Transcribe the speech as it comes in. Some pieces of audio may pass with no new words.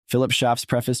Philip Schaff's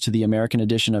preface to the American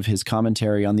edition of his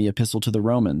commentary on the Epistle to the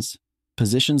Romans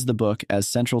positions the book as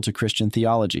central to Christian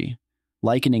theology,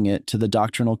 likening it to the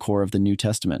doctrinal core of the New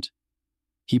Testament.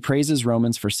 He praises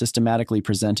Romans for systematically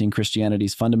presenting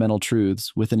Christianity's fundamental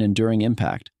truths with an enduring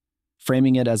impact,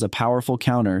 framing it as a powerful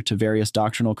counter to various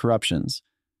doctrinal corruptions,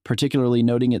 particularly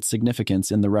noting its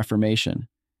significance in the Reformation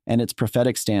and its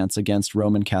prophetic stance against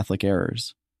Roman Catholic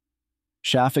errors.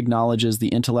 Schaff acknowledges the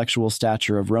intellectual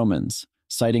stature of Romans,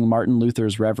 citing Martin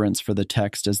Luther's reverence for the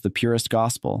text as the purest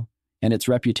gospel and its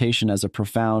reputation as a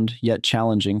profound yet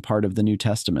challenging part of the New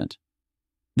Testament.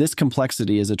 This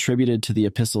complexity is attributed to the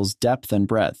epistle's depth and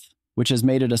breadth, which has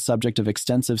made it a subject of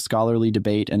extensive scholarly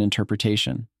debate and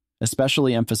interpretation,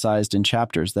 especially emphasized in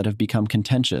chapters that have become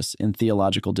contentious in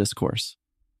theological discourse.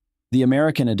 The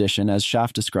American edition, as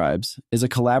Schaff describes, is a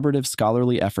collaborative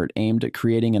scholarly effort aimed at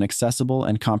creating an accessible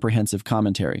and comprehensive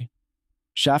commentary.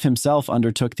 Schaff himself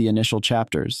undertook the initial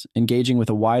chapters, engaging with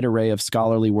a wide array of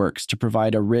scholarly works to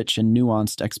provide a rich and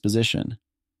nuanced exposition.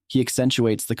 He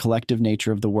accentuates the collective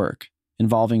nature of the work,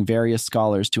 involving various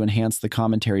scholars to enhance the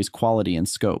commentary's quality and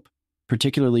scope,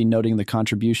 particularly noting the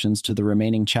contributions to the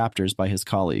remaining chapters by his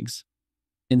colleagues.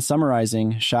 In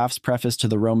summarizing, Schaff's preface to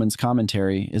the Romans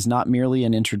commentary is not merely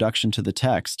an introduction to the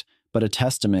text, but a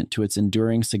testament to its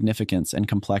enduring significance and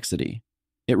complexity.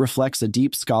 It reflects a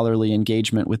deep scholarly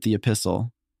engagement with the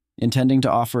epistle, intending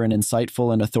to offer an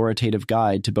insightful and authoritative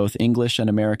guide to both English and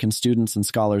American students and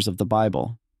scholars of the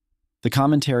Bible. The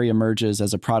commentary emerges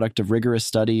as a product of rigorous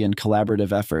study and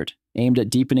collaborative effort, aimed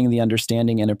at deepening the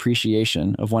understanding and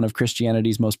appreciation of one of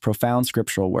Christianity's most profound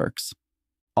scriptural works.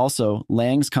 Also,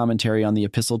 Lange's commentary on the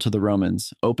Epistle to the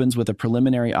Romans opens with a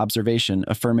preliminary observation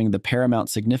affirming the paramount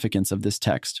significance of this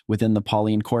text within the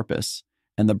Pauline corpus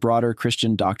and the broader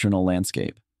Christian doctrinal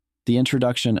landscape. The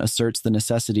introduction asserts the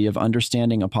necessity of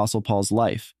understanding Apostle Paul's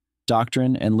life,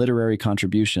 doctrine, and literary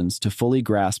contributions to fully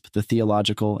grasp the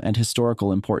theological and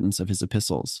historical importance of his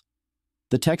epistles.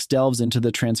 The text delves into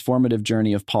the transformative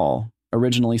journey of Paul,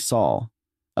 originally Saul,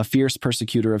 a fierce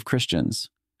persecutor of Christians,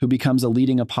 who becomes a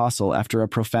leading apostle after a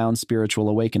profound spiritual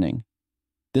awakening.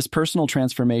 This personal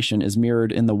transformation is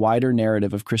mirrored in the wider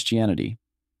narrative of Christianity,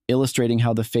 illustrating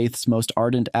how the faith's most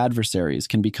ardent adversaries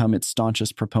can become its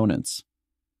staunchest proponents.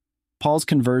 Paul's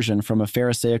conversion from a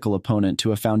Pharisaical opponent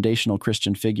to a foundational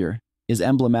Christian figure is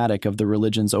emblematic of the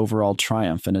religion's overall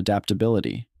triumph and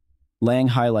adaptability. Lange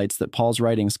highlights that Paul's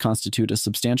writings constitute a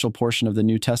substantial portion of the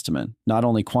New Testament, not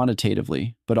only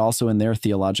quantitatively, but also in their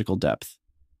theological depth.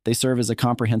 They serve as a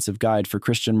comprehensive guide for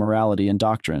Christian morality and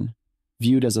doctrine,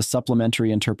 viewed as a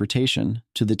supplementary interpretation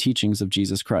to the teachings of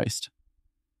Jesus Christ.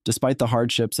 Despite the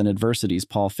hardships and adversities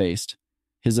Paul faced,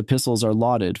 his epistles are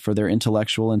lauded for their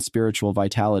intellectual and spiritual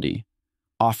vitality,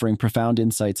 offering profound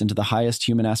insights into the highest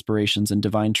human aspirations and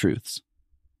divine truths.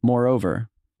 Moreover,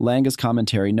 Lange's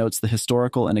commentary notes the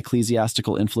historical and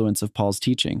ecclesiastical influence of Paul's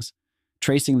teachings,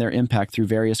 tracing their impact through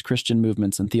various Christian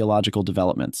movements and theological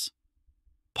developments.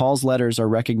 Paul's letters are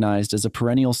recognized as a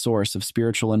perennial source of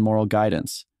spiritual and moral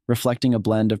guidance, reflecting a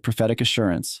blend of prophetic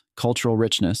assurance, cultural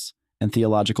richness, and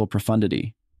theological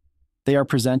profundity. They are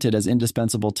presented as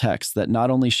indispensable texts that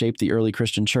not only shape the early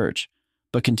Christian church,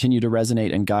 but continue to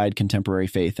resonate and guide contemporary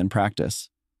faith and practice.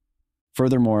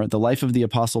 Furthermore, the life of the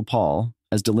Apostle Paul,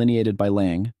 as delineated by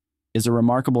Lange, is a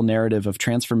remarkable narrative of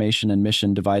transformation and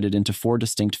mission divided into 4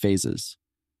 distinct phases: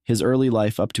 his early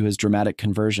life up to his dramatic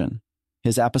conversion,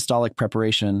 his apostolic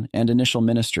preparation and initial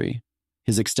ministry,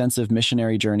 his extensive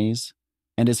missionary journeys,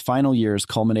 and his final years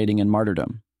culminating in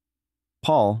martyrdom.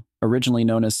 Paul, originally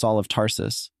known as Saul of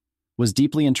Tarsus, was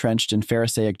deeply entrenched in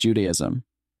Pharisaic Judaism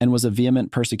and was a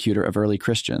vehement persecutor of early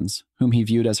Christians, whom he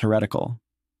viewed as heretical.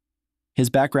 His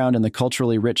background in the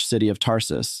culturally rich city of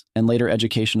Tarsus and later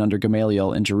education under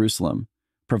Gamaliel in Jerusalem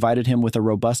provided him with a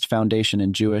robust foundation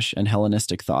in Jewish and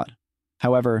Hellenistic thought.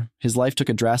 However, his life took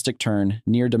a drastic turn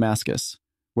near Damascus,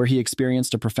 where he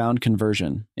experienced a profound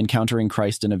conversion, encountering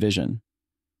Christ in a vision.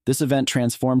 This event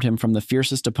transformed him from the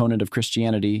fiercest opponent of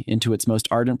Christianity into its most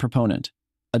ardent proponent,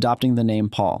 adopting the name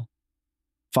Paul.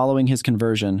 Following his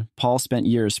conversion, Paul spent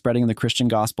years spreading the Christian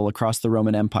gospel across the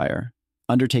Roman Empire,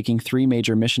 undertaking 3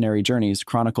 major missionary journeys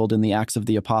chronicled in the Acts of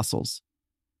the Apostles.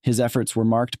 His efforts were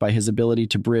marked by his ability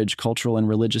to bridge cultural and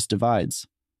religious divides,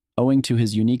 owing to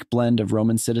his unique blend of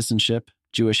Roman citizenship,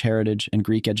 Jewish heritage, and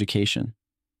Greek education.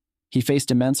 He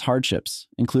faced immense hardships,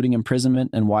 including imprisonment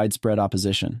and widespread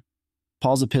opposition.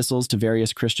 Paul's epistles to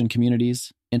various Christian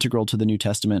communities, integral to the New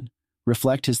Testament,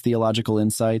 reflect his theological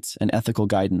insights and ethical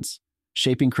guidance,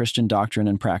 shaping Christian doctrine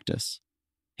and practice.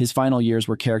 His final years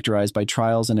were characterized by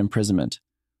trials and imprisonment,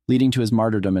 leading to his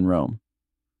martyrdom in Rome.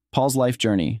 Paul's life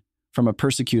journey, from a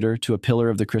persecutor to a pillar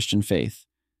of the Christian faith,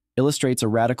 illustrates a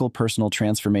radical personal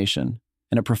transformation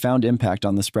and a profound impact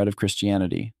on the spread of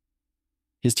Christianity.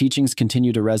 His teachings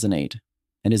continue to resonate,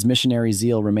 and his missionary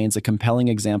zeal remains a compelling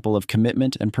example of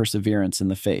commitment and perseverance in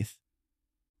the faith.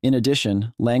 In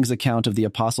addition, Lange's account of the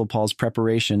Apostle Paul's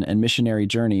preparation and missionary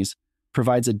journeys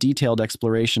provides a detailed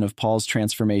exploration of Paul's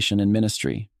transformation and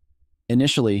ministry.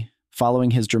 Initially,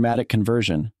 following his dramatic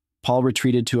conversion, Paul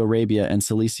retreated to Arabia and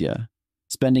Cilicia,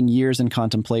 spending years in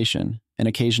contemplation and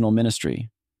occasional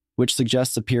ministry, which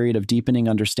suggests a period of deepening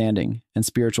understanding and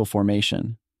spiritual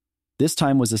formation. This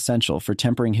time was essential for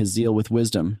tempering his zeal with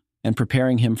wisdom and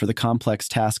preparing him for the complex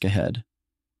task ahead.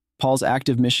 Paul's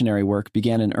active missionary work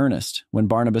began in earnest when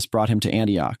Barnabas brought him to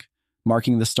Antioch,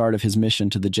 marking the start of his mission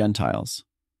to the Gentiles.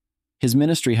 His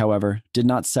ministry, however, did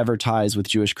not sever ties with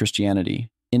Jewish Christianity,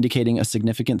 indicating a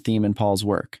significant theme in Paul's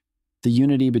work: the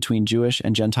unity between Jewish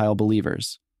and Gentile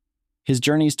believers. His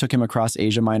journeys took him across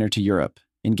Asia Minor to Europe,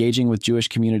 engaging with Jewish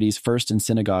communities first in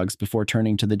synagogues before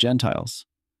turning to the Gentiles.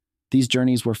 These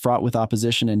journeys were fraught with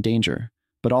opposition and danger,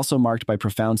 but also marked by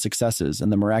profound successes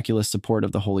and the miraculous support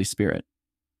of the Holy Spirit.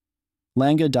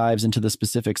 Lange dives into the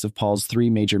specifics of Paul's 3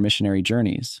 major missionary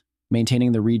journeys,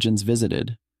 maintaining the regions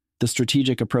visited, the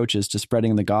strategic approaches to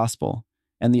spreading the gospel,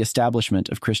 and the establishment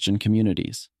of Christian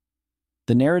communities.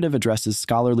 The narrative addresses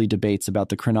scholarly debates about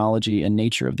the chronology and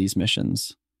nature of these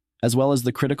missions, as well as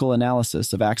the critical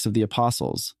analysis of Acts of the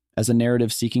Apostles as a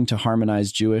narrative seeking to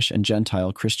harmonize Jewish and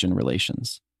Gentile Christian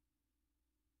relations.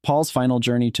 Paul's final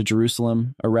journey to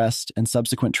Jerusalem, arrest, and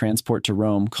subsequent transport to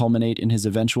Rome culminate in his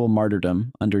eventual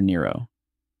martyrdom under Nero.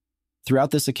 Throughout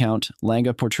this account,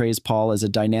 Lange portrays Paul as a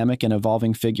dynamic and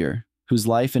evolving figure whose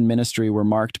life and ministry were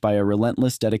marked by a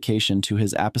relentless dedication to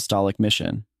his apostolic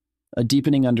mission, a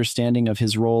deepening understanding of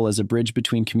his role as a bridge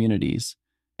between communities,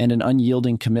 and an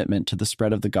unyielding commitment to the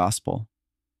spread of the gospel.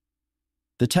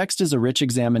 The text is a rich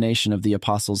examination of the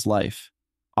apostle's life,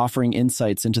 offering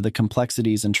insights into the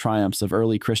complexities and triumphs of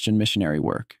early Christian missionary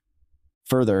work.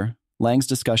 Further, Lange's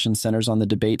discussion centers on the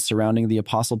debate surrounding the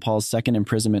Apostle Paul's second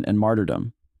imprisonment and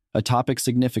martyrdom, a topic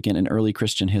significant in early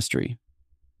Christian history.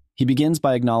 He begins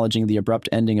by acknowledging the abrupt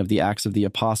ending of the Acts of the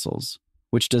Apostles,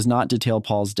 which does not detail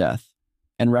Paul's death,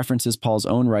 and references Paul's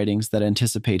own writings that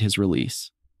anticipate his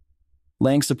release.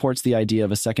 Lange supports the idea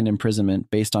of a second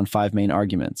imprisonment based on 5 main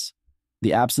arguments: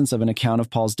 the absence of an account of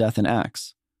Paul's death in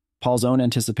Acts, Paul's own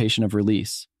anticipation of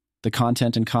release, the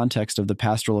content and context of the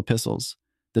pastoral epistles,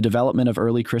 the development of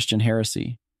early Christian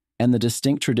heresy, and the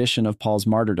distinct tradition of Paul's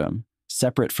martyrdom,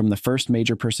 separate from the first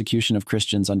major persecution of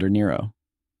Christians under Nero.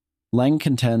 Lange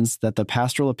contends that the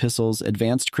pastoral epistles'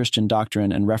 advanced Christian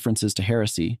doctrine and references to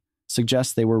heresy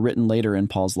suggest they were written later in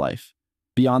Paul's life,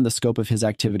 beyond the scope of his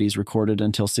activities recorded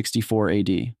until 64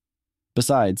 AD.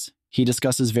 Besides, he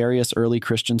discusses various early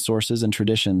Christian sources and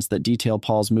traditions that detail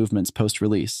Paul's movements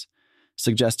post-release,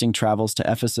 suggesting travels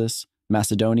to Ephesus,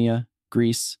 Macedonia,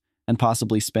 Greece, and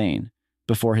possibly Spain,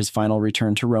 before his final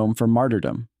return to Rome for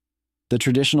martyrdom. The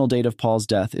traditional date of Paul's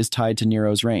death is tied to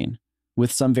Nero's reign,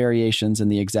 with some variations in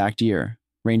the exact year,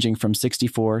 ranging from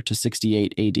 64 to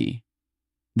 68 AD.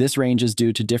 This range is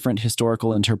due to different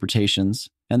historical interpretations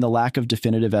and the lack of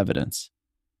definitive evidence.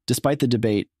 Despite the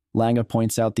debate, Lange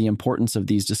points out the importance of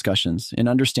these discussions in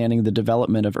understanding the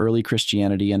development of early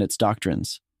Christianity and its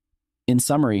doctrines. In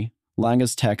summary,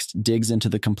 Lange's text digs into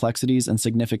the complexities and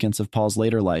significance of Paul's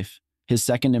later life, his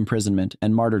second imprisonment,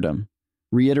 and martyrdom,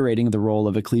 reiterating the role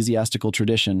of ecclesiastical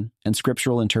tradition and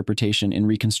scriptural interpretation in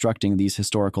reconstructing these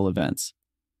historical events.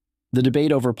 The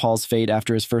debate over Paul's fate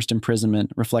after his first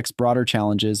imprisonment reflects broader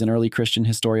challenges in early Christian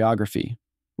historiography,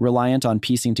 reliant on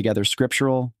piecing together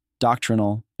scriptural,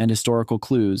 doctrinal, and historical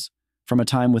clues from a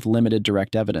time with limited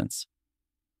direct evidence.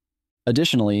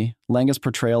 Additionally, Lange's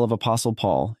portrayal of Apostle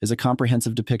Paul is a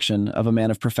comprehensive depiction of a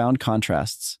man of profound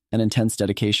contrasts and intense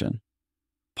dedication.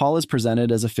 Paul is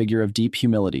presented as a figure of deep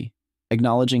humility,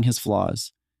 acknowledging his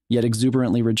flaws, yet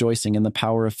exuberantly rejoicing in the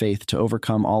power of faith to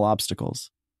overcome all obstacles.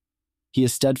 He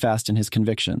is steadfast in his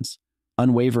convictions,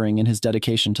 unwavering in his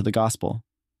dedication to the gospel,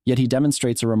 yet he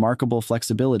demonstrates a remarkable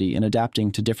flexibility in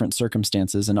adapting to different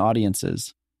circumstances and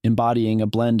audiences, embodying a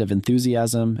blend of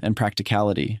enthusiasm and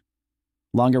practicality.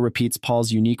 Lange repeats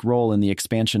Paul's unique role in the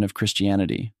expansion of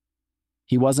Christianity.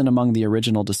 He wasn't among the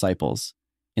original disciples.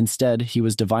 Instead, he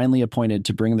was divinely appointed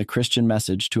to bring the Christian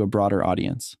message to a broader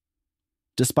audience.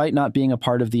 Despite not being a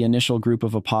part of the initial group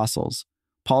of apostles,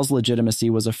 Paul's legitimacy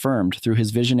was affirmed through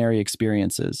his visionary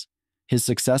experiences, his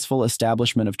successful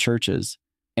establishment of churches,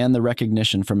 and the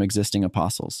recognition from existing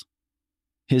apostles.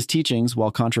 His teachings,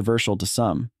 while controversial to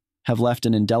some, have left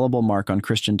an indelible mark on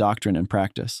Christian doctrine and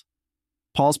practice.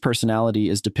 Paul's personality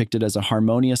is depicted as a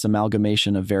harmonious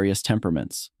amalgamation of various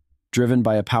temperaments, driven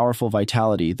by a powerful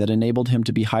vitality that enabled him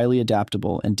to be highly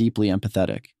adaptable and deeply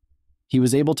empathetic. He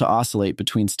was able to oscillate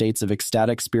between states of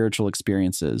ecstatic spiritual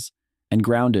experiences and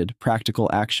grounded, practical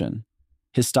action.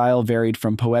 His style varied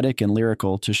from poetic and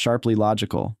lyrical to sharply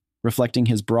logical, reflecting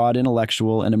his broad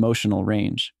intellectual and emotional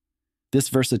range. This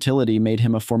versatility made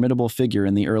him a formidable figure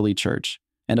in the early church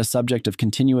and a subject of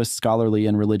continuous scholarly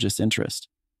and religious interest.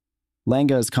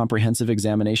 Lange's comprehensive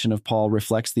examination of Paul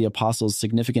reflects the apostle's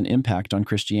significant impact on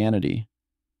Christianity.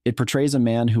 It portrays a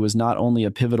man who was not only a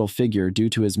pivotal figure due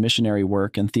to his missionary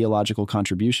work and theological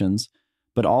contributions,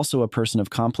 but also a person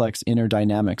of complex inner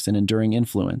dynamics and enduring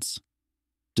influence.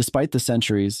 Despite the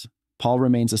centuries, Paul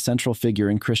remains a central figure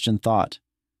in Christian thought,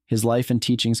 his life and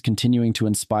teachings continuing to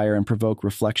inspire and provoke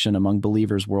reflection among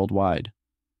believers worldwide.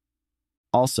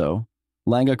 Also,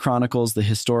 Lange chronicles the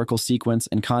historical sequence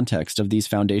and context of these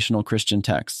foundational Christian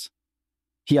texts.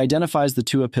 He identifies the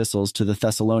two epistles to the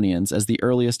Thessalonians as the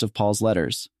earliest of Paul's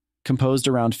letters, composed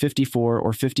around 54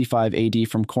 or 55 AD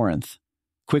from Corinth,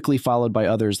 quickly followed by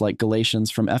others like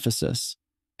Galatians from Ephesus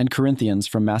and Corinthians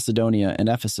from Macedonia and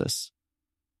Ephesus.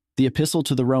 The Epistle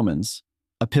to the Romans,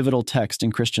 a pivotal text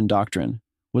in Christian doctrine,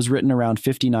 was written around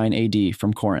 59 AD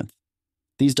from Corinth.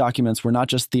 These documents were not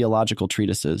just theological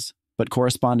treatises, but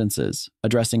correspondences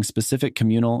addressing specific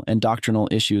communal and doctrinal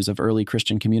issues of early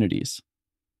Christian communities.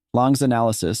 Lange's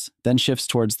analysis then shifts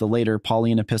towards the later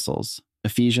Pauline epistles,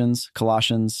 Ephesians,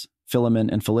 Colossians, Philemon,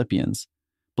 and Philippians,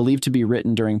 believed to be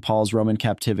written during Paul's Roman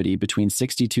captivity between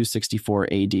 62-64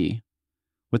 AD,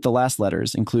 with the last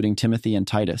letters, including Timothy and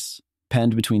Titus,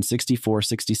 penned between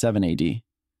 64-67 AD.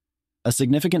 A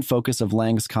significant focus of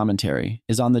Lange's commentary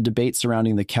is on the debate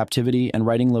surrounding the captivity and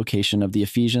writing location of the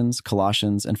Ephesians,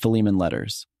 Colossians, and Philemon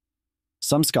letters.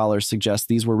 Some scholars suggest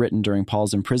these were written during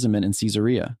Paul's imprisonment in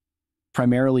Caesarea,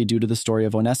 primarily due to the story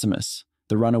of Onesimus,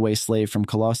 the runaway slave from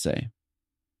Colossae.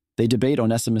 They debate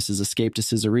Onesimus's escape to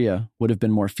Caesarea would have been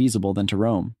more feasible than to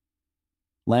Rome.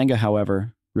 Lange,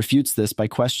 however, refutes this by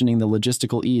questioning the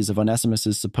logistical ease of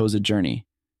Onesimus's supposed journey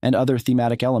and other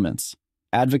thematic elements,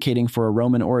 advocating for a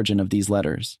Roman origin of these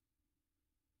letters.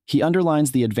 He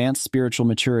underlines the advanced spiritual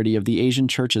maturity of the Asian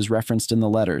churches referenced in the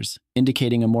letters,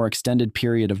 indicating a more extended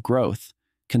period of growth,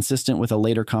 consistent with a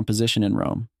later composition in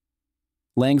Rome.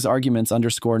 Lange's arguments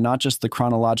underscore not just the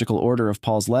chronological order of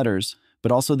Paul's letters,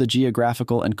 but also the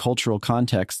geographical and cultural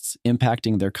contexts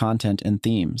impacting their content and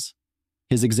themes.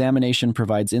 His examination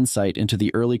provides insight into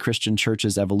the early Christian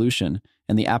church's evolution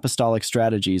and the apostolic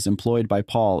strategies employed by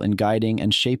Paul in guiding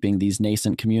and shaping these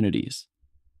nascent communities.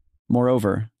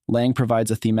 Moreover, Lange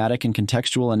provides a thematic and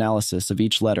contextual analysis of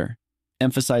each letter,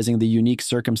 emphasizing the unique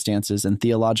circumstances and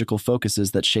theological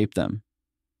focuses that shape them.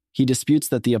 He disputes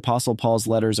that the Apostle Paul's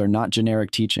letters are not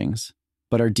generic teachings,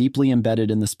 but are deeply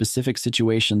embedded in the specific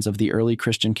situations of the early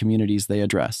Christian communities they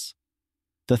address.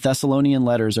 The Thessalonian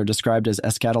letters are described as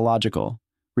eschatological,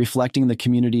 reflecting the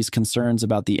community's concerns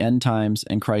about the end times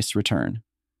and Christ's return.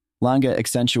 Lange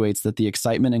accentuates that the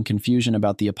excitement and confusion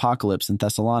about the apocalypse in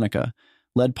Thessalonica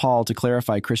led Paul to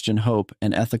clarify Christian hope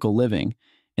and ethical living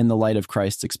in the light of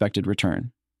Christ's expected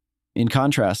return. In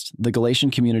contrast, the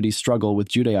Galatian community's struggle with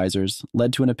Judaizers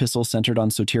led to an epistle centered on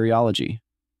soteriology,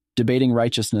 debating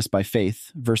righteousness by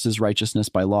faith versus righteousness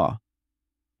by law.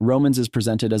 Romans is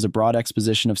presented as a broad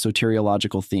exposition of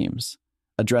soteriological themes,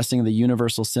 addressing the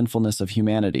universal sinfulness of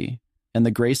humanity and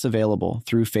the grace available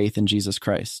through faith in Jesus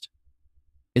Christ.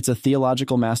 It's a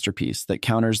theological masterpiece that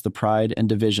counters the pride and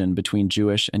division between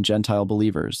Jewish and Gentile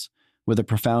believers with a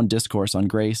profound discourse on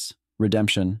grace,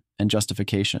 redemption, and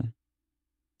justification.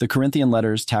 The Corinthian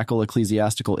letters tackle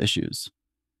ecclesiastical issues.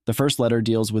 The first letter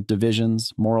deals with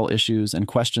divisions, moral issues, and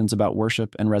questions about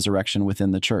worship and resurrection within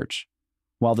the church,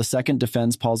 while the second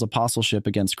defends Paul's apostleship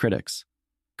against critics.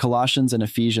 Colossians and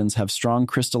Ephesians have strong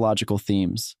Christological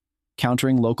themes,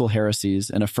 countering local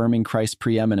heresies and affirming Christ's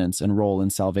preeminence and role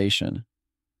in salvation.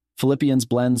 Philippians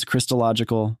blends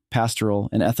Christological, pastoral,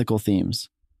 and ethical themes,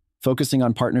 focusing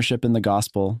on partnership in the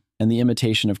gospel and the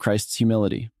imitation of Christ's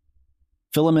humility.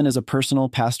 Philemon is a personal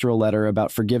pastoral letter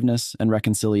about forgiveness and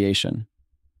reconciliation.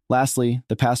 Lastly,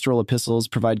 the pastoral epistles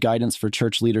provide guidance for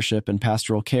church leadership and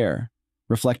pastoral care,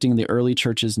 reflecting the early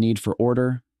church's need for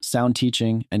order, sound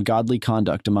teaching, and godly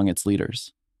conduct among its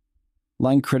leaders.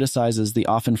 Lange criticizes the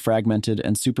often fragmented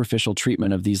and superficial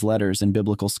treatment of these letters in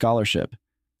biblical scholarship,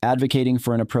 advocating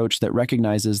for an approach that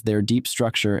recognizes their deep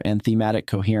structure and thematic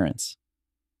coherence.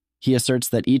 He asserts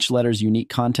that each letter's unique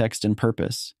context and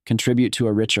purpose contribute to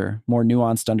a richer, more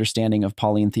nuanced understanding of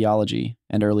Pauline theology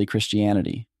and early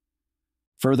Christianity.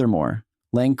 Furthermore,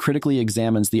 Lange critically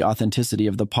examines the authenticity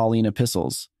of the Pauline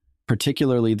epistles,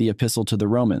 particularly the Epistle to the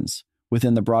Romans,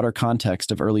 within the broader context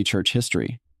of early church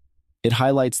history. It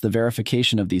highlights the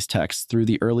verification of these texts through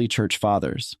the early church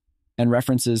fathers, and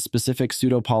references specific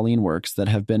pseudo-Pauline works that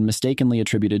have been mistakenly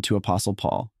attributed to Apostle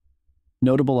Paul.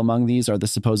 Notable among these are the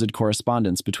supposed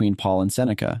correspondence between Paul and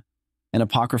Seneca, and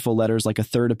apocryphal letters like a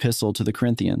third epistle to the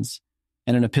Corinthians,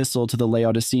 and an epistle to the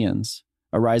Laodiceans,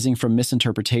 arising from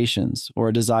misinterpretations or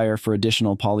a desire for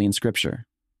additional Pauline scripture.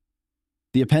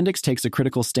 The appendix takes a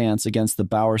critical stance against the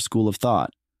Bauer school of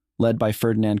thought, led by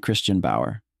Ferdinand Christian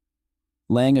Bauer.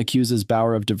 Lange accuses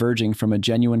Bauer of diverging from a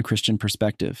genuine Christian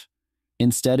perspective,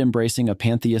 instead embracing a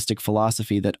pantheistic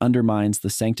philosophy that undermines the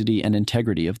sanctity and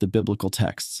integrity of the biblical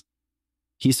texts.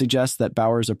 He suggests that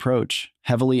Bauer's approach,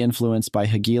 heavily influenced by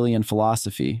Hegelian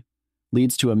philosophy,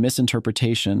 leads to a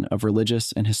misinterpretation of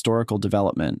religious and historical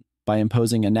development by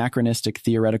imposing anachronistic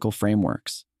theoretical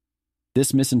frameworks.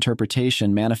 This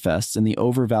misinterpretation manifests in the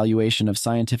overvaluation of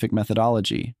scientific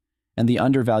methodology and the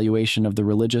undervaluation of the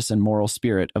religious and moral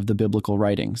spirit of the biblical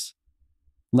writings.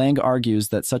 Lange argues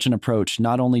that such an approach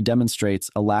not only demonstrates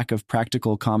a lack of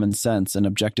practical common sense and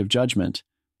objective judgment,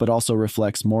 but also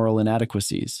reflects moral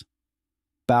inadequacies.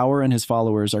 Bauer and his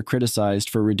followers are criticized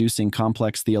for reducing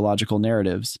complex theological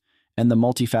narratives and the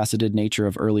multifaceted nature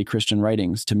of early Christian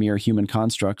writings to mere human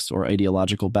constructs or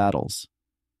ideological battles.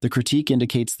 The critique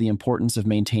indicates the importance of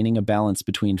maintaining a balance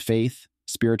between faith,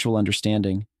 spiritual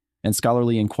understanding, and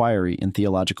scholarly inquiry in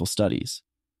theological studies.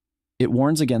 It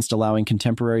warns against allowing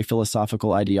contemporary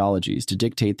philosophical ideologies to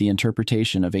dictate the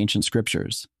interpretation of ancient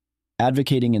scriptures,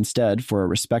 advocating instead for a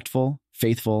respectful,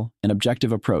 faithful, and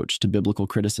objective approach to biblical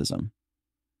criticism.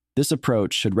 This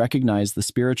approach should recognize the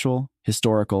spiritual,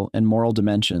 historical, and moral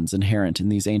dimensions inherent in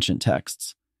these ancient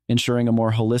texts, ensuring a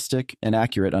more holistic and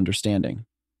accurate understanding.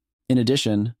 In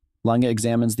addition, Lange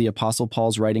examines the Apostle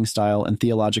Paul's writing style and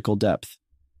theological depth.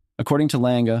 According to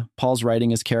Lange, Paul's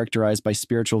writing is characterized by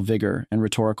spiritual vigor and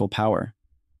rhetorical power,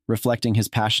 reflecting his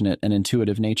passionate and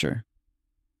intuitive nature.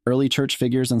 Early church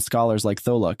figures and scholars like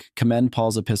Tholuck commend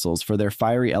Paul's epistles for their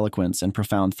fiery eloquence and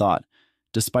profound thought,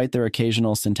 despite their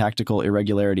occasional syntactical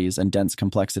irregularities and dense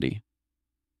complexity.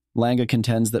 Lange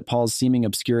contends that Paul's seeming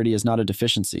obscurity is not a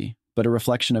deficiency, but a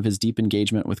reflection of his deep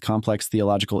engagement with complex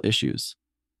theological issues.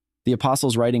 The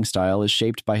apostle's writing style is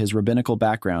shaped by his rabbinical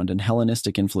background and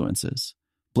Hellenistic influences,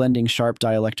 blending sharp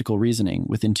dialectical reasoning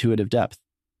with intuitive depth.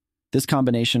 This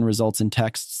combination results in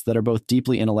texts that are both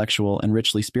deeply intellectual and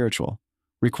richly spiritual,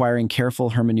 requiring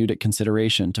careful hermeneutic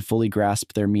consideration to fully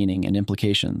grasp their meaning and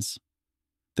implications.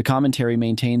 The commentary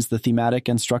maintains the thematic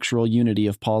and structural unity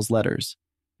of Paul's letters,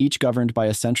 each governed by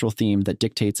a central theme that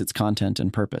dictates its content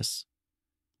and purpose.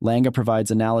 Lange provides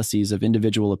analyses of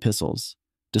individual epistles,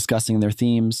 discussing their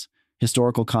themes,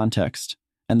 historical context,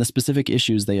 and the specific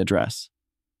issues they address.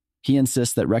 He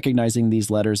insists that recognizing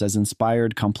these letters as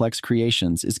inspired, complex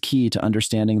creations is key to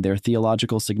understanding their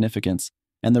theological significance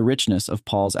and the richness of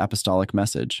Paul's apostolic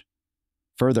message.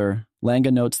 Further,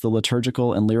 Lange notes the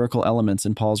liturgical and lyrical elements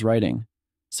in Paul's writing,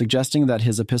 suggesting that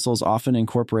his epistles often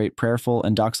incorporate prayerful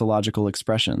and doxological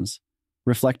expressions,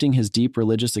 reflecting his deep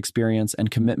religious experience and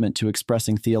commitment to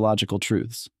expressing theological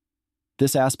truths.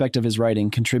 This aspect of his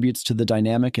writing contributes to the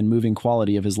dynamic and moving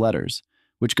quality of his letters,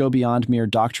 which go beyond mere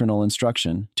doctrinal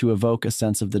instruction to evoke a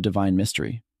sense of the divine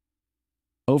mystery.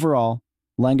 Overall,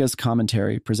 Lange's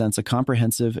commentary presents a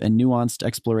comprehensive and nuanced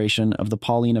exploration of the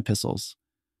Pauline epistles,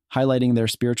 highlighting their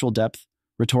spiritual depth,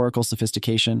 rhetorical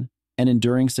sophistication, and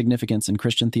enduring significance in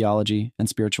Christian theology and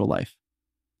spiritual life.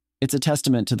 It's a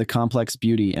testament to the complex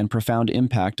beauty and profound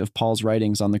impact of Paul's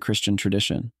writings on the Christian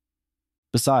tradition.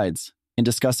 Besides, in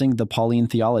discussing the Pauline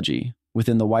theology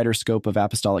within the wider scope of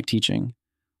apostolic teaching,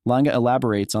 Lange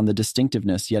elaborates on the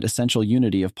distinctiveness yet essential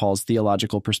unity of Paul's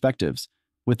theological perspectives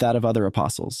with that of other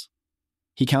apostles.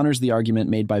 He counters the argument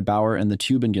made by Bauer and the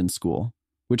Tübingen school,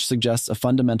 which suggests a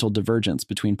fundamental divergence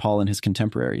between Paul and his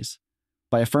contemporaries,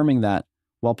 by affirming that,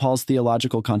 while Paul's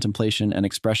theological contemplation and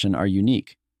expression are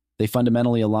unique, they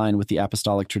fundamentally align with the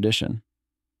apostolic tradition.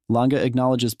 Lange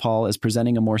acknowledges Paul as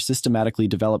presenting a more systematically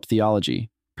developed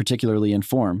theology, particularly in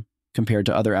form, compared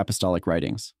to other apostolic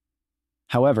writings.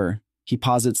 However, he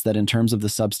posits that in terms of the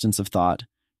substance of thought,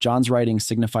 John's writings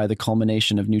signify the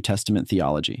culmination of New Testament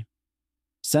theology.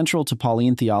 Central to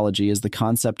Pauline theology is the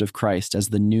concept of Christ as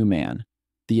the new man,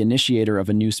 the initiator of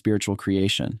a new spiritual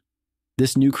creation.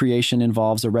 This new creation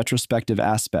involves a retrospective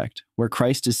aspect, where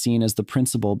Christ is seen as the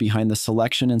principle behind the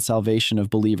selection and salvation of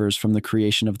believers from the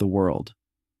creation of the world.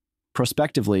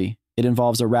 Prospectively, it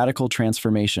involves a radical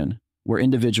transformation, where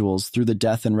individuals, through the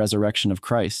death and resurrection of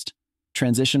Christ,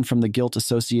 transition from the guilt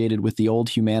associated with the old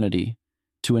humanity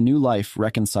to a new life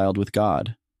reconciled with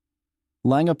God.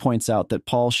 Lange points out that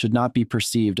Paul should not be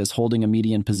perceived as holding a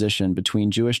median position between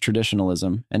Jewish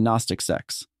traditionalism and Gnostic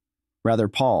sects. Rather,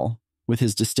 Paul, with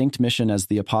his distinct mission as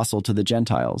the apostle to the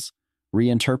Gentiles,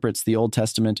 reinterprets the Old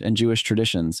Testament and Jewish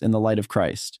traditions in the light of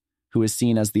Christ, who is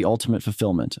seen as the ultimate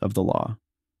fulfillment of the law.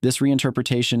 This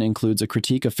reinterpretation includes a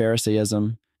critique of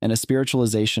Pharisaism and a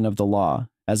spiritualization of the law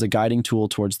as a guiding tool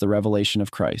towards the revelation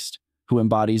of Christ, who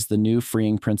embodies the new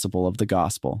freeing principle of the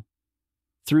gospel.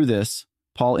 Through this,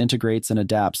 Paul integrates and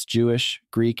adapts Jewish,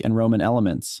 Greek, and Roman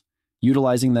elements,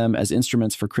 utilizing them as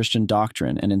instruments for Christian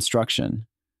doctrine and instruction,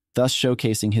 thus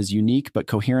showcasing his unique but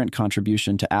coherent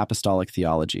contribution to apostolic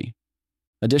theology.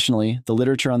 Additionally, the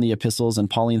literature on the epistles and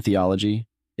Pauline theology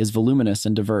is voluminous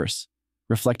and diverse,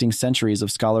 reflecting centuries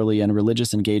of scholarly and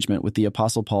religious engagement with the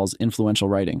Apostle Paul's influential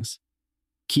writings.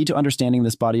 Key to understanding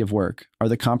this body of work are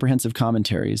the comprehensive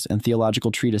commentaries and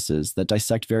theological treatises that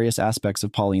dissect various aspects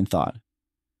of Pauline thought,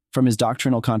 from his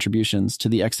doctrinal contributions to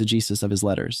the exegesis of his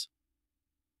letters.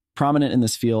 Prominent in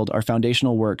this field are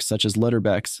foundational works such as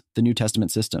Lutherbeck's The New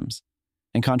Testament Systems,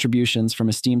 and contributions from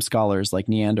esteemed scholars like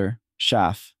Neander,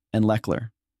 Schaff, and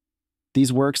Lechler.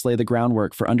 These works lay the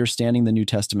groundwork for understanding the New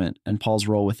Testament and Paul's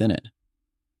role within it.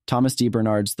 Thomas D.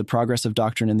 Bernard's The Progress of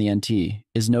Doctrine in the NT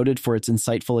is noted for its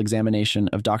insightful examination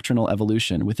of doctrinal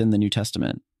evolution within the New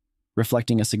Testament,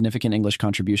 reflecting a significant English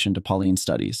contribution to Pauline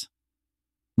studies.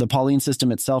 The Pauline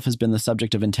system itself has been the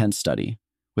subject of intense study,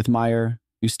 with Meyer,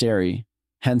 Usteri,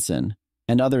 Henson,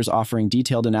 and others offering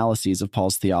detailed analyses of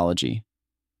Paul's theology.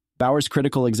 Bauer's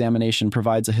critical examination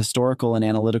provides a historical and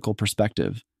analytical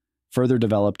perspective, further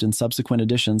developed in subsequent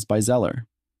editions by Zeller.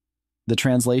 The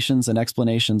translations and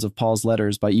explanations of Paul's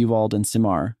letters by Ewald and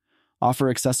Simar offer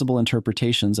accessible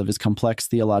interpretations of his complex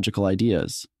theological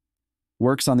ideas.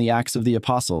 Works on the Acts of the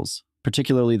Apostles,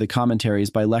 particularly the commentaries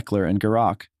by Lechler and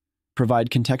Gerock, provide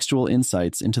contextual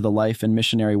insights into the life and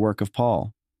missionary work of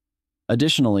Paul.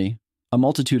 Additionally, a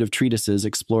multitude of treatises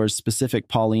explores specific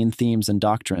Pauline themes and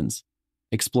doctrines,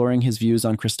 exploring his views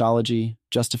on Christology,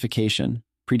 justification,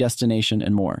 predestination,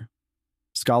 and more.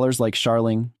 Scholars like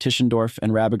Scharling, Tischendorf,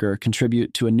 and Rabiger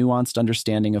contribute to a nuanced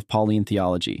understanding of Pauline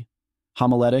theology.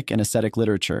 Homiletic and ascetic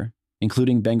literature,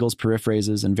 including Bengel's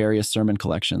Periphrases and various sermon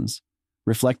collections,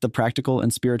 reflect the practical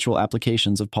and spiritual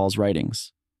applications of Paul's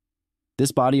writings.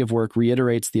 This body of work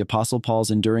reiterates the Apostle Paul's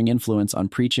enduring influence on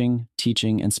preaching,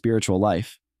 teaching, and spiritual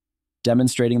life,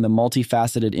 demonstrating the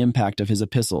multifaceted impact of his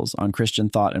epistles on Christian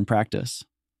thought and practice.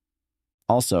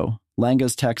 Also,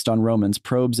 Lange's text on Romans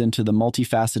probes into the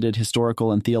multifaceted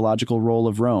historical and theological role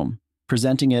of Rome,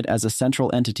 presenting it as a central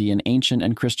entity in ancient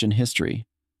and Christian history,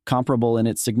 comparable in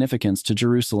its significance to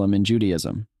Jerusalem in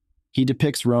Judaism. He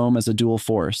depicts Rome as a dual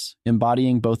force,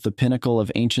 embodying both the pinnacle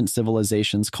of ancient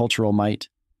civilization's cultural might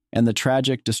and the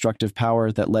tragic, destructive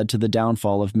power that led to the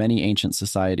downfall of many ancient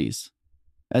societies.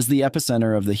 As the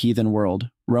epicenter of the heathen world,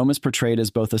 Rome is portrayed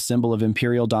as both a symbol of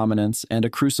imperial dominance and a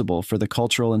crucible for the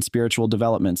cultural and spiritual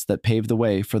developments that paved the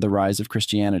way for the rise of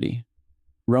Christianity.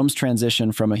 Rome's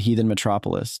transition from a heathen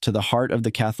metropolis to the heart of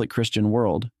the Catholic Christian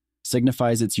world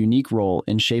signifies its unique role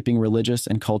in shaping religious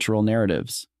and cultural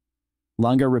narratives.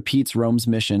 Lange repeats Rome's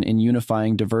mission in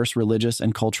unifying diverse religious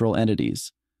and cultural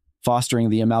entities, fostering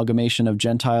the amalgamation of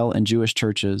Gentile and Jewish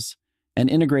churches, and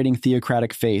integrating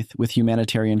theocratic faith with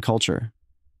humanitarian culture.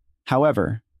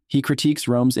 However, he critiques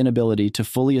Rome's inability to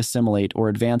fully assimilate or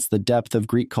advance the depth of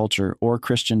Greek culture or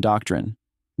Christian doctrine,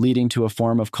 leading to a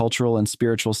form of cultural and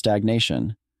spiritual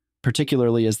stagnation,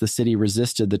 particularly as the city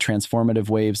resisted the transformative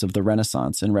waves of the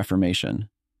Renaissance and Reformation.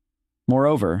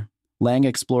 Moreover, Lange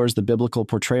explores the biblical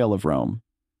portrayal of Rome,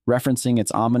 referencing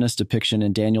its ominous depiction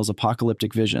in Daniel's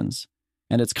apocalyptic visions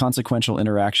and its consequential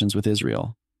interactions with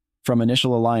Israel, from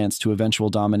initial alliance to eventual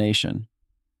domination.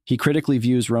 He critically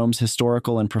views Rome's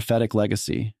historical and prophetic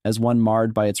legacy as one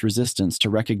marred by its resistance to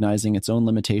recognizing its own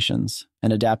limitations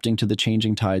and adapting to the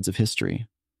changing tides of history.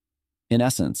 In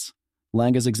essence,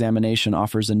 Lange's examination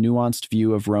offers a nuanced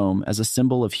view of Rome as a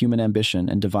symbol of human ambition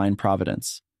and divine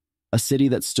providence, a city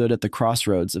that stood at the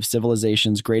crossroads of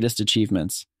civilization's greatest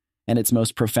achievements and its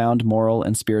most profound moral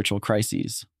and spiritual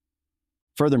crises.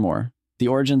 Furthermore, the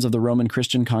origins of the Roman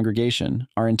Christian congregation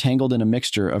are entangled in a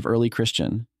mixture of early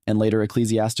Christian and later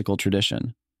ecclesiastical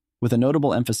tradition, with a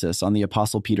notable emphasis on the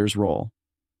Apostle Peter's role.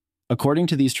 According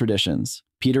to these traditions,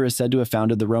 Peter is said to have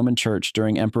founded the Roman Church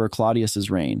during Emperor Claudius's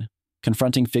reign,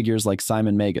 confronting figures like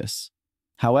Simon Magus.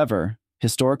 However,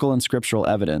 historical and scriptural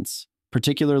evidence,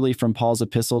 particularly from Paul's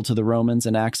Epistle to the Romans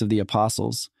and Acts of the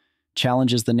Apostles,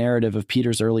 challenges the narrative of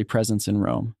Peter's early presence in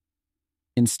Rome.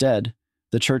 Instead,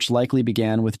 the church likely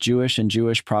began with Jewish and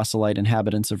Jewish proselyte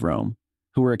inhabitants of Rome,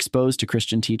 who were exposed to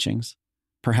Christian teachings,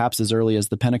 perhaps as early as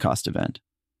the Pentecost event.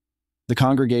 The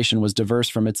congregation was diverse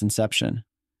from its inception,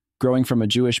 growing from a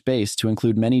Jewish base to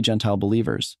include many Gentile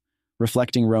believers,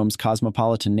 reflecting Rome's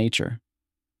cosmopolitan nature.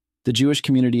 The Jewish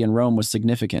community in Rome was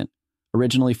significant,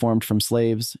 originally formed from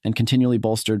slaves and continually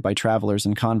bolstered by travelers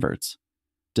and converts.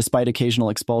 Despite occasional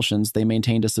expulsions, they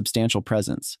maintained a substantial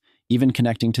presence, even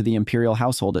connecting to the imperial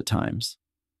household at times.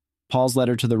 Paul's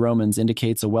letter to the Romans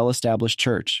indicates a well-established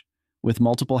church, with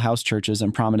multiple house churches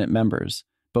and prominent members,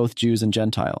 both Jews and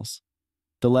Gentiles.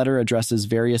 The letter addresses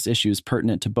various issues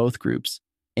pertinent to both groups,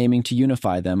 aiming to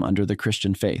unify them under the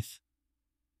Christian faith.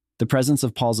 The presence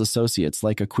of Paul's associates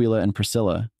like Aquila and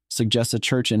Priscilla suggests a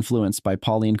church influenced by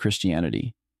Pauline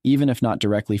Christianity, even if not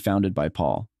directly founded by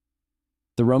Paul.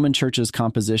 The Roman Church's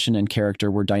composition and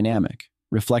character were dynamic,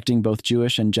 reflecting both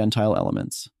Jewish and Gentile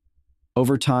elements.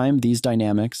 Over time, these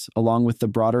dynamics, along with the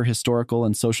broader historical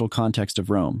and social context of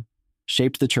Rome,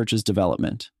 shaped the Church's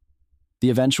development. The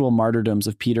eventual martyrdoms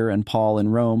of Peter and Paul in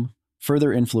Rome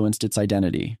further influenced its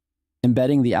identity,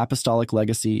 embedding the apostolic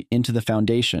legacy into the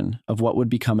foundation of what would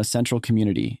become a central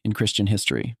community in Christian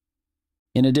history.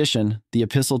 In addition, the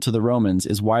Epistle to the Romans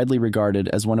is widely regarded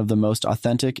as one of the most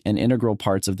authentic and integral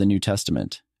parts of the New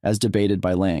Testament, as debated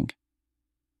by Lange.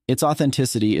 Its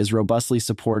authenticity is robustly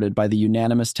supported by the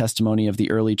unanimous testimony of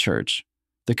the early Church,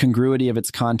 the congruity of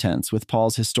its contents with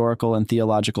Paul's historical and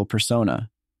theological persona,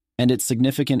 and its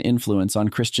significant influence on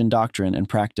Christian doctrine and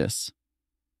practice.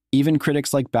 Even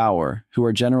critics like Bauer, who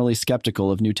are generally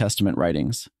skeptical of New Testament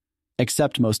writings,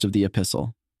 accept most of the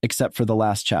epistle, except for the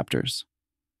last chapters.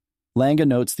 Lange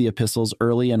notes the epistle's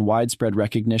early and widespread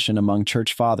recognition among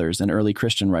church fathers and early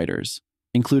Christian writers,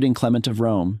 including Clement of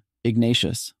Rome,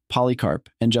 Ignatius, Polycarp,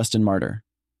 and Justin Martyr,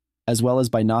 as well as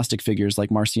by Gnostic figures like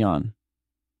Marcion.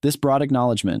 This broad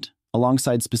acknowledgement,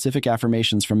 alongside specific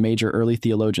affirmations from major early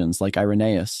theologians like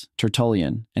Irenaeus,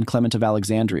 Tertullian, and Clement of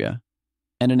Alexandria,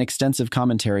 and an extensive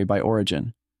commentary by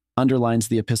Origen, underlines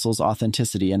the epistle's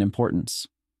authenticity and importance.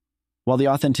 While the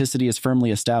authenticity is firmly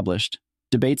established,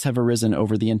 debates have arisen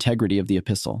over the integrity of the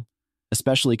epistle,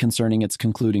 especially concerning its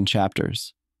concluding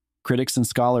chapters. Critics and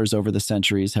scholars over the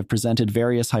centuries have presented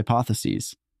various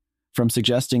hypotheses, from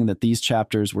suggesting that these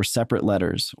chapters were separate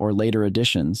letters or later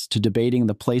additions to debating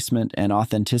the placement and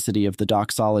authenticity of the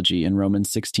doxology in Romans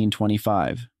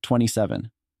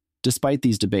 16:25-27. Despite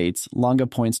these debates, Lange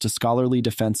points to scholarly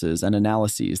defenses and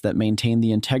analyses that maintain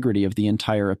the integrity of the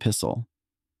entire epistle.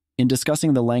 In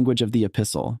discussing the language of the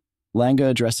epistle, Lange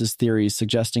addresses theories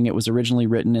suggesting it was originally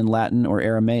written in Latin or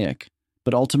Aramaic,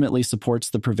 but ultimately supports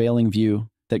the prevailing view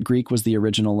that Greek was the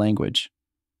original language.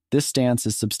 This stance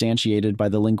is substantiated by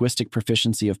the linguistic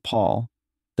proficiency of Paul,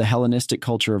 the Hellenistic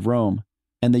culture of Rome,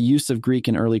 and the use of Greek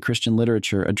in early Christian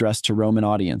literature addressed to Roman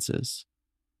audiences.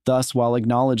 Thus, while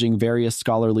acknowledging various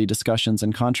scholarly discussions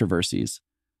and controversies,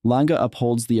 Lange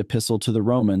upholds the Epistle to the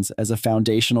Romans as a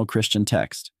foundational Christian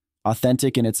text,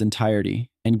 authentic in its entirety,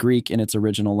 and Greek in its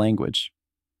original language.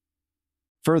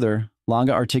 Further, Lange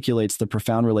articulates the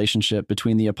profound relationship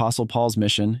between the Apostle Paul's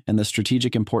mission and the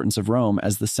strategic importance of Rome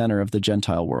as the center of the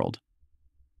Gentile world.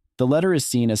 The letter is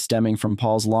seen as stemming from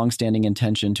Paul's long-standing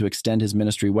intention to extend his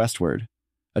ministry westward,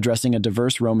 addressing a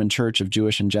diverse Roman church of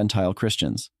Jewish and Gentile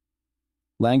Christians.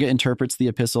 Lange interprets the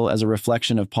epistle as a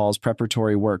reflection of Paul's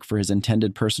preparatory work for his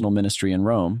intended personal ministry in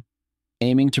Rome,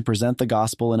 aiming to present the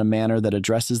gospel in a manner that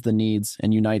addresses the needs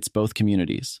and unites both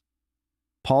communities.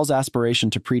 Paul's aspiration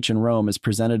to preach in Rome is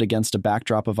presented against a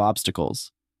backdrop of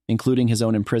obstacles, including his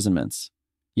own imprisonments,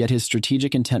 yet his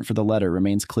strategic intent for the letter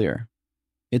remains clear.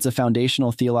 It's a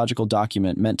foundational theological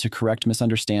document meant to correct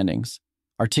misunderstandings,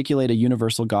 articulate a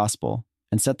universal gospel,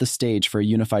 and set the stage for a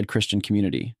unified Christian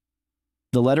community.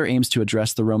 The letter aims to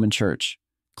address the Roman Church,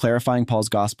 clarifying Paul's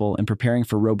gospel and preparing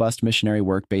for robust missionary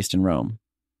work based in Rome.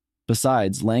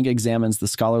 Besides, Lange examines the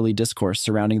scholarly discourse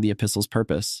surrounding the epistle's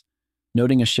purpose,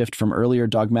 noting a shift from earlier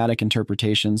dogmatic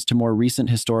interpretations to more recent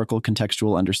historical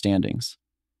contextual understandings.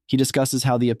 He discusses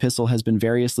how the epistle has been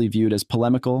variously viewed as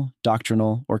polemical,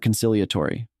 doctrinal, or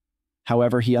conciliatory.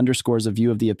 However, he underscores a view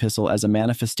of the epistle as a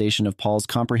manifestation of Paul's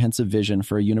comprehensive vision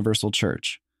for a universal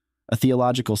church, a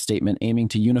theological statement aiming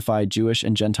to unify Jewish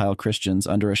and Gentile Christians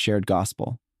under a shared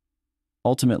gospel.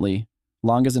 Ultimately,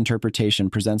 Lange's interpretation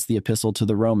presents the Epistle to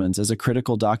the Romans as a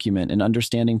critical document in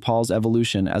understanding Paul's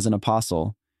evolution as an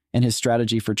apostle and his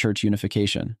strategy for church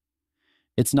unification.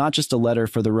 It's not just a letter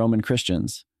for the Roman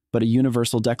Christians, but a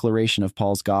universal declaration of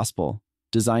Paul's gospel,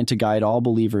 designed to guide all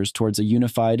believers towards a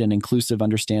unified and inclusive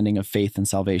understanding of faith and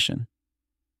salvation.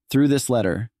 Through this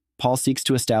letter, Paul seeks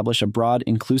to establish a broad,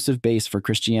 inclusive base for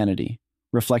Christianity,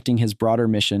 reflecting his broader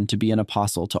mission to be an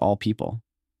apostle to all people.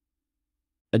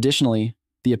 Additionally,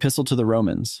 the Epistle to the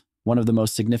Romans, one of the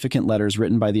most significant letters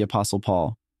written by the Apostle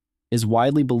Paul, is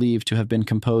widely believed to have been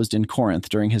composed in Corinth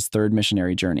during his third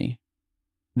missionary journey.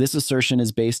 This assertion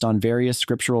is based on various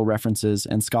scriptural references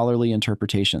and scholarly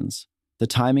interpretations. The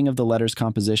timing of the letter's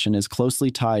composition is closely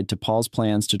tied to Paul's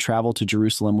plans to travel to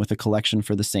Jerusalem with a collection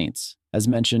for the saints, as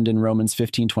mentioned in Romans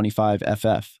 15:25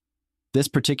 ff. This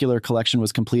particular collection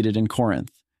was completed in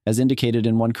Corinth, as indicated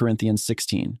in 1 Corinthians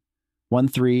 16,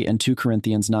 1:3 and 2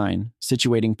 Corinthians 9,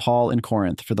 situating Paul in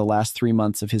Corinth for the last 3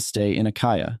 months of his stay in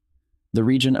Achaia, the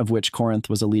region of which Corinth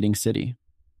was a leading city.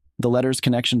 The letter's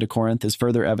connection to Corinth is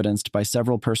further evidenced by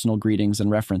several personal greetings and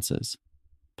references.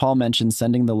 Paul mentions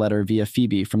sending the letter via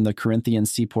Phoebe from the Corinthian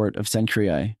seaport of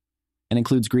Cenchreae, and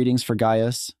includes greetings for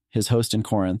Gaius, his host in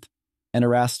Corinth, and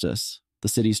Erastus, the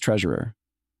city's treasurer.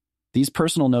 These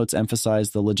personal notes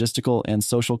emphasize the logistical and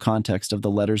social context of the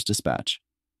letter's dispatch.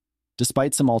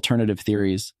 Despite some alternative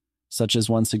theories, such as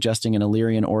one suggesting an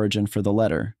Illyrian origin for the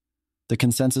letter, the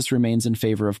consensus remains in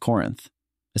favor of Corinth,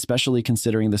 especially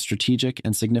considering the strategic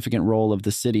and significant role of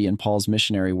the city in Paul's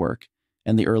missionary work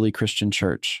and the early Christian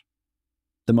church.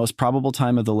 The most probable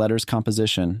time of the letter's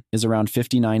composition is around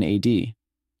 59 AD,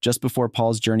 just before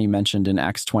Paul's journey mentioned in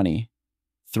Acts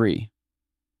 20:3.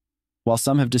 While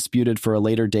some have disputed for a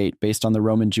later date based on the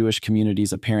Roman Jewish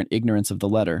community's apparent ignorance of the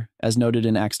letter, as noted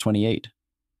in Acts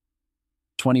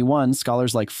 28:21,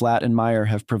 scholars like Flatt and Meyer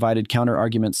have provided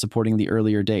counter-arguments supporting the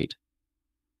earlier date.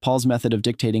 Paul's method of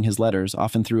dictating his letters,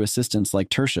 often through assistants like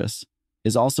Tertius,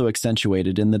 is also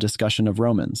accentuated in the discussion of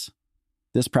Romans.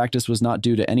 This practice was not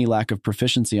due to any lack of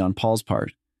proficiency on Paul's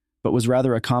part, but was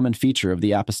rather a common feature of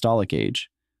the apostolic age,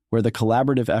 where the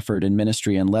collaborative effort in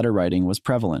ministry and letter writing was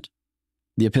prevalent.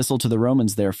 The Epistle to the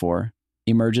Romans, therefore,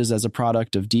 emerges as a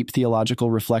product of deep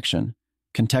theological reflection,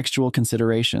 contextual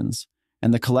considerations,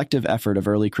 and the collective effort of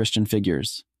early Christian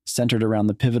figures, centered around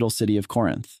the pivotal city of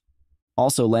Corinth.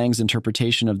 Also, Lange's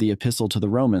interpretation of the Epistle to the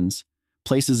Romans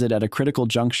places it at a critical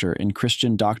juncture in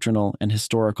Christian doctrinal and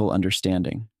historical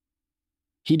understanding.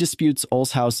 He disputes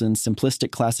Olshausen's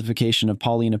simplistic classification of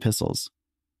Pauline epistles,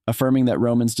 affirming that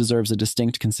Romans deserves a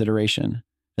distinct consideration,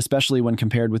 especially when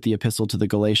compared with the Epistle to the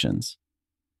Galatians.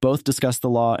 Both discuss the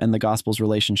law and the gospel's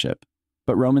relationship,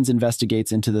 but Romans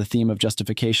investigates into the theme of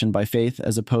justification by faith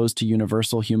as opposed to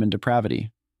universal human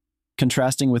depravity,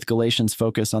 contrasting with Galatians'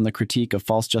 focus on the critique of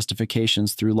false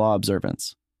justifications through law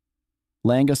observance.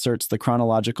 Lange asserts the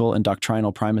chronological and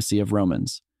doctrinal primacy of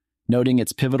Romans, noting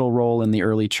its pivotal role in the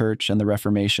early church and the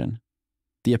Reformation.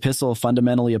 The epistle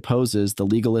fundamentally opposes the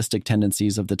legalistic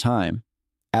tendencies of the time,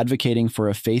 advocating for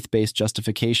a faith-based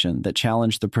justification that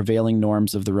challenged the prevailing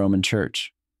norms of the Roman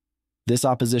Church. This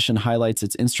opposition highlights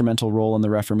its instrumental role in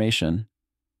the Reformation,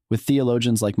 with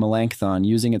theologians like Melanchthon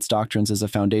using its doctrines as a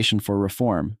foundation for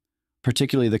reform,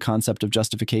 particularly the concept of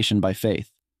justification by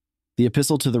faith. The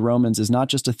Epistle to the Romans is not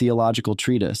just a theological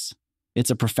treatise,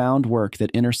 it's a profound work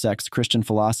that intersects Christian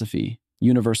philosophy,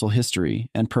 universal history,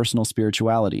 and personal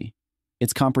spirituality.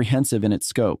 It's comprehensive in its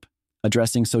scope,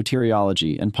 addressing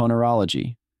soteriology and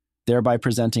ponerology, thereby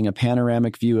presenting a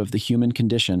panoramic view of the human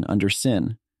condition under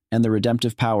sin and the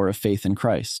redemptive power of faith in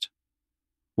Christ.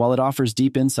 While it offers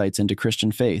deep insights into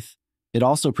Christian faith, it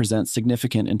also presents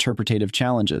significant interpretative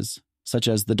challenges, such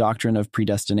as the doctrine of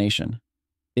predestination.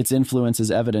 Its influence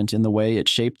is evident in the way it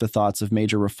shaped the thoughts of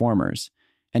major reformers,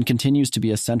 and continues to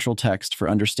be a central text for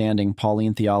understanding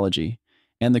Pauline theology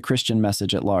and the Christian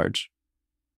message at large.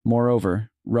 Moreover,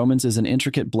 Romans is an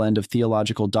intricate blend of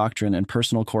theological doctrine and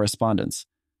personal correspondence,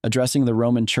 addressing the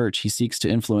Roman Church he seeks to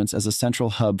influence as a central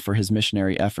hub for his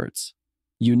missionary efforts.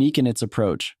 Unique in its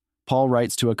approach, Paul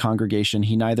writes to a congregation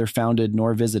he neither founded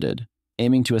nor visited,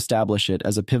 aiming to establish it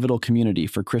as a pivotal community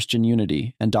for Christian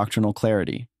unity and doctrinal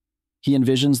clarity. He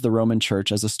envisions the Roman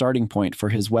Church as a starting point for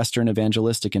his Western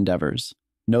evangelistic endeavors,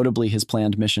 notably his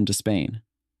planned mission to Spain.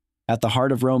 At the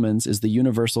heart of Romans is the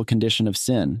universal condition of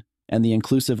sin and the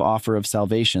inclusive offer of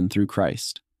salvation through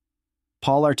Christ.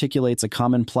 Paul articulates a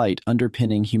common plight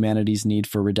underpinning humanity's need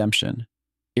for redemption,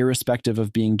 irrespective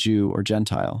of being Jew or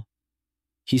Gentile.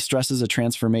 He stresses a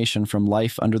transformation from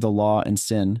life under the law and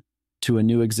sin to a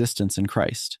new existence in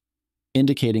Christ,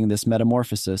 indicating this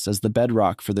metamorphosis as the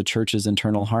bedrock for the Church's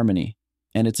internal harmony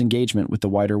and its engagement with the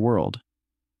wider world.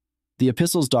 The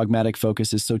epistle's dogmatic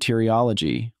focus is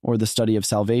soteriology, or the study of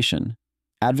salvation,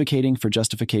 advocating for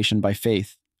justification by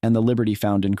faith and the liberty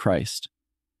found in Christ.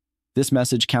 This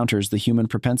message counters the human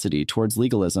propensity towards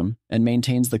legalism and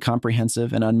maintains the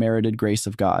comprehensive and unmerited grace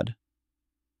of God.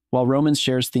 While Romans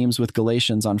shares themes with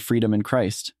Galatians on freedom in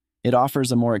Christ, it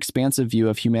offers a more expansive view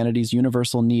of humanity's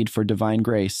universal need for divine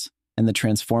grace and the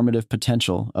transformative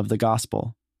potential of the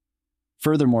gospel.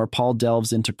 Furthermore, Paul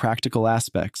delves into practical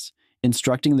aspects,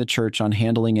 instructing the church on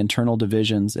handling internal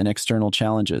divisions and external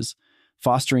challenges,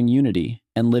 fostering unity,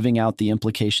 and living out the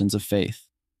implications of faith.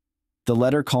 The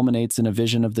letter culminates in a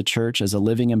vision of the church as a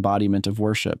living embodiment of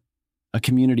worship, a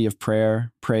community of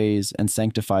prayer, praise, and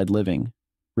sanctified living,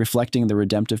 reflecting the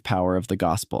redemptive power of the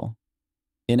gospel.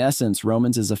 In essence,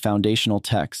 Romans is a foundational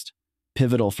text,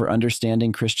 pivotal for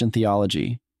understanding Christian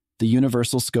theology, the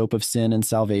universal scope of sin and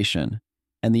salvation,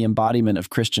 and the embodiment of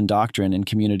Christian doctrine in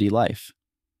community life.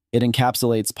 It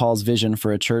encapsulates Paul's vision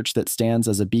for a church that stands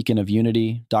as a beacon of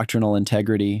unity, doctrinal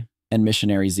integrity, and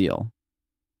missionary zeal.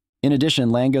 In addition,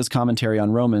 Lange's commentary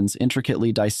on Romans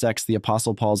intricately dissects the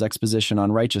Apostle Paul's exposition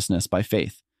on righteousness by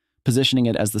faith, positioning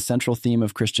it as the central theme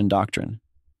of Christian doctrine.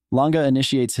 Lange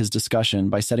initiates his discussion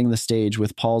by setting the stage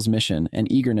with Paul's mission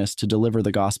and eagerness to deliver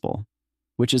the gospel,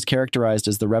 which is characterized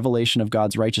as the revelation of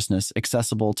God's righteousness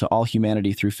accessible to all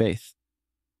humanity through faith.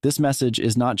 This message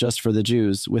is not just for the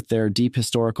Jews with their deep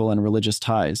historical and religious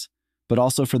ties, but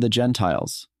also for the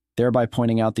Gentiles, thereby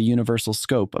pointing out the universal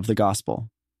scope of the gospel.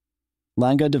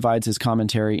 Lange divides his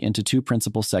commentary into two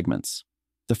principal segments.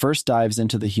 The first dives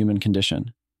into the human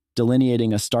condition,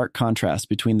 delineating a stark contrast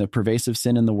between the pervasive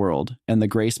sin in the world and the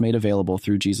grace made available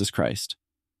through Jesus Christ.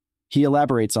 He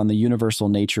elaborates on the universal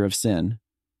nature of sin,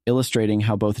 illustrating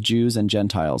how both Jews and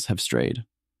Gentiles have strayed.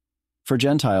 For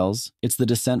Gentiles, it's the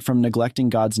descent from neglecting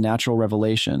God's natural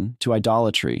revelation to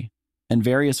idolatry and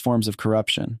various forms of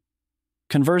corruption.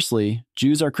 Conversely,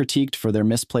 Jews are critiqued for their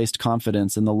misplaced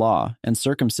confidence in the law and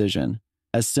circumcision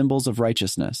as symbols of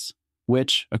righteousness,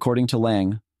 which, according to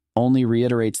Lange, only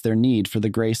reiterates their need for the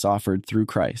grace offered through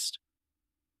Christ.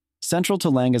 Central to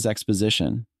Lange's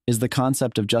exposition is the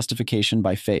concept of justification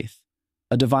by faith,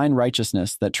 a divine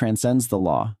righteousness that transcends the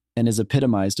law and is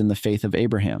epitomized in the faith of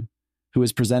Abraham, who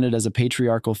is presented as a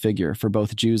patriarchal figure for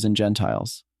both Jews and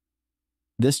Gentiles.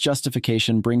 This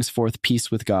justification brings forth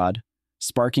peace with God,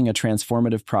 sparking a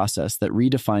transformative process that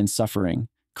redefines suffering,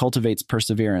 cultivates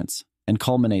perseverance, and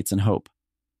culminates in hope.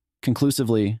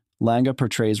 Conclusively, Lange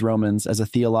portrays Romans as a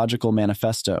theological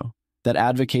manifesto that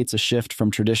advocates a shift from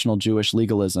traditional Jewish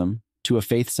legalism to a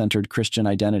faith-centered Christian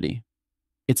identity.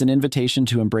 It's an invitation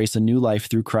to embrace a new life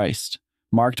through Christ,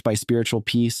 marked by spiritual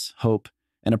peace, hope,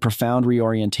 and a profound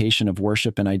reorientation of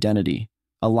worship and identity,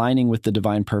 aligning with the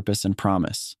divine purpose and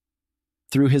promise.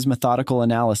 Through his methodical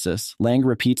analysis, Lange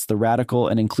repeats the radical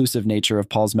and inclusive nature of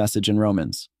Paul's message in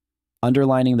Romans,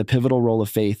 underlining the pivotal role of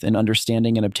faith in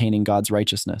understanding and obtaining God's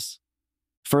righteousness.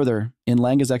 Further, in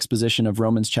Lange's exposition of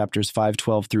Romans chapters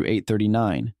 5:12 through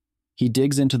 8:39, he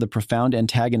digs into the profound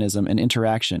antagonism and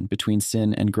interaction between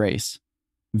sin and grace,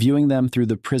 viewing them through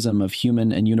the prism of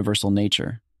human and universal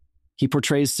nature. He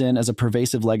portrays sin as a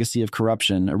pervasive legacy of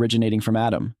corruption originating from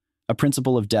Adam, a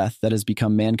principle of death that has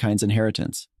become mankind's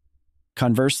inheritance.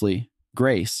 Conversely,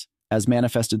 grace, as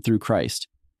manifested through Christ,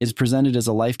 is presented as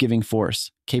a life-giving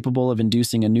force capable of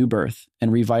inducing a new birth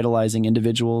and revitalizing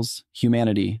individuals,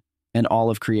 humanity, and all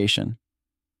of creation.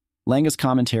 Lange's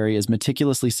commentary is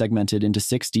meticulously segmented into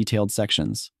 6 detailed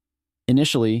sections.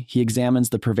 Initially, he examines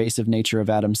the pervasive nature of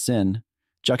Adam's sin,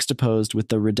 juxtaposed with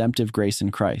the redemptive grace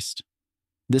in Christ.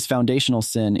 This foundational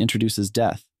sin introduces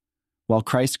death, while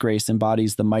Christ's grace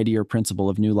embodies the mightier principle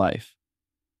of new life.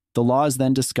 The law is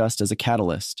then discussed as a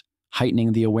catalyst,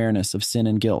 heightening the awareness of sin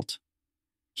and guilt.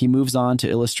 He moves on to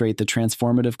illustrate the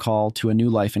transformative call to a new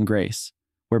life in grace,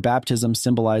 where baptism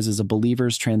symbolizes a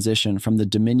believer's transition from the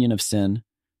dominion of sin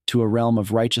to a realm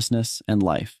of righteousness and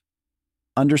life.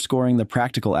 Underscoring the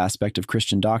practical aspect of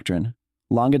Christian doctrine,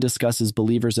 Lange discusses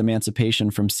believers'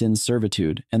 emancipation from sin's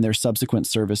servitude and their subsequent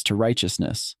service to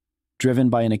righteousness, driven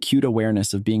by an acute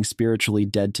awareness of being spiritually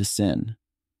dead to sin.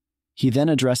 He then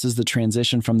addresses the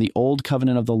transition from the old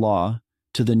covenant of the law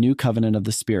to the new covenant of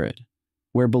the Spirit,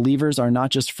 where believers are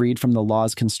not just freed from the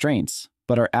law's constraints,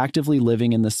 but are actively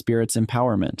living in the Spirit's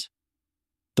empowerment.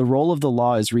 The role of the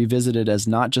law is revisited as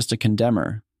not just a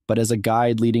condemner, but as a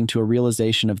guide leading to a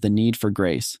realization of the need for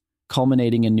grace,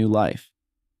 culminating in new life.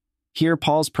 Here,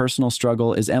 Paul's personal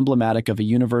struggle is emblematic of a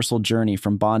universal journey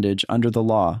from bondage under the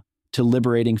law to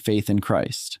liberating faith in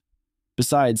Christ.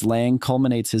 Besides, Lange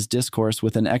culminates his discourse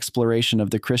with an exploration of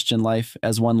the Christian life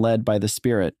as one led by the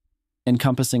Spirit,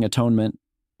 encompassing atonement,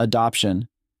 adoption,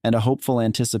 and a hopeful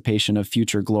anticipation of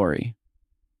future glory.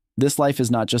 This life is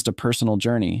not just a personal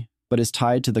journey, but is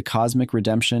tied to the cosmic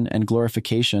redemption and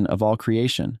glorification of all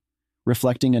creation,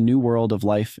 reflecting a new world of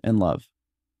life and love.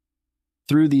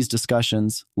 Through these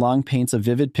discussions, Lange paints a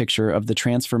vivid picture of the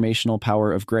transformational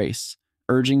power of grace,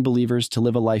 urging believers to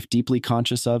live a life deeply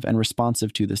conscious of and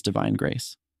responsive to this divine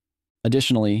grace.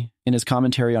 Additionally, in his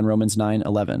commentary on Romans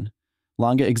 9:11,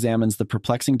 Lange examines the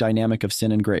perplexing dynamic of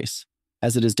sin and grace,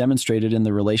 as it is demonstrated in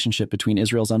the relationship between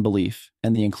Israel's unbelief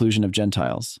and the inclusion of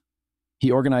Gentiles.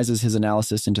 He organizes his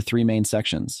analysis into three main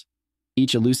sections,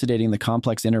 each elucidating the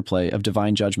complex interplay of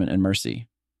divine judgment and mercy.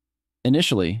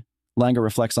 Initially, Lange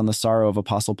reflects on the sorrow of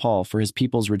Apostle Paul for his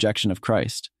people's rejection of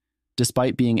Christ,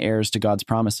 despite being heirs to God's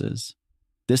promises.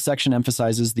 This section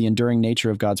emphasizes the enduring nature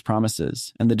of God's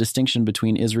promises and the distinction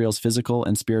between Israel's physical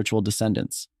and spiritual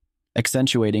descendants,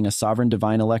 accentuating a sovereign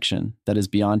divine election that is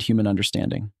beyond human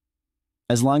understanding.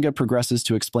 As Lange progresses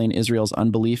to explain Israel's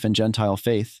unbelief and Gentile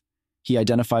faith, he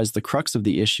identifies the crux of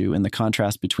the issue in the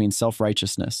contrast between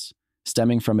self-righteousness,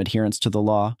 stemming from adherence to the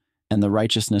law, and the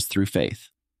righteousness through faith.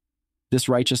 This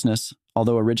righteousness,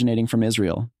 although originating from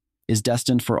Israel, is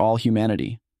destined for all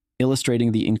humanity,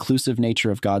 illustrating the inclusive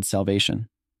nature of God's salvation.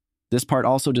 This part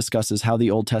also discusses how the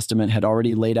Old Testament had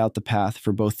already laid out the path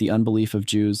for both the unbelief of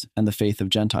Jews and the faith of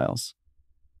Gentiles.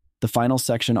 The final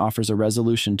section offers a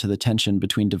resolution to the tension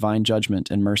between divine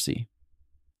judgment and mercy.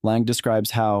 Lange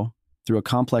describes how, through a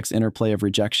complex interplay of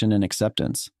rejection and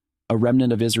acceptance, a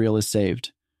remnant of Israel is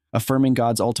saved, affirming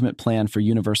God's ultimate plan for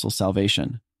universal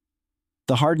salvation.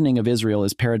 The hardening of Israel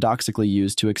is paradoxically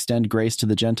used to extend grace to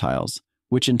the Gentiles,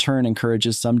 which in turn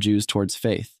encourages some Jews towards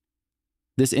faith.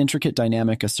 This intricate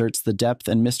dynamic asserts the depth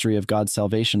and mystery of God's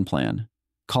salvation plan,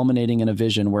 culminating in a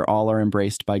vision where all are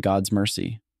embraced by God's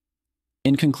mercy.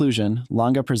 In conclusion,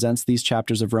 Lange presents these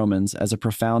chapters of Romans as a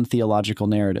profound theological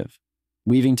narrative,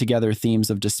 weaving together themes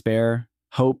of despair,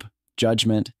 hope,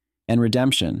 judgment, and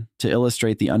redemption to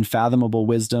illustrate the unfathomable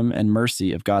wisdom and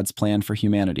mercy of God's plan for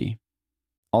humanity.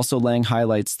 Also, Lange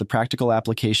highlights the practical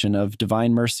application of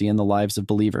divine mercy in the lives of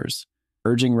believers,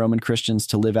 urging Roman Christians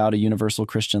to live out a universal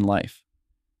Christian life.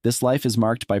 This life is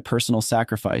marked by personal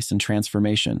sacrifice and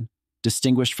transformation,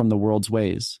 distinguished from the world's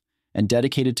ways, and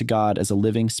dedicated to God as a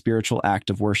living spiritual act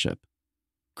of worship.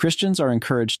 Christians are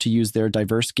encouraged to use their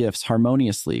diverse gifts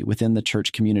harmoniously within the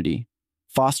church community,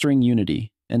 fostering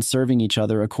unity and serving each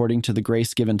other according to the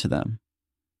grace given to them.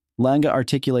 Lange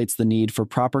articulates the need for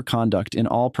proper conduct in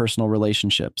all personal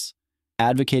relationships,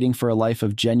 advocating for a life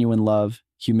of genuine love,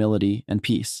 humility, and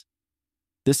peace.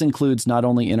 This includes not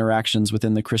only interactions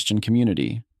within the Christian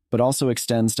community, but also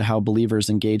extends to how believers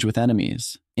engage with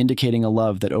enemies, indicating a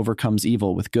love that overcomes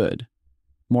evil with good.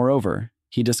 Moreover,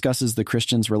 he discusses the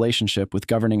Christian's relationship with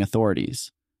governing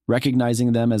authorities,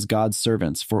 recognizing them as God's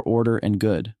servants for order and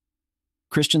good.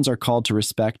 Christians are called to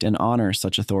respect and honor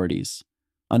such authorities,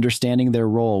 understanding their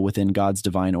role within God's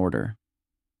divine order.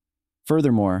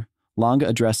 Furthermore, Lange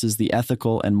addresses the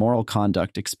ethical and moral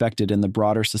conduct expected in the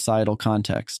broader societal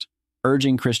context,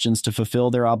 urging Christians to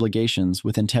fulfill their obligations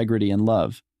with integrity and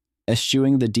love,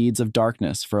 eschewing the deeds of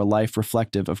darkness for a life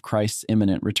reflective of Christ's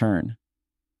imminent return.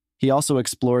 He also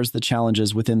explores the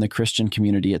challenges within the Christian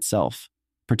community itself,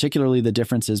 particularly the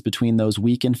differences between those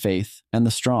weak in faith and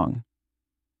the strong.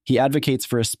 He advocates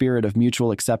for a spirit of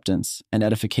mutual acceptance and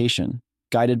edification,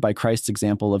 guided by Christ's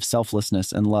example of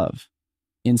selflessness and love.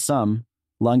 In sum,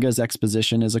 Lange's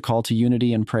exposition is a call to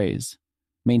unity and praise,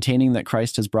 maintaining that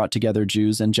Christ has brought together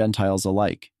Jews and Gentiles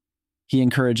alike. He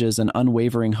encourages an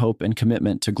unwavering hope and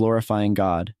commitment to glorifying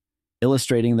God,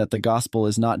 illustrating that the gospel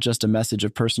is not just a message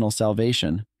of personal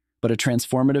salvation, but a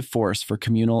transformative force for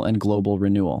communal and global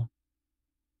renewal.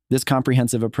 This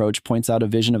comprehensive approach points out a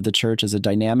vision of the church as a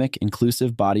dynamic,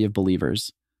 inclusive body of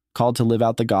believers, called to live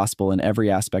out the gospel in every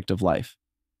aspect of life.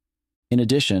 In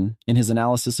addition, in his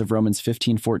analysis of Romans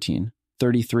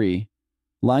 15:14-33,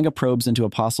 Lange probes into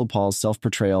Apostle Paul's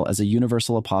self-portrayal as a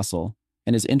universal apostle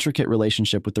and his intricate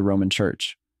relationship with the Roman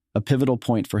Church, a pivotal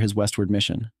point for his westward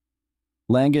mission.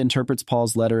 Lange interprets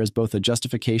Paul's letter as both a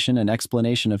justification and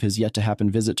explanation of his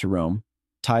yet-to-happen visit to Rome,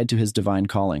 tied to his divine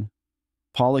calling.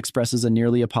 Paul expresses a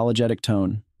nearly apologetic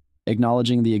tone,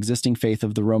 acknowledging the existing faith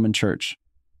of the Roman Church,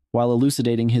 while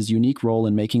elucidating his unique role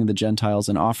in making the Gentiles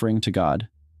an offering to God,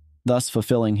 thus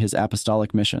fulfilling his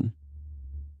apostolic mission.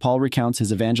 Paul recounts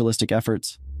his evangelistic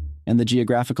efforts and the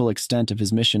geographical extent of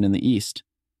his mission in the East,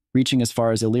 reaching as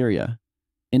far as Illyria,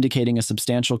 indicating a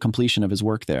substantial completion of his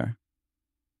work there.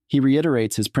 He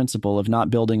reiterates his principle of not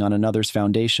building on another's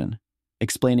foundation,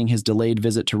 explaining his delayed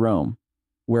visit to Rome,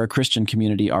 where a Christian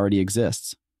community already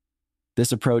exists.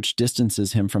 This approach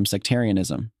distances him from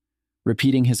sectarianism,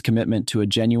 repeating his commitment to a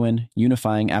genuine,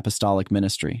 unifying apostolic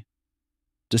ministry.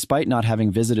 Despite not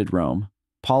having visited Rome,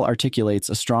 Paul articulates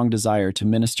a strong desire to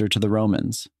minister to the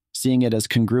Romans, seeing it as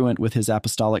congruent with his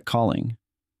apostolic calling.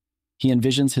 He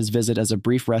envisions his visit as a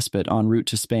brief respite en route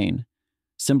to Spain,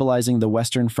 symbolizing the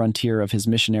western frontier of his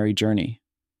missionary journey.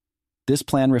 This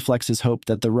plan reflects his hope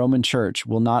that the Roman Church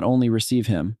will not only receive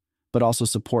him, but also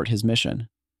support his mission.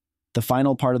 The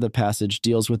final part of the passage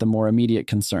deals with a more immediate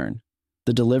concern,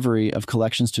 the delivery of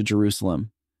collections to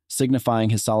Jerusalem,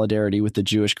 signifying his solidarity with the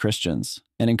Jewish Christians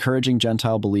and encouraging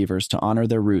Gentile believers to honor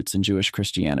their roots in Jewish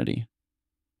Christianity.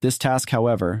 This task,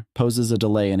 however, poses a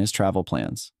delay in his travel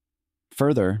plans.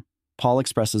 Further, Paul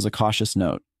expresses a cautious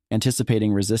note,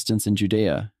 anticipating resistance in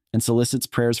Judea, and solicits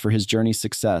prayers for his journey's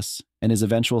success and his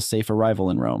eventual safe arrival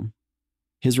in Rome.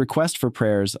 His request for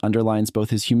prayers underlines both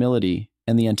his humility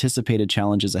and the anticipated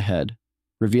challenges ahead,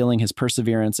 revealing his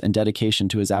perseverance and dedication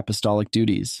to his apostolic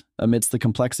duties amidst the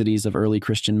complexities of early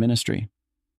Christian ministry.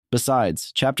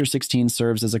 Besides, chapter 16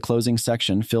 serves as a closing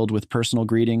section filled with personal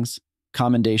greetings,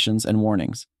 commendations, and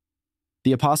warnings.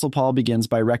 The Apostle Paul begins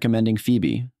by recommending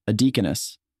Phoebe, a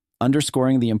deaconess,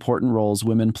 underscoring the important roles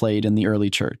women played in the early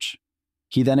church.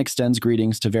 He then extends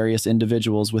greetings to various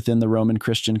individuals within the Roman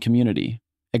Christian community,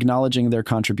 acknowledging their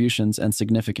contributions and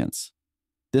significance.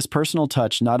 This personal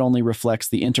touch not only reflects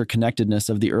the interconnectedness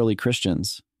of the early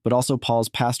Christians, but also Paul's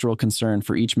pastoral concern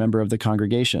for each member of the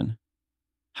congregation.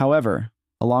 However,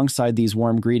 alongside these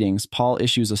warm greetings, Paul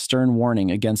issues a stern warning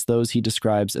against those he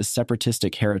describes as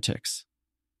separatistic heretics.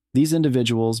 These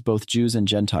individuals, both Jews and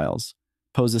Gentiles,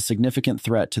 pose a significant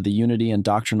threat to the unity and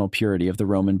doctrinal purity of the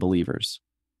Roman believers.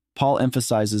 Paul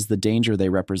emphasizes the danger they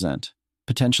represent,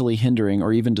 potentially hindering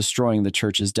or even destroying the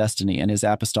church's destiny and his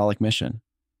apostolic mission.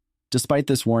 Despite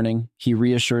this warning, he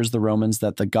reassures the Romans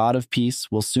that the God of peace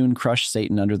will soon crush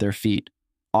Satan under their feet,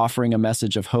 offering a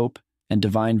message of hope and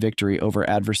divine victory over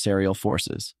adversarial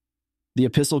forces. The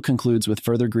epistle concludes with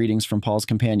further greetings from Paul's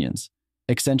companions,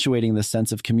 accentuating the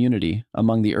sense of community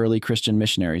among the early Christian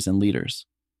missionaries and leaders.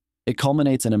 It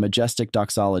culminates in a majestic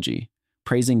doxology,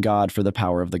 praising God for the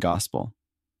power of the gospel.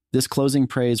 This closing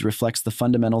praise reflects the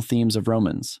fundamental themes of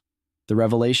Romans: the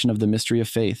revelation of the mystery of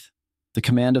faith, the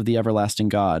command of the everlasting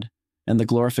God, and the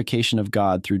glorification of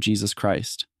God through Jesus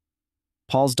Christ.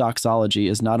 Paul's doxology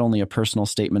is not only a personal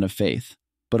statement of faith,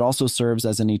 but also serves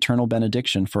as an eternal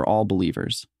benediction for all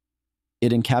believers.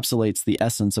 It encapsulates the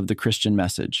essence of the Christian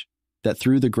message, that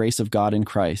through the grace of God in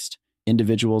Christ,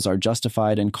 individuals are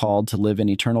justified and called to live in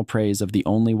eternal praise of the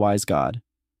only wise God.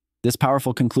 This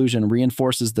powerful conclusion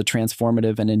reinforces the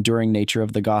transformative and enduring nature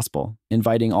of the gospel,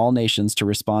 inviting all nations to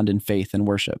respond in faith and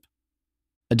worship.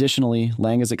 Additionally,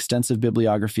 Lange's extensive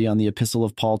bibliography on the Epistle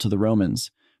of Paul to the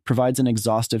Romans provides an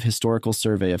exhaustive historical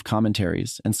survey of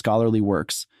commentaries and scholarly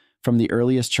works from the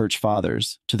earliest church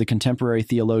fathers to the contemporary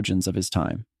theologians of his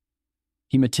time.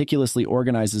 He meticulously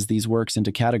organizes these works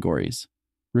into categories,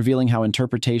 revealing how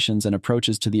interpretations and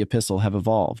approaches to the epistle have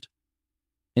evolved.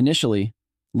 Initially,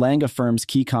 Lange affirms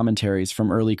key commentaries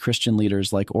from early Christian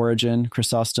leaders like Origen,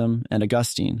 Chrysostom, and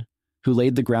Augustine, who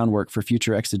laid the groundwork for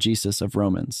future exegesis of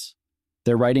Romans.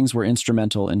 Their writings were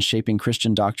instrumental in shaping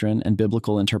Christian doctrine and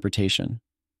biblical interpretation.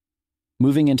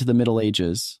 Moving into the Middle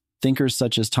Ages, thinkers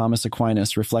such as Thomas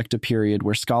Aquinas reflect a period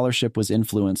where scholarship was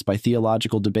influenced by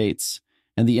theological debates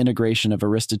and the integration of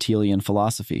Aristotelian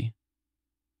philosophy.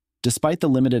 Despite the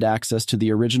limited access to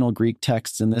the original Greek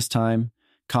texts in this time,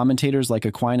 commentators like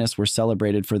Aquinas were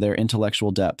celebrated for their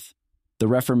intellectual depth. The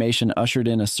Reformation ushered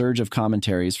in a surge of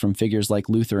commentaries from figures like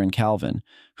Luther and Calvin,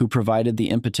 who provided the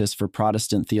impetus for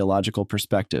Protestant theological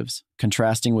perspectives,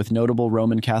 contrasting with notable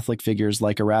Roman Catholic figures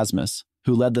like Erasmus,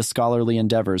 who led the scholarly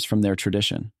endeavors from their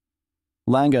tradition.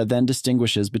 Lange then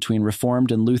distinguishes between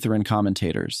Reformed and Lutheran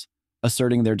commentators,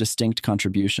 asserting their distinct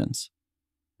contributions.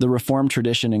 The Reformed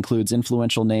tradition includes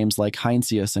influential names like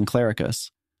Heinsius and Clericus,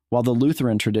 while the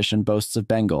Lutheran tradition boasts of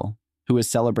Bengel, who is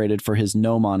celebrated for his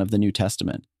gnomon of the New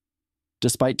Testament.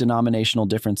 Despite denominational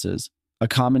differences, a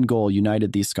common goal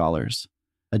united these scholars: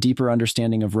 a deeper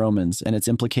understanding of Romans and its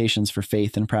implications for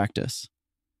faith and practice.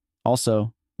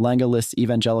 Also, Lange lists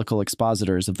evangelical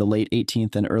expositors of the late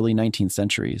 18th and early 19th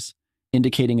centuries,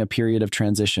 indicating a period of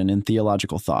transition in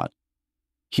theological thought.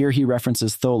 Here he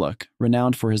references Tholuck,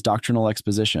 renowned for his doctrinal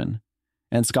exposition,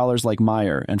 and scholars like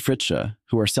Meyer and Fritzsche,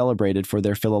 who are celebrated for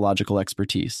their philological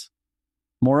expertise.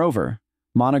 Moreover,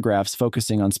 monographs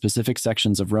focusing on specific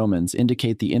sections of Romans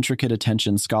indicate the intricate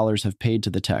attention scholars have paid to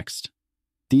the text.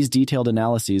 These detailed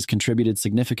analyses contributed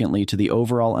significantly to the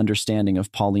overall understanding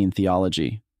of Pauline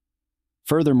theology.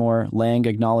 Furthermore, Lange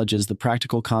acknowledges the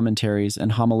practical commentaries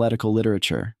and homiletical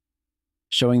literature,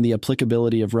 showing the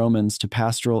applicability of Romans to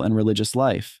pastoral and religious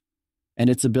life, and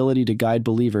its ability to guide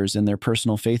believers in their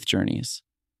personal faith journeys.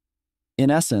 In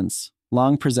essence,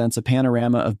 Lange presents a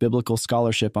panorama of biblical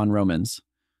scholarship on Romans,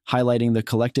 highlighting the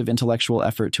collective intellectual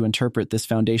effort to interpret this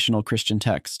foundational Christian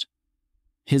text.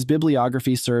 His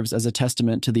bibliography serves as a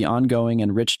testament to the ongoing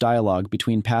and rich dialogue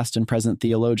between past and present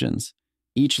theologians,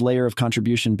 each layer of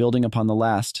contribution building upon the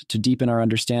last to deepen our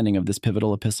understanding of this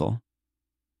pivotal epistle.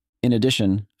 In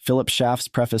addition, Philip Schaff's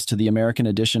preface to the American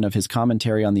edition of his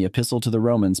commentary on the Epistle to the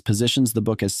Romans positions the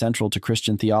book as central to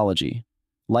Christian theology,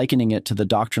 likening it to the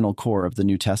doctrinal core of the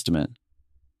New Testament.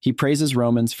 He praises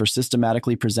Romans for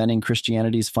systematically presenting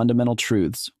Christianity's fundamental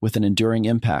truths with an enduring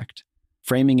impact,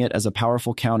 framing it as a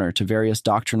powerful counter to various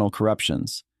doctrinal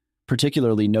corruptions,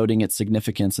 particularly noting its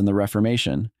significance in the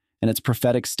Reformation and its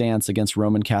prophetic stance against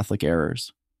Roman Catholic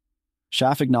errors.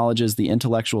 Schaff acknowledges the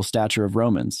intellectual stature of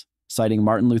Romans, citing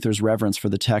Martin Luther's reverence for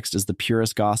the text as the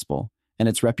purest gospel and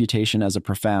its reputation as a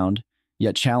profound,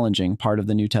 yet challenging part of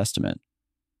the New Testament.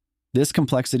 This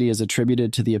complexity is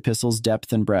attributed to the epistle's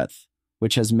depth and breadth,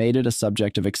 which has made it a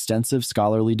subject of extensive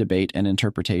scholarly debate and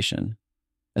interpretation,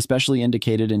 especially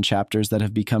indicated in chapters that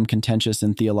have become contentious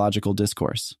in theological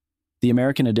discourse. The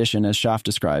American edition, as Schaff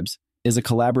describes, is a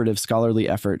collaborative scholarly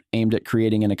effort aimed at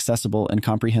creating an accessible and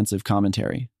comprehensive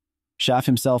commentary. Schaff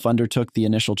himself undertook the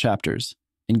initial chapters,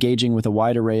 engaging with a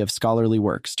wide array of scholarly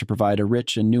works to provide a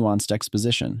rich and nuanced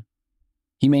exposition.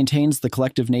 He maintains the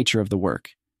collective nature of the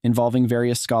work, involving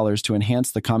various scholars to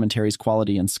enhance the commentary's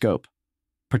quality and scope,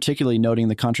 particularly noting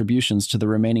the contributions to the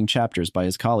remaining chapters by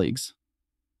his colleagues.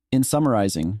 In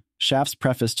summarizing, Schaff's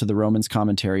preface to the Romans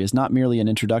commentary is not merely an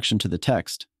introduction to the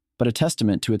text, but a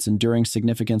testament to its enduring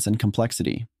significance and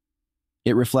complexity.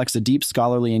 It reflects a deep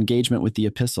scholarly engagement with the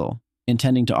epistle,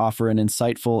 intending to offer an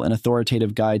insightful and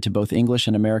authoritative guide to both English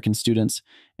and American students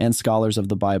and scholars of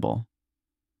the Bible.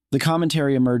 The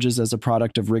commentary emerges as a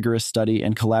product of rigorous study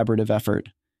and collaborative effort,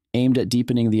 aimed at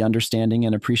deepening the understanding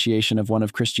and appreciation of one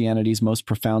of Christianity's most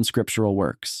profound scriptural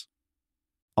works.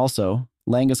 Also,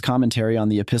 Lange's commentary on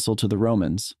the Epistle to the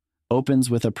Romans opens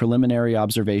with a preliminary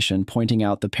observation pointing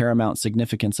out the paramount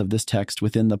significance of this text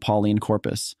within the Pauline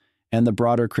corpus and the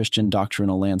broader Christian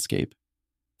doctrinal landscape.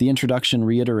 The introduction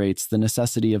reiterates the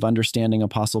necessity of understanding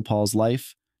Apostle Paul's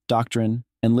life, doctrine,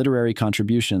 and literary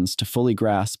contributions to fully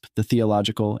grasp the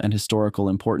theological and historical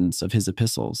importance of his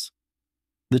epistles.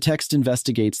 The text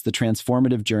investigates the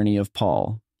transformative journey of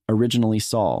Paul, originally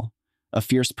Saul, a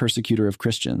fierce persecutor of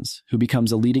Christians, who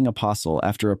becomes a leading apostle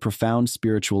after a profound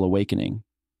spiritual awakening.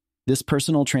 This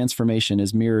personal transformation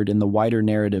is mirrored in the wider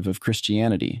narrative of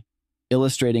Christianity,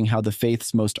 illustrating how the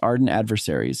faith's most ardent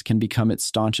adversaries can become its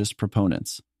staunchest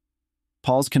proponents.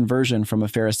 Paul's conversion from a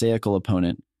Pharisaical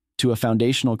opponent to a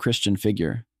foundational Christian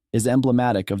figure is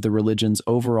emblematic of the religion's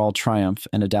overall triumph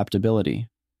and adaptability.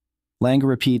 Lange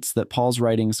repeats that Paul's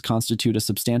writings constitute a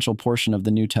substantial portion of the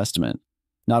New Testament,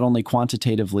 not only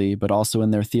quantitatively but also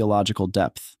in their theological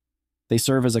depth. They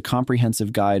serve as a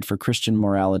comprehensive guide for Christian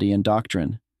morality and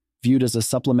doctrine, viewed as a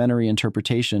supplementary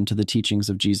interpretation to the teachings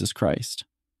of Jesus Christ.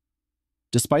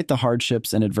 Despite the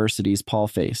hardships and adversities Paul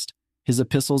faced, his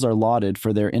epistles are lauded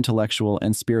for their intellectual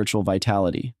and spiritual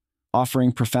vitality,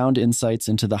 offering profound insights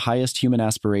into the highest human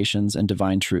aspirations and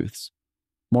divine truths.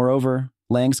 Moreover,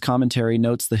 Lange's commentary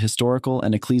notes the historical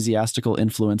and ecclesiastical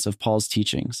influence of Paul's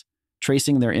teachings,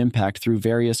 tracing their impact through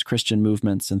various Christian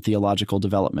movements and theological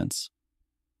developments.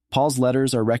 Paul's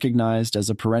letters are recognized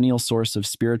as a perennial source of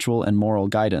spiritual and moral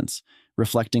guidance,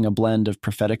 reflecting a blend of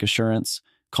prophetic assurance,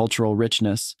 cultural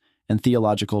richness, and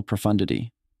theological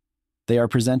profundity. They are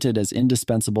presented as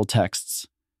indispensable texts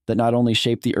that not only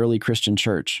shape the early Christian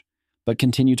church, but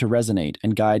continue to resonate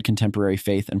and guide contemporary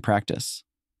faith and practice.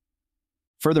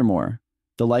 Furthermore,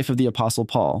 the life of the Apostle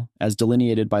Paul, as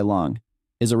delineated by Lange,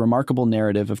 is a remarkable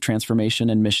narrative of transformation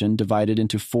and mission divided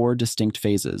into 4 distinct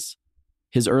phases: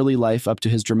 his early life up to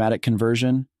his dramatic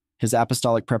conversion, his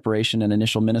apostolic preparation and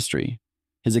initial ministry,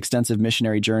 his extensive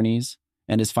missionary journeys,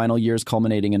 and his final years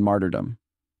culminating in martyrdom.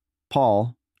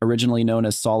 Paul, originally known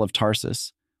as Saul of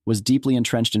Tarsus, was deeply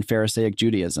entrenched in Pharisaic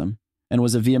Judaism and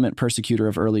was a vehement persecutor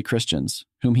of early Christians,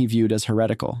 whom he viewed as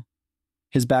heretical.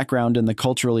 His background in the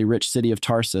culturally rich city of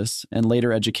Tarsus and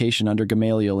later education under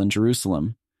Gamaliel in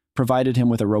Jerusalem provided him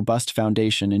with a robust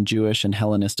foundation in Jewish and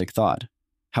Hellenistic thought.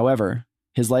 However,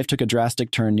 his life took a drastic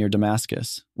turn near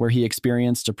Damascus, where he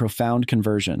experienced a profound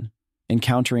conversion,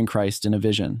 encountering Christ in a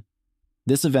vision.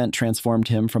 This event transformed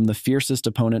him from the fiercest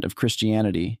opponent of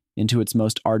Christianity into its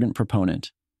most ardent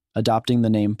proponent, adopting the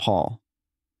name Paul.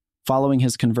 Following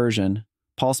his conversion,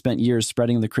 Paul spent years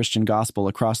spreading the Christian gospel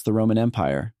across the Roman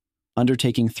Empire,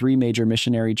 undertaking 3 major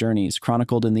missionary journeys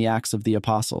chronicled in the Acts of the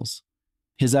Apostles.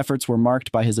 His efforts were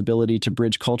marked by his ability to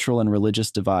bridge cultural and religious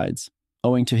divides,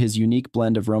 owing to his unique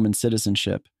blend of Roman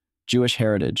citizenship, Jewish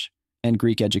heritage, and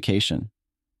Greek education.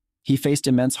 He faced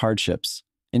immense hardships,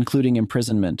 including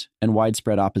imprisonment and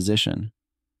widespread opposition.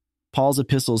 Paul's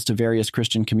epistles to various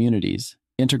Christian communities,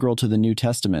 integral to the New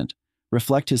Testament,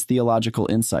 reflect his theological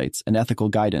insights and ethical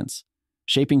guidance,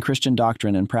 shaping Christian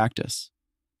doctrine and practice.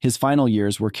 His final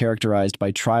years were characterized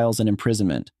by trials and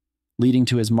imprisonment, leading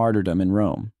to his martyrdom in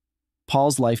Rome.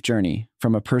 Paul's life journey,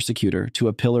 from a persecutor to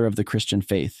a pillar of the Christian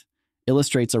faith,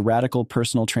 illustrates a radical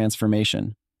personal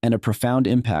transformation and a profound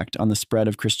impact on the spread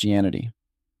of Christianity.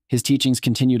 His teachings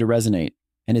continue to resonate,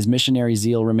 and his missionary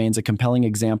zeal remains a compelling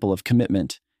example of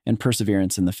commitment and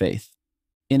perseverance in the faith.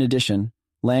 In addition,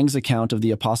 Lange's account of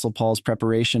the Apostle Paul's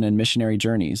preparation and missionary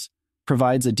journeys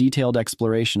provides a detailed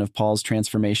exploration of Paul's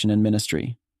transformation and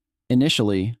ministry.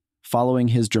 Initially, following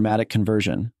his dramatic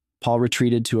conversion, Paul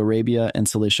retreated to Arabia and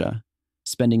Cilicia,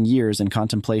 spending years in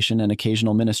contemplation and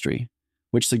occasional ministry,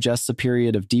 which suggests a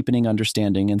period of deepening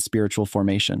understanding and spiritual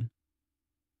formation.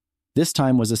 This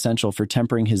time was essential for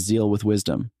tempering his zeal with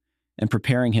wisdom and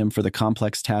preparing him for the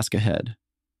complex task ahead.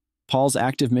 Paul's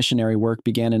active missionary work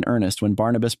began in earnest when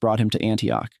Barnabas brought him to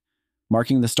Antioch,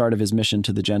 marking the start of his mission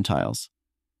to the Gentiles.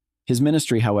 His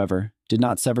ministry, however, did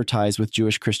not sever ties with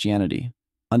Jewish Christianity,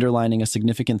 underlining a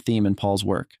significant theme in Paul's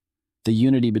work: the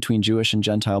unity between Jewish and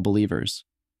Gentile believers.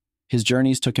 His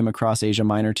journeys took him across Asia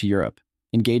Minor to Europe,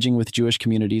 engaging with Jewish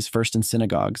communities first in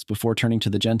synagogues before turning to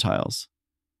the Gentiles.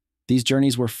 These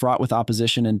journeys were fraught with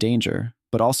opposition and danger,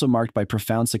 but also marked by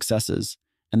profound successes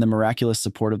and the miraculous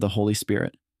support of the Holy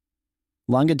Spirit.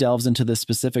 Lange delves into the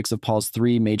specifics of Paul's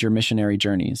 3 major missionary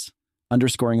journeys,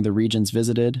 underscoring the regions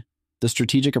visited, the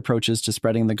strategic approaches to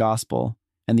spreading the gospel,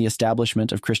 and the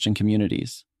establishment of Christian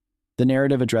communities. The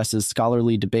narrative addresses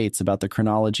scholarly debates about the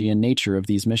chronology and nature of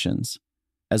these missions,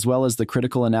 as well as the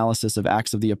critical analysis of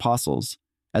Acts of the Apostles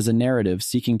as a narrative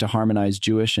seeking to harmonize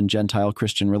Jewish and Gentile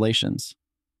Christian relations.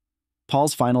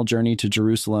 Paul's final journey to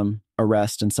Jerusalem,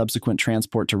 arrest, and subsequent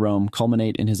transport to Rome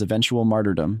culminate in his eventual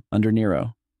martyrdom under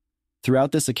Nero.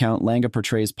 Throughout this account, Lange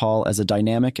portrays Paul as a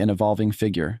dynamic and evolving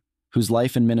figure, whose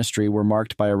life and ministry were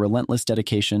marked by a relentless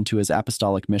dedication to his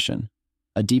apostolic mission,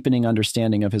 a deepening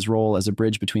understanding of his role as a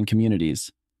bridge between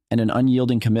communities, and an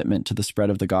unyielding commitment to the spread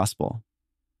of the gospel.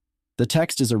 The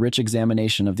text is a rich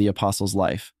examination of the apostle's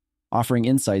life, offering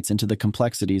insights into the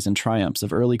complexities and triumphs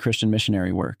of early Christian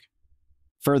missionary work.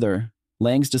 Further,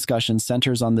 Lange's discussion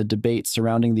centers on the debate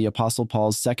surrounding the Apostle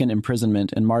Paul's second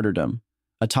imprisonment and martyrdom,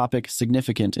 a topic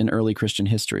significant in early Christian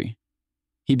history.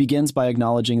 He begins by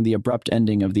acknowledging the abrupt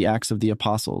ending of the Acts of the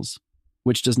Apostles,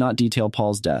 which does not detail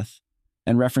Paul's death,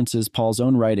 and references Paul's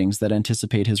own writings that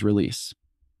anticipate his release.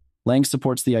 Lange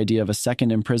supports the idea of a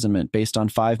second imprisonment based on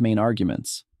 5 main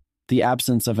arguments: the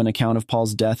absence of an account of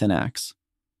Paul's death in Acts,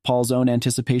 Paul's own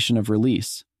anticipation of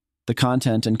release, the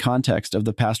content and context of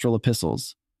the pastoral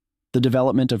epistles, the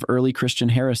development of early Christian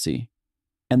heresy,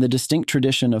 and the distinct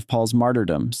tradition of Paul's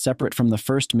martyrdom separate from the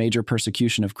first major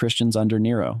persecution of Christians under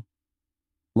Nero.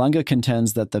 Lange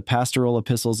contends that the pastoral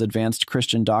epistles' advanced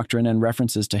Christian doctrine and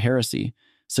references to heresy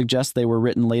suggest they were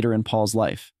written later in Paul's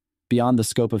life, beyond the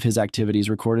scope of his activities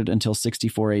recorded until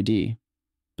 64 AD.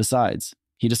 Besides,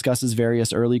 he discusses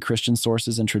various early Christian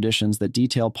sources and traditions that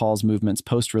detail Paul's movements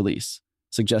post-release,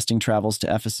 suggesting travels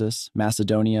to Ephesus,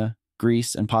 Macedonia,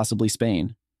 Greece, and possibly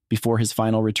Spain, before his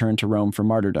final return to Rome for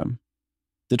martyrdom.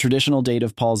 The traditional date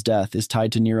of Paul's death is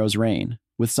tied to Nero's reign,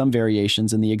 with some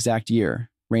variations in the exact year,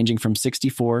 ranging from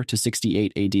 64 to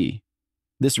 68 AD.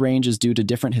 This range is due to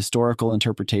different historical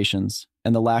interpretations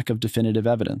and the lack of definitive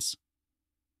evidence.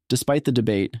 Despite the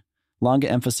debate, Lange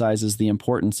emphasizes the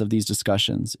importance of these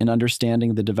discussions in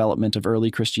understanding the development of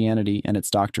early Christianity and its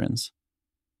doctrines.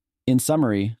 In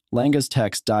summary, Lange's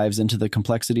text dives into the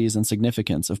complexities and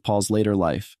significance of Paul's later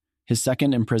life, his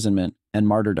second imprisonment, and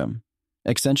martyrdom,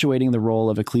 accentuating the role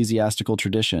of ecclesiastical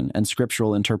tradition and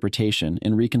scriptural interpretation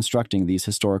in reconstructing these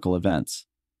historical events.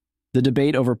 The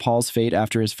debate over Paul's fate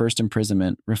after his first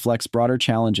imprisonment reflects broader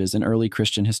challenges in early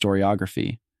Christian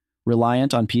historiography,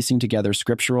 reliant on piecing together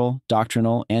scriptural,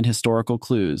 doctrinal, and historical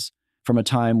clues from a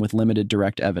time with limited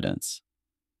direct evidence.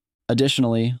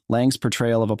 Additionally, Lange's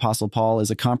portrayal of Apostle Paul is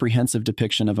a comprehensive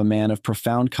depiction of a man of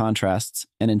profound contrasts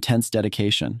and intense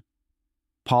dedication.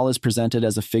 Paul is presented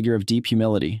as a figure of deep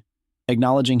humility,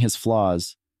 acknowledging his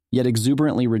flaws, yet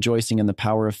exuberantly rejoicing in the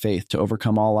power of faith to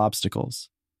overcome all obstacles.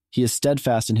 He is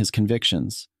steadfast in his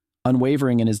convictions,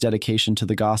 unwavering in his dedication to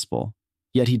the gospel,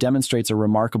 yet he demonstrates a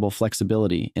remarkable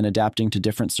flexibility in adapting to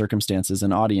different circumstances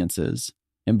and audiences,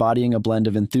 embodying a blend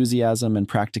of enthusiasm and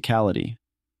practicality.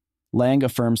 Lange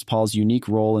affirms Paul's unique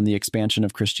role in the expansion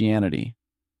of Christianity.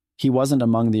 He wasn't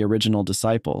among the original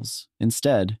disciples.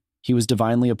 Instead, he was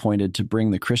divinely appointed to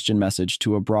bring the Christian message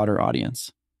to a broader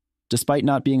audience. Despite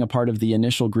not being a part of the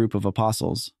initial group of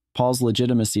apostles, Paul's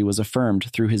legitimacy was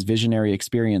affirmed through his visionary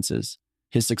experiences,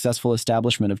 his successful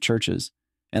establishment of churches,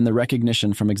 and the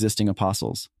recognition from existing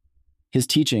apostles. His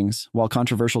teachings, while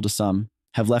controversial to some,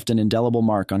 have left an indelible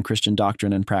mark on Christian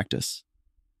doctrine and practice.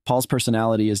 Paul's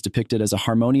personality is depicted as a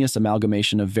harmonious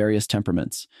amalgamation of various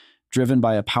temperaments, driven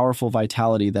by a powerful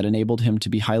vitality that enabled him to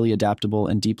be highly adaptable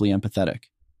and deeply empathetic.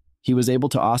 He was able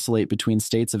to oscillate between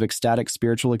states of ecstatic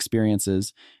spiritual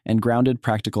experiences and grounded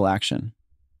practical action.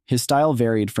 His style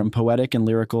varied from poetic and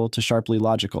lyrical to sharply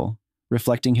logical,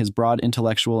 reflecting his broad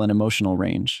intellectual and emotional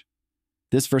range.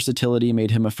 This versatility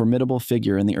made him a formidable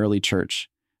figure in the early church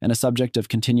and a subject of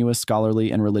continuous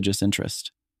scholarly and religious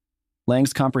interest.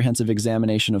 Lange's comprehensive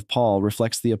examination of Paul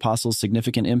reflects the apostle's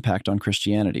significant impact on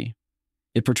Christianity.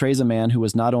 It portrays a man who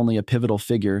was not only a pivotal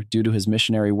figure due to his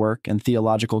missionary work and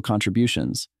theological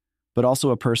contributions, but also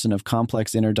a person of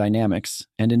complex inner dynamics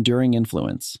and enduring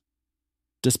influence.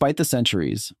 Despite the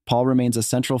centuries, Paul remains a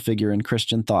central figure in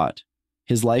Christian thought,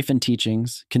 his life and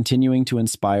teachings continuing to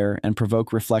inspire and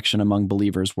provoke reflection among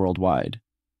believers worldwide.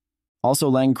 Also,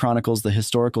 Lange chronicles the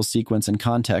historical sequence and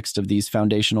context of these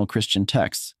foundational Christian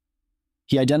texts.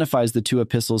 He identifies the two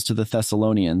epistles to the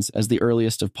Thessalonians as the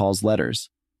earliest of Paul's letters,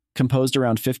 composed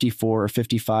around 54 or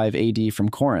 55 AD from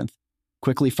Corinth,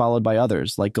 quickly followed by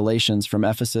others like Galatians from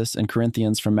Ephesus and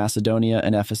Corinthians from Macedonia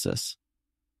and Ephesus.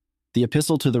 The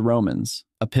Epistle to the Romans,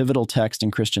 a pivotal text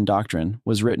in Christian doctrine,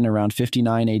 was written around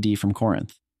 59 AD from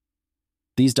Corinth.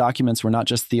 These documents were not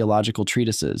just theological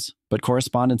treatises, but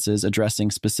correspondences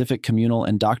addressing specific communal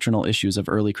and doctrinal issues of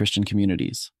early Christian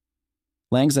communities.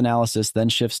 Lange's analysis then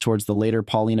shifts towards the later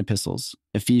Pauline epistles,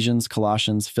 Ephesians,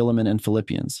 Colossians, Philemon, and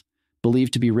Philippians,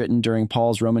 believed to be written during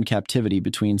Paul's Roman captivity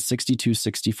between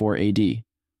 62–64 AD,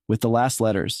 with the last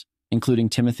letters, including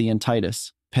Timothy and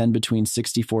Titus, penned between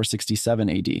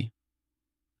 64–67 AD.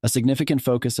 A significant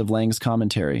focus of Lange's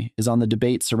commentary is on the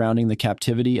debate surrounding the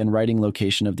captivity and writing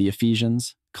location of the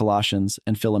Ephesians, Colossians,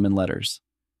 and Philemon letters.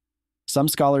 Some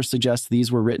scholars suggest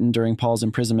these were written during Paul's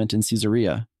imprisonment in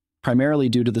Caesarea, primarily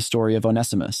due to the story of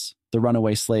Onesimus, the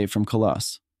runaway slave from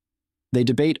Colossus. They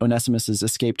debate Onesimus's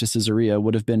escape to Caesarea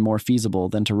would have been more feasible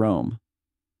than to Rome.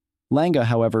 Lange,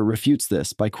 however, refutes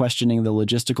this by questioning the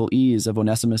logistical ease of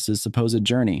Onesimus's supposed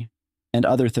journey and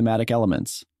other thematic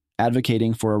elements,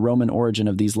 advocating for a Roman origin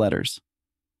of these letters.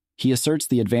 He asserts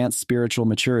the advanced spiritual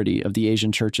maturity of the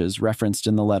Asian churches referenced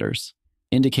in the letters,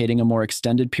 indicating a more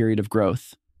extended period of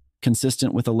growth,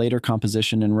 consistent with a later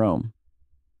composition in Rome.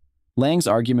 Lange's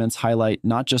arguments highlight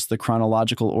not just the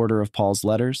chronological order of Paul's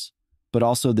letters, but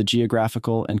also the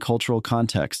geographical and cultural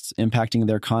contexts impacting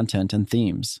their content and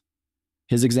themes.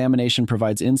 His examination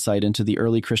provides insight into the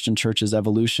early Christian church's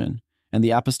evolution and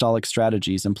the apostolic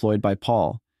strategies employed by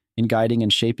Paul in guiding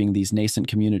and shaping these nascent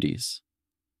communities.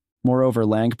 Moreover,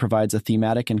 Lange provides a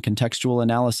thematic and contextual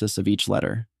analysis of each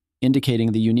letter,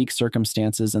 indicating the unique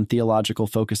circumstances and theological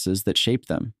focuses that shape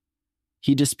them.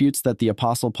 He disputes that the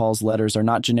Apostle Paul's letters are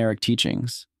not generic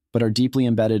teachings, but are deeply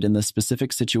embedded in the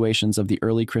specific situations of the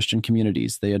early Christian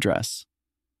communities they address.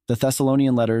 The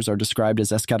Thessalonian letters are described as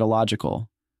eschatological,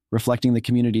 reflecting the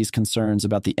community's concerns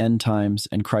about the end times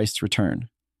and Christ's return.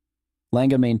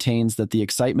 Lange maintains that the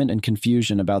excitement and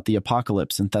confusion about the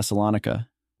apocalypse in Thessalonica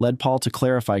led Paul to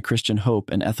clarify Christian hope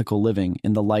and ethical living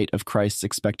in the light of Christ's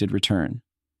expected return.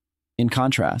 In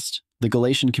contrast, the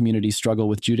Galatian community's struggle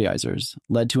with Judaizers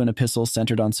led to an epistle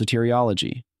centered on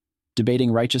soteriology,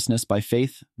 debating righteousness by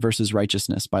faith versus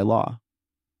righteousness by law.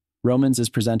 Romans is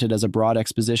presented as a broad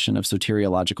exposition of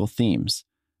soteriological themes,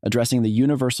 addressing the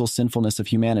universal sinfulness of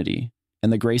humanity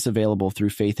and the grace available through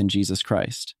faith in Jesus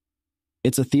Christ.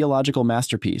 It's a theological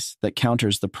masterpiece that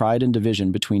counters the pride and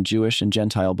division between Jewish and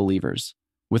Gentile believers,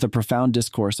 with a profound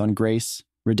discourse on grace,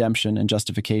 redemption, and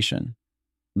justification.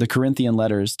 The Corinthian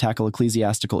letters tackle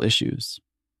ecclesiastical issues.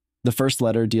 The first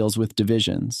letter deals with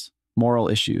divisions, moral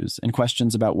issues, and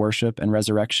questions about worship and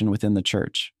resurrection within the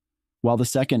church, while the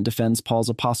second defends Paul's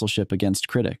apostleship against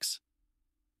critics.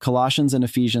 Colossians and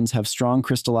Ephesians have strong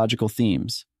Christological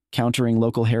themes, countering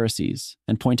local heresies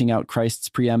and pointing out Christ's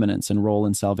preeminence and role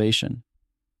in salvation.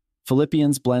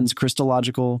 Philippians blends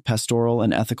Christological, pastoral,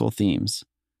 and ethical themes,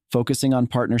 focusing on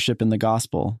partnership in the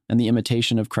gospel and the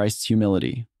imitation of Christ's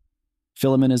humility.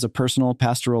 Philemon is a personal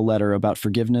pastoral letter about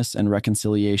forgiveness and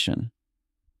reconciliation.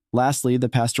 Lastly, the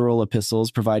pastoral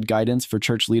epistles provide guidance for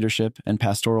church leadership and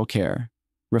pastoral care,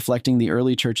 reflecting the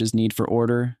early church's need for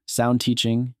order, sound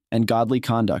teaching, and godly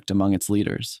conduct among its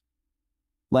leaders.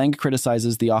 Lange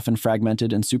criticizes the often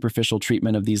fragmented and superficial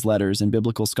treatment of these letters in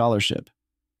biblical scholarship,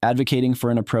 advocating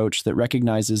for an approach that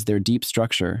recognizes their deep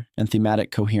structure and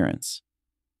thematic coherence.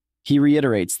 He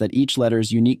reiterates that each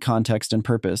letter's unique context and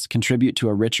purpose contribute to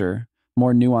a richer,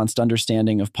 more nuanced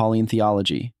understanding of Pauline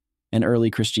theology and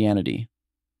early Christianity.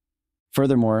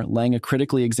 Furthermore, Lange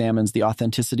critically examines the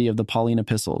authenticity of the Pauline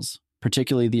epistles,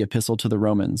 particularly the Epistle to the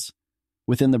Romans,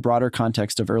 within the broader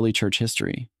context of early church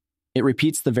history. It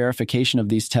repeats the verification of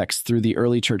these texts through the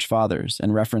early church fathers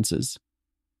and references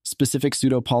specific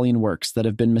pseudo-Pauline works that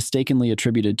have been mistakenly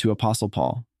attributed to Apostle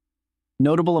Paul.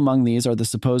 Notable among these are the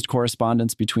supposed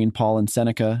correspondence between Paul and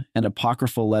Seneca and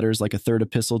apocryphal letters like a third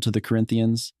epistle to the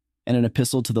Corinthians and an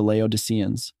epistle to the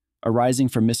Laodiceans, arising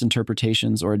from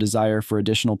misinterpretations or a desire for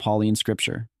additional Pauline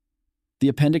scripture. The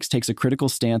appendix takes a critical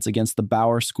stance against the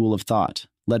Bauer school of thought,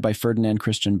 led by Ferdinand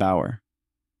Christian Bauer.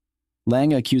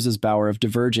 Lange accuses Bauer of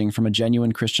diverging from a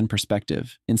genuine Christian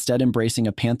perspective, instead embracing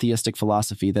a pantheistic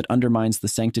philosophy that undermines the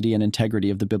sanctity and integrity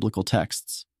of the biblical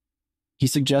texts. He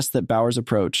suggests that Bauer's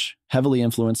approach, heavily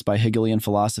influenced by Hegelian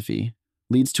philosophy,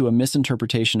 leads to a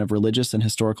misinterpretation of religious and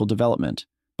historical development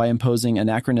by imposing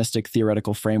anachronistic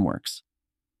theoretical frameworks.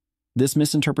 This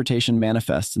misinterpretation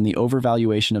manifests in the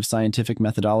overvaluation of scientific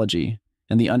methodology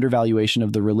and the undervaluation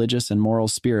of the religious and moral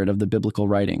spirit of the biblical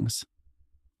writings.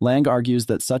 Lange argues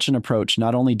that such an approach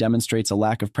not only demonstrates a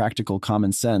lack of practical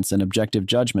common sense and objective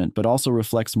judgment, but also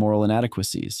reflects moral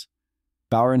inadequacies.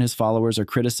 Bauer and his followers are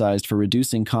criticized for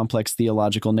reducing complex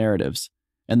theological narratives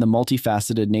and the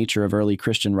multifaceted nature of early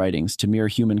Christian writings to mere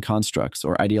human constructs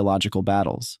or ideological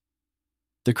battles.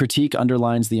 The critique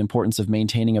underlines the importance of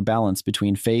maintaining a balance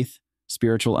between faith,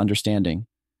 spiritual understanding,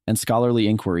 and scholarly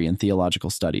inquiry in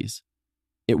theological studies.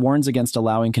 It warns against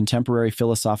allowing contemporary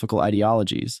philosophical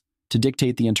ideologies to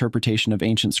dictate the interpretation of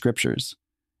ancient scriptures,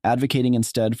 advocating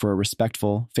instead for a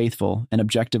respectful, faithful, and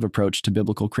objective approach to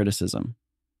biblical criticism.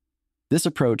 This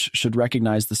approach should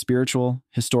recognize the spiritual,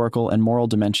 historical, and moral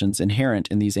dimensions inherent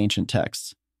in these ancient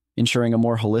texts, ensuring a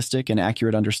more holistic and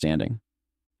accurate understanding.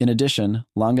 In addition,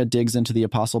 Lange digs into the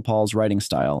Apostle Paul's writing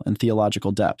style and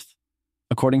theological depth.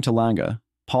 According to Lange,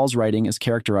 Paul's writing is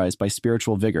characterized by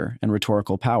spiritual vigor and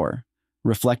rhetorical power,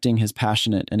 reflecting his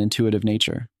passionate and intuitive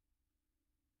nature.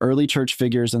 Early church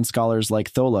figures and scholars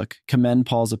like Tholuck commend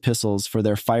Paul's epistles for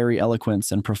their fiery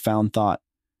eloquence and profound thought,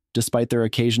 despite their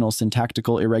occasional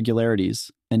syntactical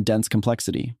irregularities and dense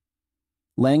complexity.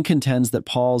 Lange contends that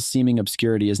Paul's seeming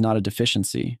obscurity is not a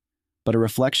deficiency, but a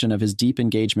reflection of his deep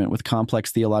engagement with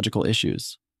complex theological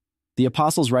issues. The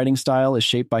apostle's writing style is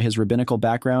shaped by his rabbinical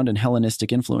background and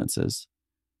Hellenistic influences,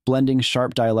 blending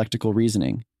sharp dialectical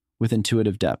reasoning with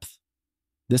intuitive depth.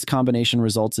 This combination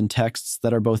results in texts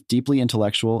that are both deeply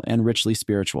intellectual and richly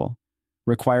spiritual,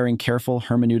 requiring careful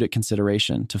hermeneutic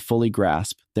consideration to fully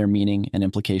grasp their meaning and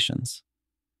implications.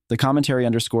 The commentary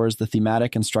underscores the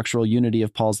thematic and structural unity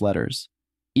of Paul's letters,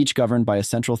 each governed by a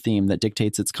central theme that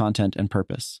dictates its content and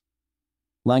purpose.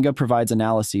 Lange provides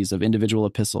analyses of individual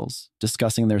epistles,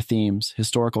 discussing their themes,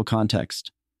 historical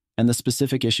context, and the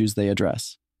specific issues they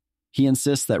address. He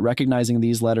insists that recognizing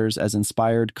these letters as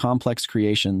inspired, complex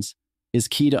creations is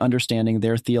key to understanding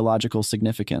their theological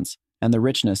significance and the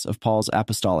richness of Paul's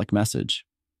apostolic message.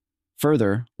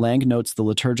 Further, Lange notes the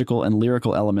liturgical and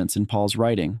lyrical elements in Paul's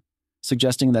writing,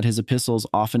 suggesting that his epistles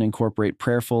often incorporate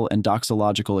prayerful and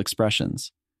doxological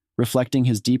expressions, reflecting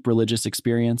his deep religious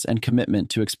experience and commitment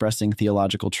to expressing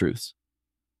theological truths.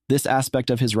 This aspect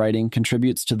of his writing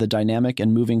contributes to the dynamic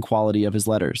and moving quality of his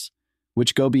letters,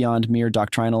 which go beyond mere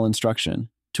doctrinal instruction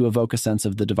to evoke a sense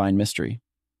of the divine mystery.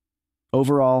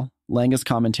 Overall, Lange's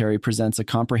commentary presents a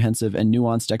comprehensive and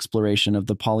nuanced exploration of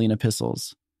the Pauline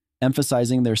epistles,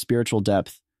 emphasizing their spiritual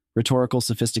depth, rhetorical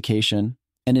sophistication,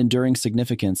 and enduring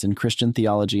significance in Christian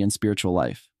theology and spiritual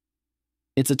life.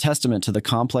 It's a testament to the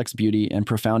complex beauty and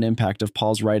profound impact of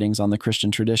Paul's writings on the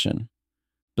Christian tradition.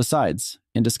 Besides,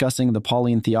 in discussing the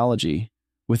Pauline theology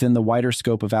within the wider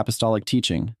scope of apostolic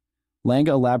teaching, Lange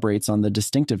elaborates on the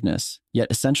distinctiveness, yet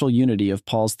essential unity of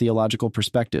Paul's theological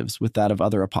perspectives with that of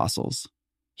other apostles.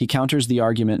 He counters the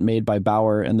argument made by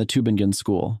Bauer and the Tübingen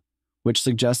school, which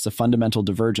suggests a fundamental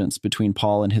divergence between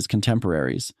Paul and his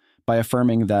contemporaries, by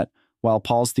affirming that, while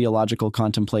Paul's theological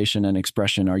contemplation and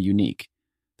expression are unique,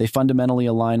 they fundamentally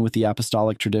align with the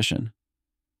apostolic tradition.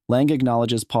 Lange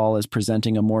acknowledges Paul as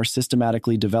presenting a more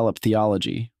systematically developed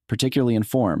theology, particularly in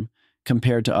form,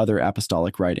 compared to other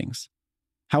apostolic writings.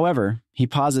 However, he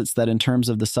posits that in terms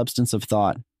of the substance of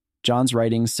thought, John's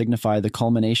writings signify the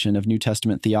culmination of New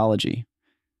Testament theology.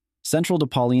 Central to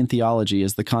Pauline theology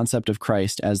is the concept of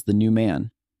Christ as the new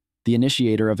man, the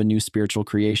initiator of a new spiritual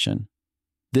creation.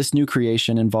 This new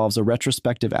creation involves a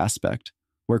retrospective aspect,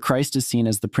 where Christ is seen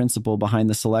as the principle behind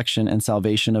the selection and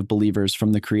salvation of believers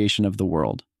from the creation of the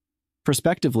world.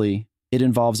 Prospectively, it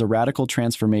involves a radical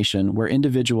transformation where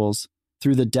individuals,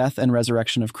 through the death and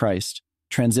resurrection of Christ,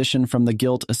 transition from the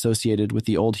guilt associated with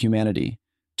the old humanity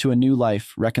to a new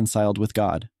life reconciled with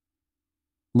God.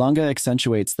 Lange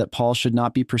accentuates that Paul should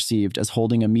not be perceived as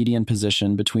holding a median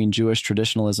position between Jewish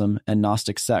traditionalism and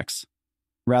Gnostic sects.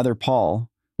 Rather, Paul,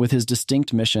 with his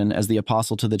distinct mission as the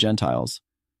apostle to the Gentiles,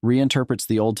 reinterprets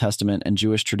the Old Testament and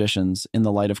Jewish traditions in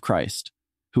the light of Christ,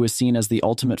 who is seen as the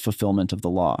ultimate fulfillment of the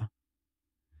law.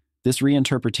 This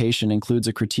reinterpretation includes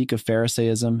a critique of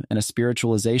Pharisaism and a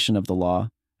spiritualization of the law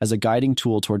as a guiding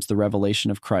tool towards the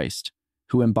revelation of Christ,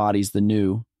 who embodies the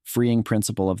new, freeing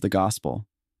principle of the gospel.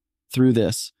 Through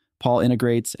this, Paul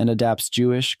integrates and adapts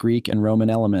Jewish, Greek, and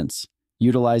Roman elements,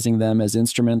 utilizing them as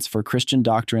instruments for Christian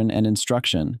doctrine and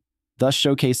instruction, thus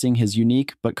showcasing his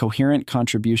unique but coherent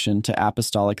contribution to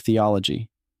apostolic theology.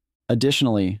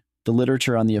 Additionally, the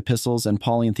literature on the epistles and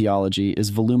Pauline theology is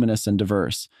voluminous and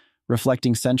diverse,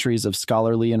 reflecting centuries of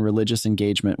scholarly and religious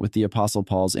engagement with the Apostle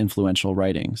Paul's influential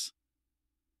writings.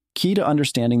 Key to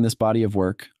understanding this body of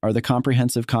work are the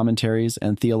comprehensive commentaries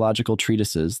and theological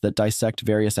treatises that dissect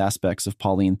various aspects of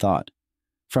Pauline thought,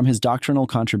 from his doctrinal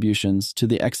contributions to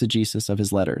the exegesis of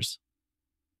his letters.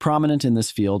 Prominent in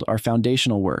this field are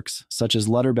foundational works such as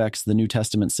Lutterbeck's The New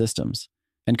Testament Systems,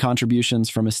 and contributions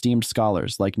from esteemed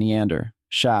scholars like Neander,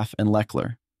 Schaff, and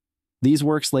Lechler. These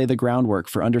works lay the groundwork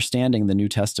for understanding the New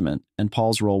Testament and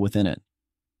Paul's role within it.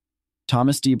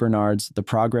 Thomas D. Bernard's The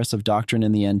Progress of Doctrine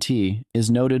in the NT is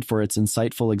noted for its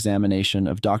insightful examination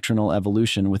of doctrinal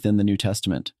evolution within the New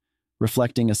Testament,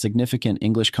 reflecting a significant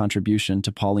English contribution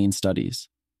to Pauline studies.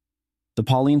 The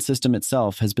Pauline system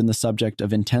itself has been the subject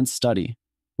of intense study,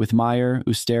 with Meyer,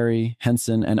 Usteri,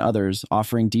 Henson, and others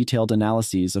offering detailed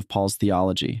analyses of Paul's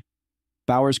theology.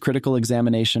 Bauer's critical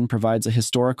examination provides a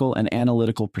historical and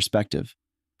analytical perspective,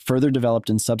 further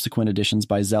developed in subsequent editions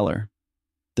by Zeller.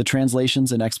 The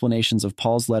translations and explanations of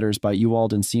Paul's letters by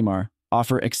Ewald and Seymour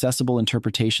offer accessible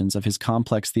interpretations of his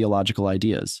complex theological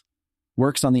ideas.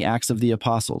 Works on the Acts of the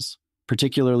Apostles,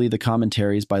 particularly the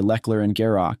commentaries by Lechler and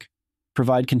Gerock,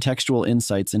 provide contextual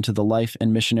insights into the life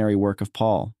and missionary work of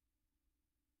Paul.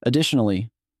 Additionally,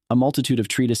 a multitude of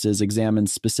treatises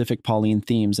examines specific Pauline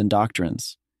themes and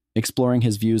doctrines, exploring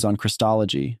his views on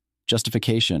Christology,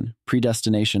 justification,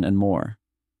 predestination, and more.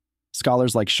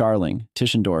 Scholars like Scharling,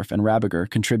 Tischendorf, and Rabiger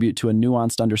contribute to a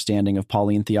nuanced understanding of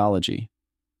Pauline theology.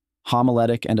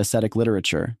 Homiletic and ascetic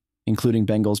literature, including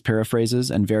Bengel's paraphrases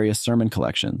and various sermon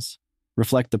collections,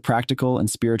 reflect the practical and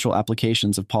spiritual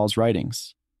applications of Paul's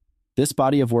writings. This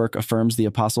body of work affirms the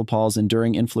Apostle Paul's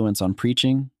enduring influence on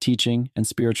preaching, teaching, and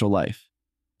spiritual life,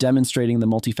 demonstrating the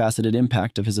multifaceted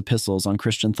impact of his epistles on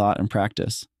Christian thought and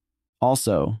practice.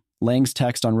 Also, Lange's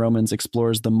text on Romans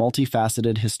explores the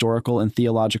multifaceted historical and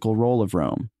theological role of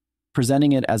Rome,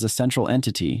 presenting it as a central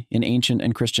entity in ancient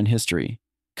and Christian history,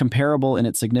 comparable in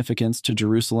its significance to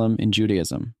Jerusalem in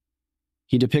Judaism.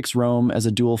 He depicts Rome as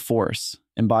a dual force,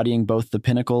 embodying both the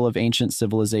pinnacle of ancient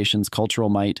civilization's cultural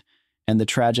might and the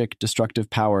tragic, destructive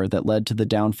power that led to the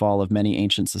downfall of many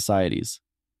ancient societies.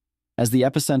 As the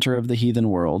epicenter of the heathen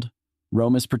world,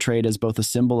 Rome is portrayed as both a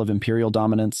symbol of imperial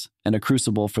dominance and a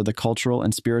crucible for the cultural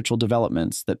and spiritual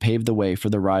developments that paved the way for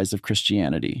the rise of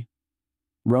Christianity.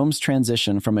 Rome's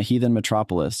transition from a heathen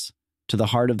metropolis to the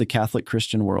heart of the Catholic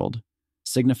Christian world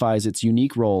signifies its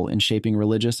unique role in shaping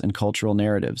religious and cultural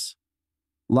narratives.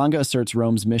 Lange asserts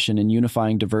Rome's mission in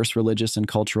unifying diverse religious and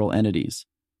cultural entities,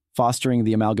 fostering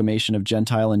the amalgamation of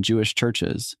Gentile and Jewish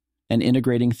churches, and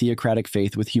integrating theocratic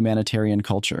faith with humanitarian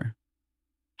culture.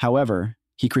 However,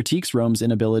 he critiques Rome's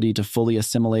inability to fully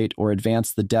assimilate or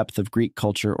advance the depth of Greek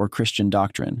culture or Christian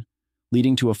doctrine,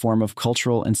 leading to a form of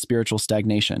cultural and spiritual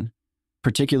stagnation,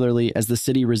 particularly as the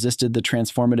city resisted the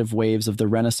transformative waves of the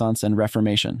Renaissance and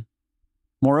Reformation.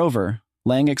 Moreover,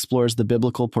 Lange explores the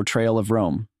biblical portrayal of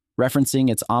Rome,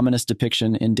 referencing its ominous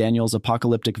depiction in Daniel's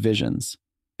apocalyptic visions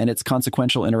and its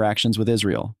consequential interactions with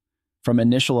Israel, from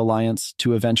initial alliance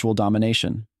to eventual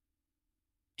domination.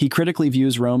 He critically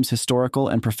views Rome's historical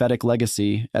and prophetic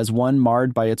legacy as one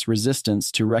marred by its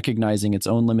resistance to recognizing its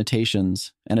own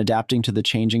limitations and adapting to the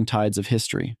changing tides of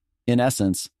history. In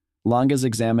essence, Lange's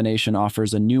examination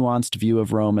offers a nuanced view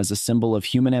of Rome as a symbol of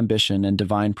human ambition and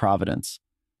divine providence,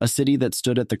 a city that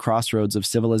stood at the crossroads of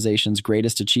civilization's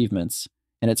greatest achievements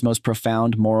and its most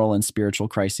profound moral and spiritual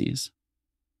crises.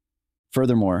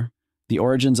 Furthermore, the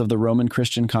origins of the Roman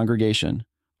Christian congregation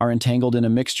are entangled in a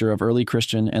mixture of early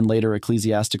Christian and later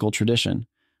ecclesiastical tradition,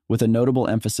 with a notable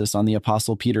emphasis on the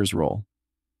Apostle Peter's role.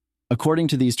 According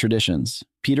to these traditions,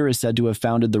 Peter is said to have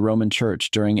founded the Roman Church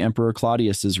during Emperor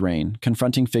Claudius's reign,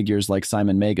 confronting figures like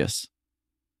Simon Magus.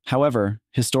 However,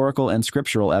 historical and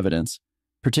scriptural evidence,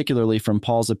 particularly from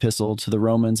Paul's epistle to the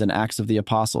Romans and Acts of the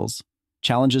Apostles,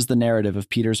 challenges the narrative of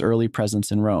Peter's early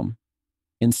presence in Rome.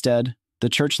 Instead, the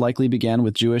church likely began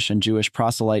with Jewish and Jewish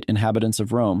proselyte inhabitants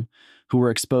of Rome who were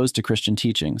exposed to Christian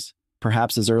teachings,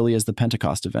 perhaps as early as the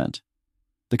Pentecost event.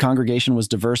 The congregation was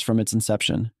diverse from its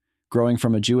inception, growing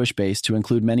from a Jewish base to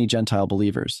include many Gentile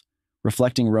believers,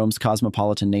 reflecting Rome's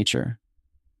cosmopolitan nature.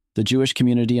 The Jewish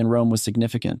community in Rome was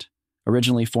significant,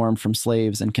 originally formed from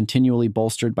slaves and continually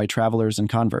bolstered by travelers and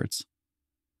converts.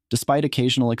 Despite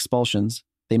occasional expulsions,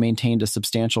 they maintained a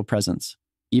substantial presence,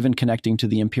 even connecting to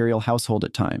the imperial household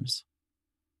at times.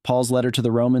 Paul's letter to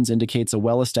the Romans indicates a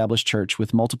well-established church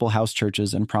with multiple house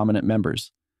churches and prominent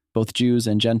members, both Jews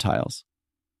and Gentiles.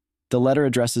 The letter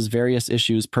addresses various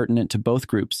issues pertinent to both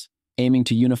groups, aiming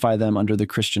to unify them under the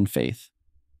Christian faith.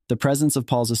 The presence of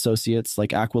Paul's associates,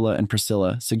 like Aquila and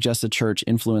Priscilla, suggests a church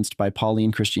influenced by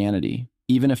Pauline Christianity,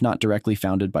 even if not directly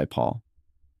founded by Paul.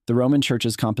 The Roman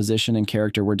church's composition and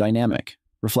character were dynamic,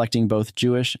 reflecting both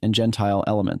Jewish and Gentile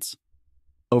elements.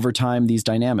 Over time, these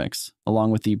dynamics,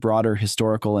 along with the broader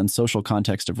historical and social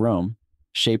context of Rome,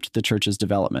 shaped the church's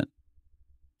development.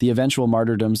 The eventual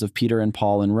martyrdoms of Peter and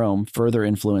Paul in Rome further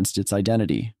influenced its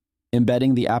identity,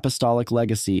 embedding the apostolic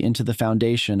legacy into the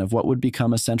foundation of what would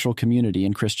become a central community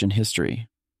in Christian history.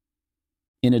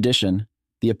 In addition,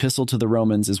 the Epistle to the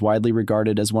Romans is widely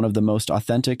regarded as one of the most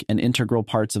authentic and integral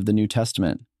parts of the New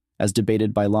Testament, as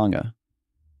debated by Lange.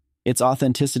 Its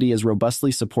authenticity is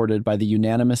robustly supported by the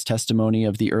unanimous testimony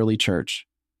of the early church,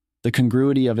 the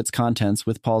congruity of its contents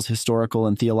with Paul's historical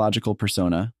and theological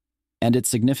persona, and its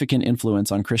significant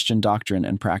influence on Christian doctrine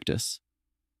and practice.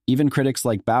 Even critics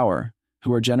like Bauer,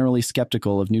 who are generally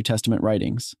skeptical of New Testament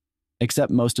writings,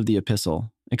 accept most of the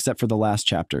epistle, except for the last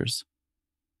chapters.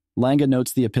 Lange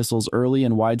notes the epistle's early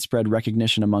and widespread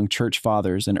recognition among church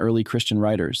fathers and early Christian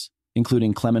writers,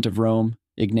 including Clement of Rome,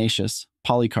 Ignatius,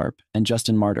 Polycarp, and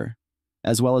Justin Martyr,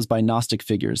 as well as by Gnostic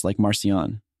figures like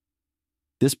Marcion.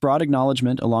 This broad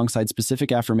acknowledgement, alongside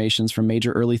specific affirmations from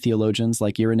major early theologians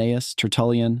like Irenaeus,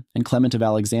 Tertullian, and Clement of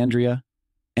Alexandria,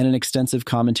 and an extensive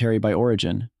commentary by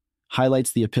Origen,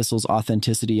 highlights the epistle's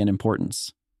authenticity and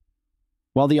importance.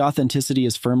 While the authenticity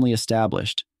is firmly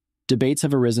established, debates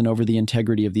have arisen over the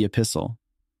integrity of the epistle,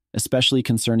 especially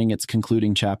concerning its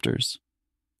concluding chapters.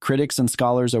 Critics and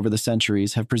scholars over the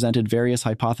centuries have presented various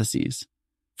hypotheses,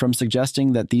 from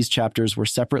suggesting that these chapters were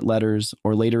separate letters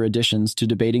or later additions to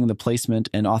debating the placement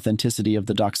and authenticity of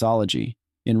the doxology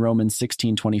in Romans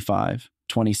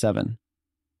 16:25-27.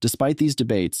 Despite these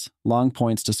debates, Lange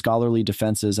points to scholarly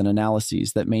defenses and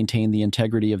analyses that maintain the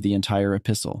integrity of the entire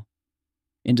epistle.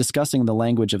 In discussing the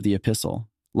language of the epistle,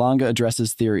 Lange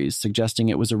addresses theories suggesting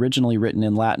it was originally written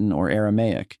in Latin or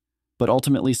Aramaic, but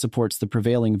ultimately supports the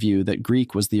prevailing view that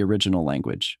Greek was the original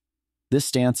language. This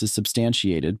stance is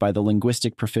substantiated by the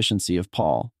linguistic proficiency of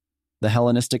Paul, the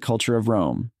Hellenistic culture of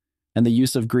Rome, and the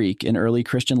use of Greek in early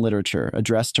Christian literature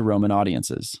addressed to Roman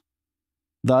audiences.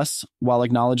 Thus, while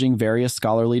acknowledging various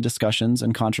scholarly discussions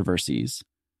and controversies,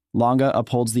 Lange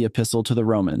upholds the Epistle to the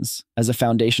Romans as a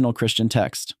foundational Christian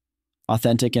text,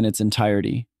 authentic in its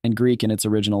entirety and Greek in its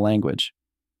original language.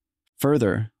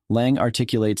 Further, Lange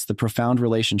articulates the profound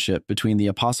relationship between the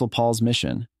Apostle Paul's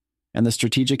mission and the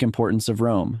strategic importance of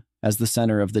Rome as the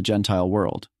center of the Gentile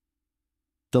world.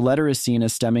 The letter is seen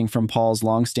as stemming from Paul's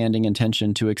long-standing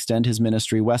intention to extend his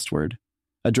ministry westward,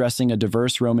 addressing a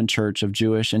diverse Roman church of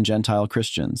Jewish and Gentile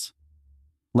Christians.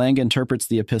 Lange interprets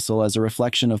the epistle as a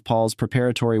reflection of Paul's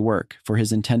preparatory work for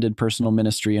his intended personal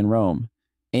ministry in Rome,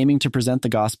 aiming to present the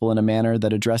gospel in a manner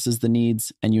that addresses the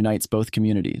needs and unites both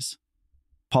communities.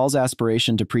 Paul's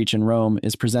aspiration to preach in Rome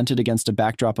is presented against a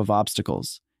backdrop of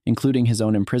obstacles, including his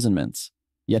own imprisonments,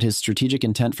 yet his strategic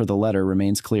intent for the letter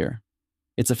remains clear.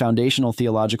 It's a foundational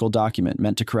theological document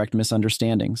meant to correct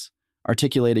misunderstandings,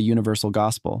 articulate a universal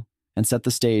gospel, and set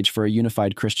the stage for a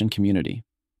unified Christian community.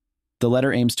 The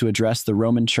letter aims to address the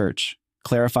Roman Church,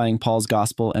 clarifying Paul's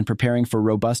gospel and preparing for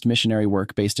robust missionary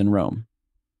work based in Rome.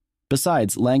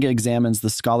 Besides, Lange examines the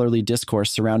scholarly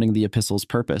discourse surrounding the epistle's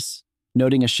purpose,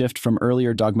 noting a shift from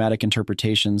earlier dogmatic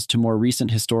interpretations to more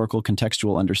recent historical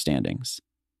contextual understandings.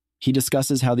 He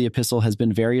discusses how the epistle has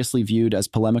been variously viewed as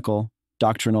polemical,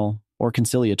 doctrinal, or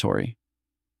conciliatory.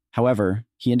 However,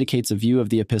 he indicates a view of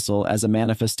the epistle as a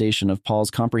manifestation of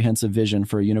Paul's comprehensive vision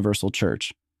for a universal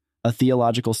church, a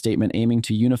theological statement aiming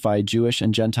to unify Jewish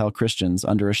and Gentile Christians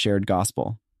under a shared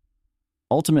gospel.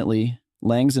 Ultimately,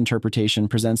 Lange's interpretation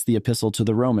presents the epistle to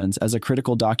the Romans as a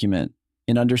critical document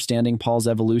in understanding Paul's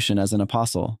evolution as an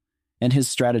apostle and his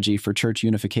strategy for church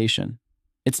unification.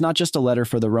 It's not just a letter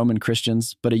for the Roman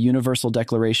Christians, but a universal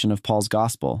declaration of Paul's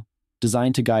gospel,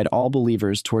 designed to guide all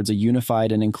believers towards a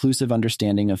unified and inclusive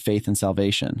understanding of faith and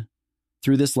salvation.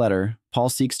 Through this letter, Paul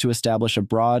seeks to establish a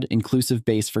broad, inclusive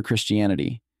base for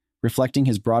Christianity, reflecting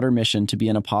his broader mission to be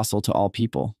an apostle to all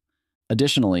people.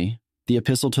 Additionally, the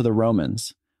Epistle to the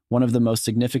Romans, one of the most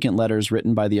significant letters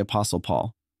written by the Apostle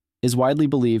Paul, is widely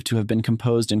believed to have been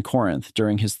composed in Corinth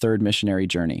during his third missionary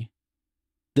journey.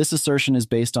 This assertion is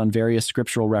based on various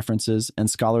scriptural references and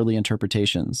scholarly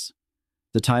interpretations.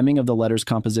 The timing of the letter's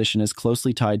composition is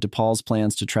closely tied to Paul's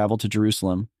plans to travel to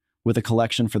Jerusalem with a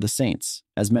collection for the saints,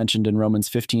 as mentioned in Romans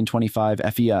 15:25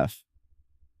 FEF.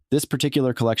 This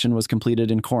particular collection was completed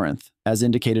in Corinth, as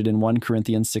indicated in 1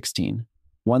 Corinthians 16,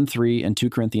 1:3 and 2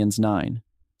 Corinthians 9,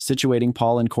 situating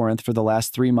Paul in Corinth for the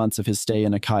last 3 months of his stay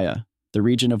in Achaia, the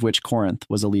region of which Corinth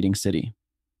was a leading city.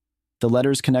 The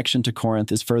letter's connection to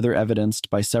Corinth is further evidenced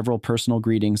by several personal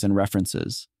greetings and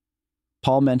references.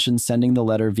 Paul mentions sending the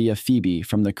letter via Phoebe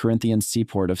from the Corinthian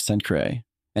seaport of Cenchreae,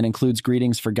 and includes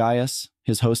greetings for Gaius,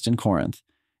 his host in Corinth,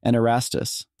 and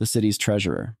Erastus, the city's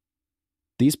treasurer.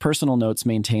 These personal notes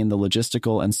maintain the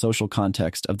logistical and social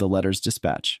context of the letter's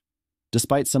dispatch.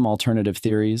 Despite some alternative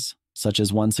theories, such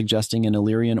as one suggesting an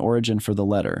Illyrian origin for the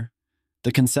letter,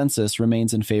 the consensus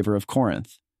remains in favor of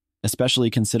Corinth, especially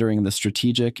considering the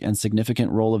strategic and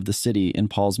significant role of the city in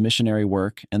Paul's missionary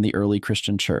work and the early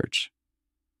Christian church.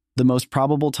 The most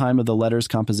probable time of the letter's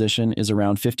composition is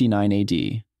around 59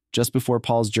 AD, just before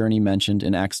Paul's journey mentioned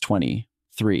in Acts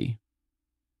 20:3.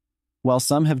 While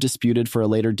some have disputed for a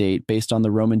later date based on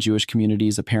the Roman Jewish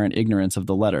community's apparent ignorance of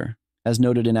the letter, as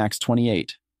noted in Acts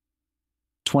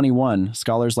 28:21,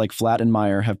 scholars like Flatt and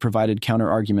Meyer have provided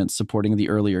counter-arguments supporting the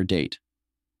earlier date.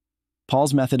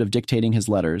 Paul's method of dictating his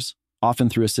letters, often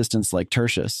through assistants like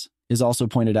Tertius, is also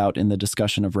pointed out in the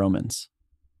discussion of Romans.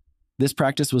 This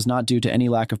practice was not due to any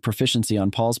lack of proficiency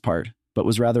on Paul's part, but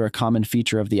was rather a common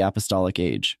feature of the apostolic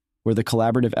age, where the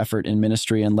collaborative effort in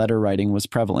ministry and letter writing was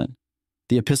prevalent.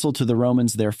 The Epistle to the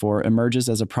Romans, therefore, emerges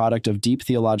as a product of deep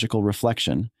theological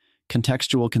reflection,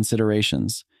 contextual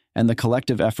considerations, and the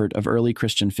collective effort of early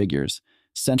Christian figures,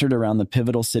 centered around the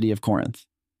pivotal city of Corinth.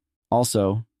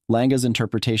 Also, Lange's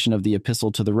interpretation of the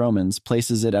Epistle to the Romans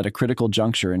places it at a critical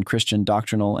juncture in Christian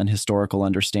doctrinal and historical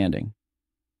understanding.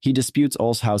 He disputes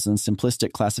Olshausen's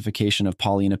simplistic classification of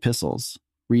Pauline epistles,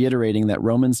 reiterating that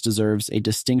Romans deserves a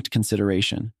distinct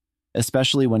consideration,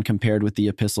 especially when compared with the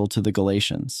Epistle to the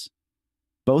Galatians.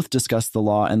 Both discuss the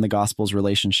law and the gospel's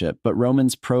relationship, but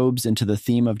Romans probes into the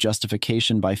theme of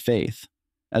justification by faith,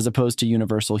 as opposed to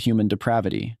universal human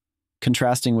depravity,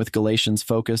 contrasting with Galatians'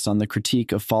 focus on the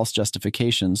critique of false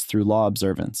justifications through law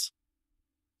observance.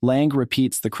 Lange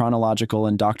repeats the chronological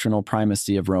and doctrinal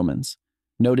primacy of Romans,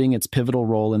 noting its pivotal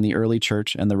role in the early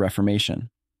church and the Reformation.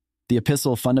 The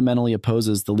epistle fundamentally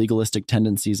opposes the legalistic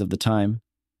tendencies of the time,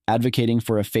 advocating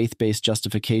for a faith-based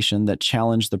justification that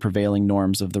challenged the prevailing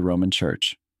norms of the Roman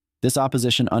Church. This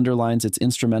opposition underlines its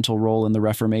instrumental role in the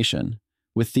Reformation,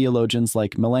 with theologians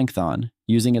like Melanchthon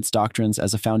using its doctrines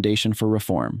as a foundation for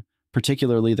reform,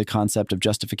 particularly the concept of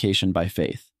justification by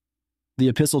faith. The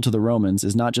Epistle to the Romans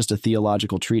is not just a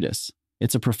theological treatise,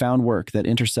 it's a profound work that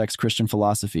intersects Christian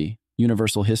philosophy,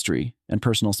 universal history, and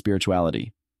personal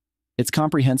spirituality. It's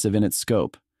comprehensive in its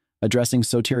scope, addressing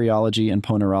soteriology and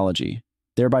ponerology,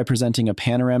 thereby presenting a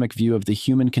panoramic view of the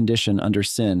human condition under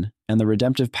sin and the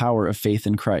redemptive power of faith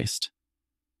in Christ.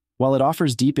 While it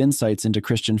offers deep insights into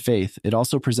Christian faith, it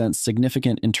also presents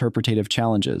significant interpretative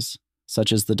challenges,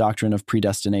 such as the doctrine of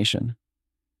predestination.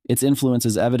 Its influence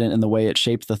is evident in the way it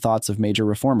shaped the thoughts of major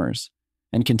reformers,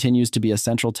 and continues to be a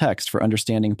central text for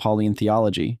understanding Pauline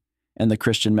theology and the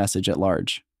Christian message at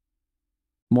large.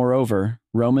 Moreover,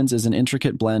 Romans is an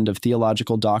intricate blend of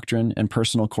theological doctrine and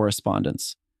personal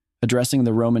correspondence. Addressing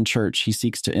the Roman Church he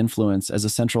seeks to influence as a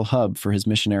central hub for his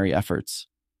missionary efforts.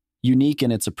 Unique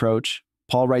in its approach,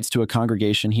 Paul writes to a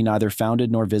congregation he neither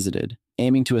founded nor visited,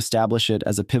 aiming to establish it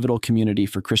as a pivotal community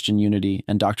for Christian unity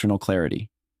and doctrinal clarity.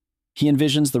 He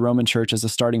envisions the Roman Church as a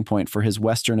starting point for his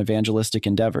Western evangelistic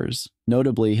endeavors,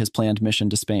 notably his planned mission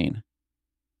to Spain.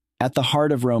 At the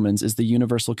heart of Romans is the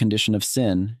universal condition of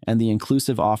sin and the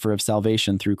inclusive offer of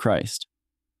salvation through Christ.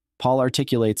 Paul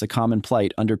articulates a common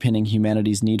plight underpinning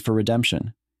humanity's need for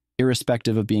redemption,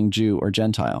 irrespective of being Jew or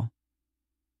Gentile.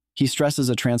 He stresses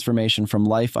a transformation from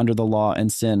life under the law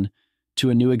and sin to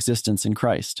a new existence in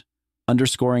Christ,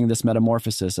 underscoring this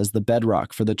metamorphosis as the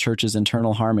bedrock for the Church's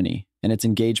internal harmony and its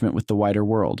engagement with the wider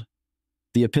world.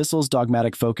 The epistle's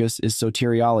dogmatic focus is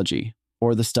soteriology,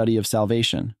 or the study of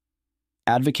salvation,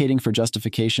 advocating for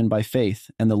justification by faith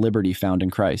and the liberty found in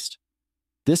Christ.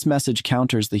 This message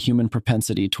counters the human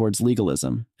propensity towards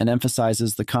legalism and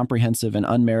emphasizes the comprehensive and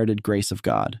unmerited grace of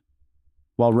God.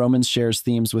 While Romans shares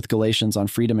themes with Galatians on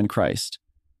freedom in Christ,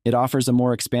 it offers a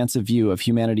more expansive view of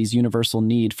humanity's universal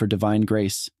need for divine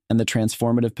grace and the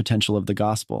transformative potential of the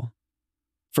gospel.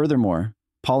 Furthermore,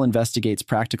 Paul investigates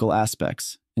practical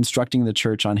aspects, instructing the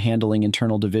church on handling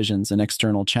internal divisions and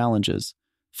external challenges,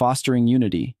 fostering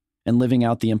unity, and living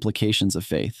out the implications of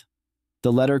faith.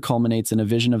 The letter culminates in a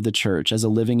vision of the church as a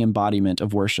living embodiment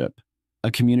of worship,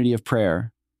 a community of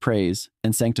prayer, praise,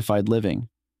 and sanctified living,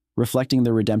 reflecting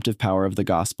the redemptive power of the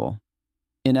gospel.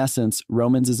 In essence,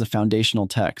 Romans is a foundational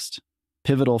text,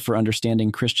 pivotal for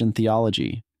understanding Christian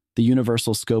theology, the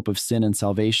universal scope of sin and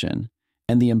salvation,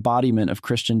 and the embodiment of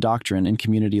Christian doctrine in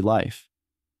community life.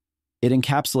 It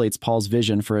encapsulates Paul's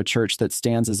vision for a church that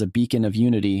stands as a beacon of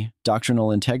unity,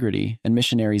 doctrinal integrity, and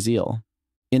missionary zeal.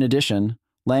 In addition,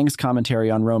 Lange's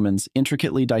commentary on Romans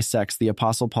intricately dissects the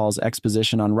Apostle Paul's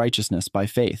exposition on righteousness by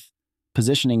faith,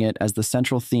 positioning it as the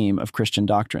central theme of Christian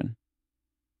doctrine.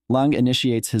 Lange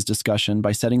initiates his discussion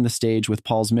by setting the stage with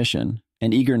Paul's mission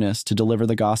and eagerness to deliver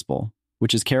the gospel,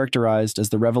 which is characterized as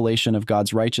the revelation of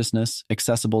God's righteousness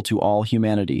accessible to all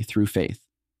humanity through faith.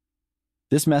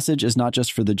 This message is not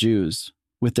just for the Jews,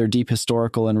 with their deep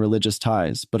historical and religious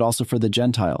ties, but also for the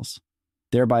Gentiles,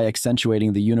 thereby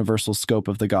accentuating the universal scope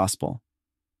of the gospel.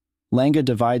 Lange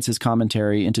divides his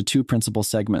commentary into two principal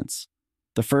segments.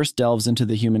 The first delves into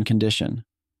the human condition,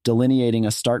 delineating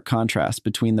a stark contrast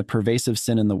between the pervasive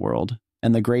sin in the world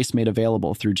and the grace made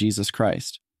available through Jesus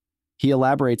Christ. He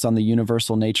elaborates on the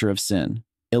universal nature of sin,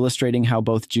 illustrating how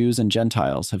both Jews and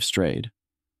Gentiles have strayed.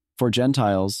 For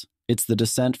Gentiles, it's the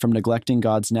descent from neglecting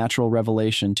God's natural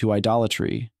revelation to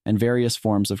idolatry and various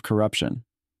forms of corruption.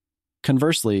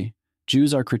 Conversely,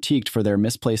 Jews are critiqued for their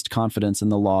misplaced confidence in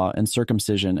the law and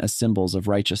circumcision as symbols of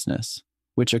righteousness,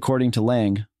 which, according to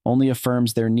Lange, only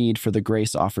affirms their need for the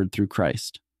grace offered through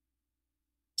Christ.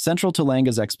 Central to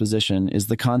Lange's exposition is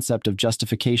the concept of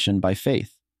justification by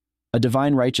faith, a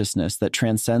divine righteousness that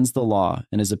transcends the law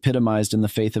and is epitomized in the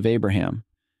faith of Abraham,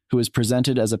 who is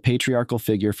presented as a patriarchal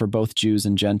figure for both Jews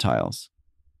and Gentiles.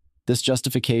 This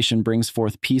justification brings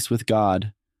forth peace with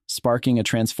God, sparking a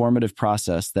transformative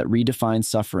process that redefines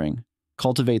suffering,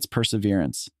 cultivates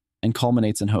perseverance, and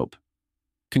culminates in hope.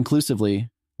 Conclusively,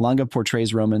 Lange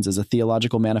portrays Romans as a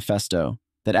theological manifesto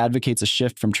that advocates a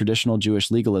shift from traditional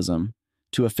Jewish legalism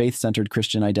to a faith-centered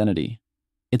Christian identity.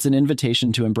 It's an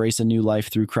invitation to embrace a new life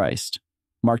through Christ,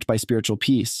 marked by spiritual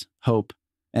peace, hope,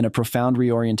 and a profound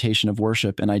reorientation of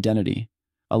worship and identity,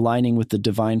 aligning with the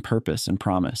divine purpose and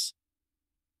promise.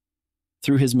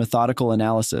 Through his methodical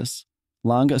analysis,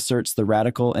 Lange asserts the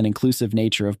radical and inclusive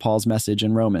nature of Paul's message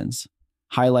in Romans,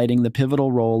 highlighting the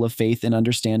pivotal role of faith in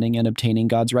understanding and obtaining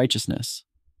God's righteousness.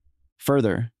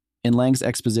 Further, in Lange's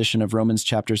exposition of Romans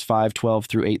chapters 5:12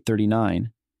 through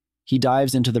 8:39, he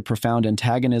dives into the profound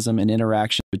antagonism and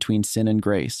interaction between sin and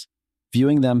grace,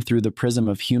 viewing them through the prism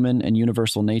of human and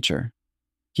universal nature.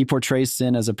 He portrays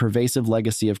sin as a pervasive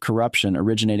legacy of corruption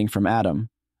originating from Adam,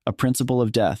 a principle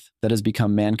of death that has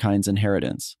become mankind's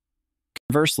inheritance.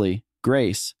 Conversely,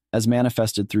 grace, as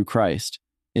manifested through Christ,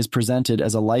 is presented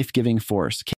as a life-giving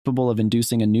force capable of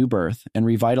inducing a new birth and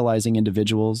revitalizing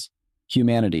individuals,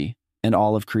 humanity, and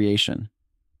all of creation.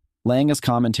 Lange's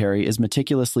commentary is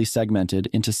meticulously segmented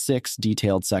into 6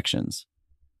 detailed sections.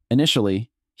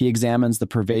 Initially, he examines the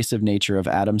pervasive nature of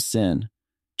Adam's sin,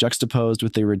 juxtaposed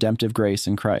with the redemptive grace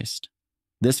in Christ.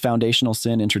 This foundational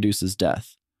sin introduces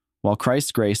death, while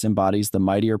Christ's grace embodies the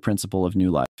mightier principle of new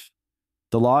life.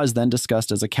 The law is then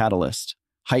discussed as a catalyst,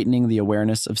 heightening the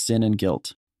awareness of sin and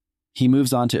guilt. He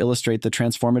moves on to illustrate the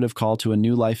transformative call to a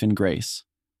new life in grace,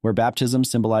 where baptism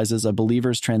symbolizes a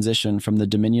believer's transition from the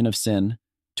dominion of sin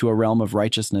to a realm of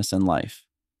righteousness and life.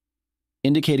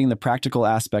 Indicating the practical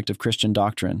aspect of Christian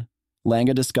doctrine,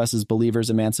 Lange discusses believers'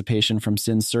 emancipation from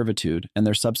sin's servitude and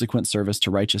their subsequent service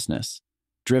to righteousness,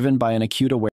 driven by an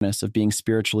acute awareness of being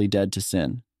spiritually dead to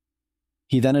sin.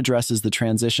 He then addresses the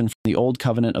transition from the old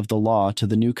covenant of the law to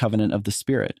the new covenant of the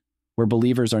Spirit, where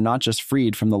believers are not just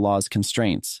freed from the law's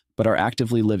constraints, but are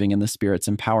actively living in the Spirit's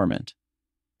empowerment.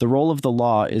 The role of the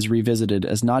law is revisited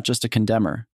as not just a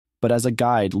condemner, but as a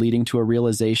guide leading to a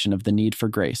realization of the need for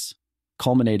grace,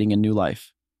 culminating in new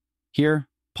life. Here,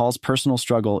 Paul's personal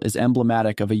struggle is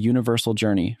emblematic of a universal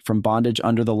journey from bondage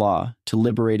under the law to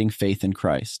liberating faith in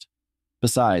Christ.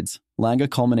 Besides, Lange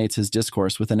culminates his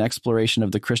discourse with an exploration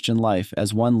of the Christian life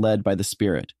as one led by the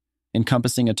Spirit,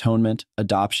 encompassing atonement,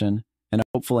 adoption, and a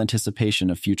hopeful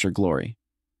anticipation of future glory.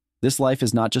 This life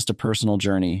is not just a personal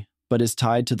journey, but is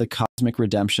tied to the cosmic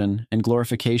redemption and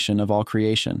glorification of all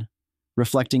creation,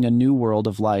 reflecting a new world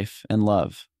of life and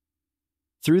love.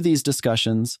 Through these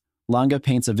discussions, Lange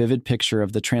paints a vivid picture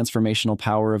of the transformational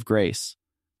power of grace,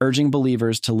 urging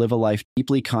believers to live a life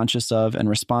deeply conscious of and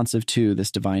responsive to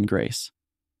this divine grace.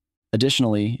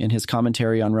 Additionally, in his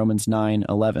commentary on Romans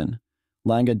 9:11,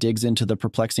 Lange digs into the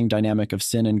perplexing dynamic of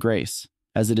sin and grace,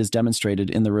 as it is demonstrated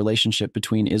in the relationship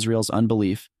between Israel's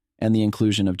unbelief and the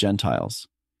inclusion of Gentiles.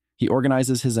 He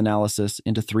organizes his analysis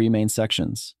into three main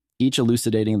sections, each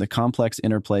elucidating the complex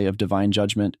interplay of divine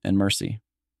judgment and mercy.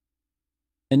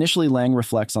 Initially, Lange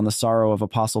reflects on the sorrow of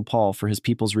Apostle Paul for his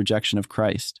people's rejection of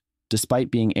Christ, despite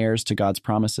being heirs to God's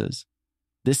promises.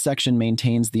 This section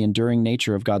maintains the enduring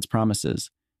nature of God's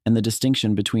promises and the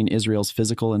distinction between Israel's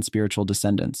physical and spiritual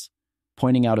descendants,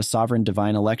 pointing out a sovereign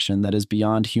divine election that is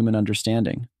beyond human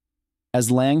understanding.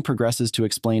 As Lange progresses to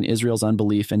explain Israel's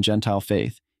unbelief and Gentile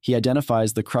faith, he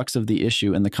identifies the crux of the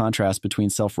issue in the contrast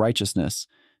between self-righteousness,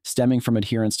 stemming from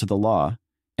adherence to the law,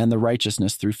 and the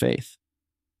righteousness through faith.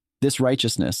 This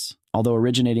righteousness, although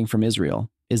originating from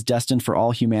Israel, is destined for all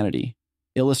humanity,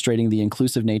 illustrating the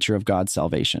inclusive nature of God's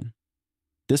salvation.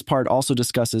 This part also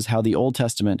discusses how the Old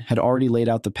Testament had already laid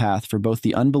out the path for both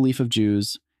the unbelief of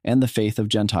Jews and the faith of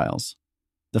Gentiles.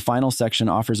 The final section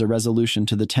offers a resolution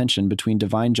to the tension between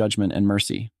divine judgment and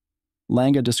mercy.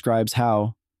 Lange describes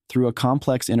how, through a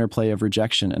complex interplay of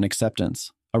rejection and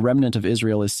acceptance, a remnant of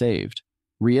Israel is saved,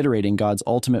 reiterating God's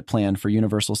ultimate plan for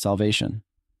universal salvation.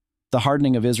 The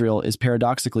hardening of Israel is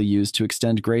paradoxically used to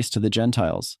extend grace to the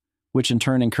Gentiles, which in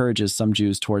turn encourages some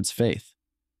Jews towards faith.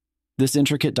 This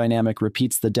intricate dynamic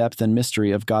repeats the depth and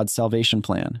mystery of God's salvation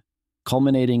plan,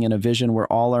 culminating in a vision where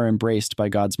all are embraced by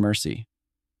God's mercy.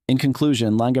 In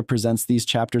conclusion, Lange presents these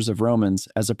chapters of Romans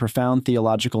as a profound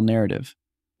theological narrative,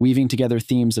 weaving together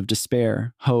themes of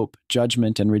despair, hope,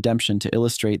 judgment, and redemption to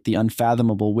illustrate the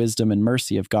unfathomable wisdom and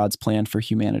mercy of God's plan for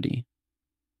humanity.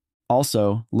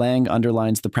 Also, Lange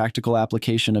underlines the practical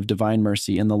application of divine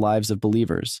mercy in the lives of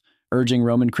believers, urging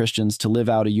Roman Christians to live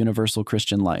out a universal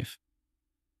Christian life.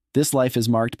 This life is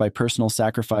marked by personal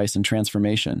sacrifice and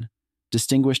transformation,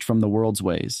 distinguished from the world's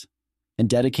ways, and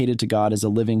dedicated to God as a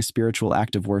living spiritual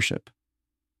act of worship.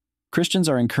 Christians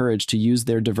are encouraged to use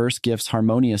their diverse gifts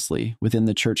harmoniously within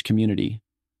the church community,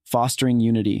 fostering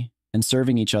unity and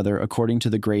serving each other according to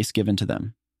the grace given to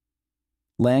them.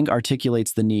 Lange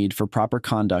articulates the need for proper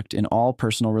conduct in all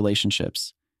personal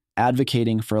relationships,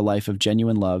 advocating for a life of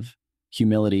genuine love,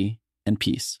 humility, and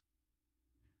peace.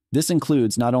 This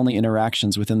includes not only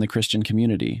interactions within the Christian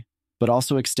community, but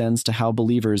also extends to how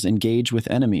believers engage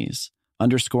with enemies,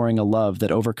 underscoring a love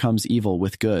that overcomes evil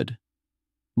with good.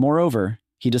 Moreover,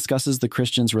 he discusses the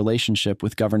Christian's relationship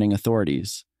with governing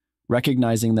authorities,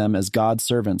 recognizing them as God's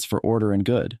servants for order and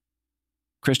good.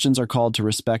 Christians are called to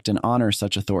respect and honor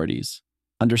such authorities,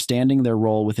 understanding their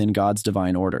role within God's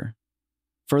divine order.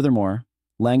 Furthermore,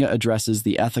 Lange addresses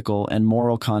the ethical and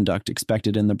moral conduct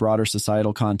expected in the broader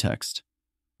societal context,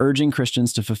 urging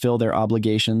Christians to fulfill their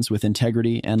obligations with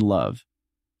integrity and love,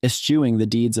 eschewing the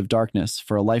deeds of darkness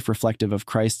for a life reflective of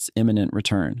Christ's imminent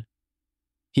return.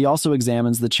 He also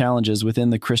examines the challenges within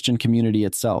the Christian community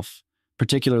itself,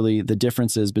 particularly the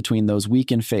differences between those weak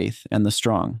in faith and the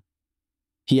strong.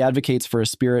 He advocates for a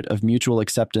spirit of mutual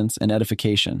acceptance and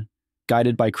edification,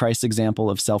 guided by Christ's example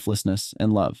of selflessness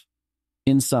and love.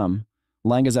 In sum,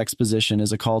 Lange's exposition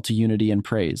is a call to unity and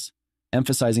praise,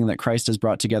 emphasizing that Christ has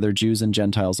brought together Jews and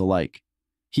Gentiles alike.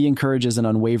 He encourages an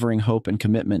unwavering hope and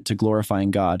commitment to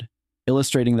glorifying God,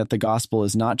 illustrating that the gospel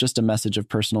is not just a message of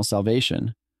personal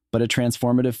salvation, but a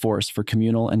transformative force for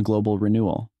communal and global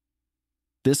renewal.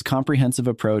 This comprehensive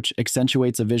approach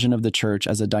accentuates a vision of the church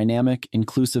as a dynamic,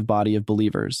 inclusive body of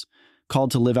believers,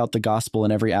 called to live out the gospel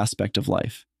in every aspect of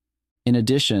life. In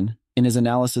addition, in his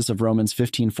analysis of Romans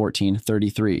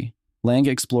 15:14-33, Lange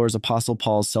explores Apostle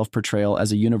Paul's self-portrayal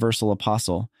as a universal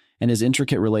apostle and his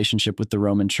intricate relationship with the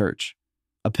Roman Church,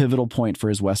 a pivotal point for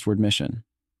his westward mission.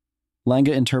 Lange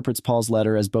interprets Paul's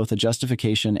letter as both a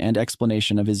justification and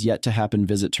explanation of his yet-to-happen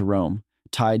visit to Rome,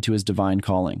 tied to his divine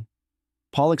calling.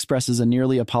 Paul expresses a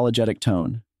nearly apologetic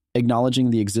tone,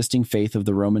 acknowledging the existing faith of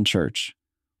the Roman Church,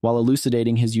 while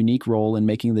elucidating his unique role in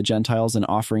making the Gentiles an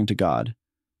offering to God,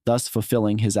 thus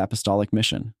fulfilling his apostolic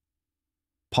mission.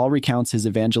 Paul recounts his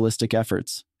evangelistic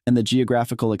efforts and the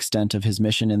geographical extent of his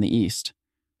mission in the East,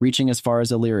 reaching as far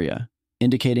as Illyria,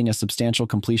 indicating a substantial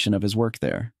completion of his work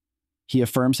there. He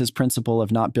affirms his principle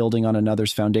of not building on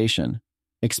another's foundation,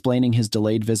 explaining his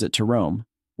delayed visit to Rome,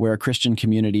 where a Christian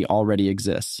community already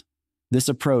exists. This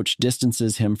approach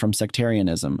distances him from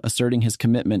sectarianism, asserting his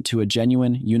commitment to a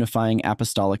genuine, unifying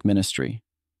apostolic ministry.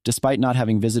 Despite not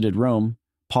having visited Rome,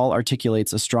 Paul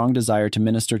articulates a strong desire to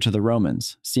minister to the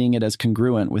Romans, seeing it as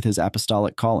congruent with his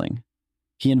apostolic calling.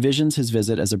 He envisions his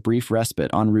visit as a brief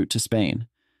respite en route to Spain,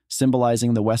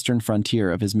 symbolizing the western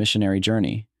frontier of his missionary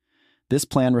journey. This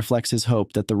plan reflects his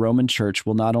hope that the Roman Church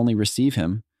will not only receive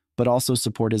him, but also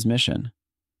support his mission.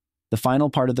 The final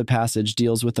part of the passage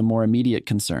deals with a more immediate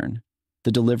concern,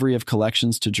 the delivery of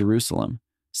collections to Jerusalem,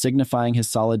 signifying his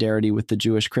solidarity with the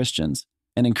Jewish Christians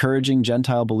and encouraging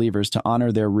Gentile believers to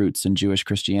honor their roots in Jewish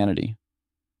Christianity.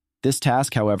 This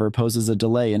task, however, poses a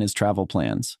delay in his travel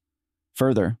plans.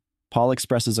 Further, Paul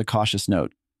expresses a cautious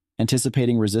note,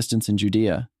 anticipating resistance in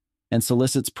Judea, and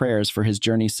solicits prayers for his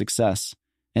journey's success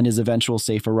and his eventual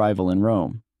safe arrival in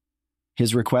Rome.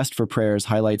 His request for prayers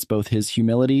highlights both his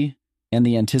humility and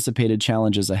the anticipated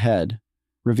challenges ahead,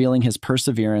 revealing his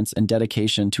perseverance and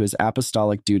dedication to his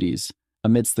apostolic duties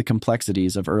amidst the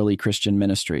complexities of early Christian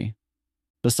ministry.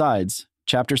 Besides,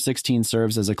 chapter 16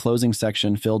 serves as a closing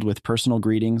section filled with personal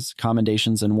greetings,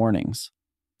 commendations, and warnings.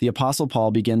 The Apostle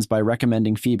Paul begins by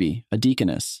recommending Phoebe, a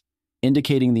deaconess,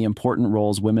 indicating the important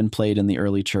roles women played in the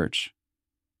early church.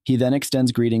 He then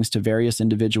extends greetings to various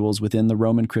individuals within the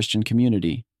Roman Christian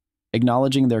community,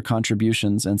 acknowledging their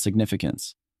contributions and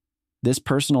significance. This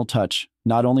personal touch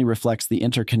not only reflects the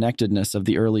interconnectedness of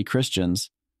the early Christians,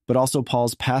 but also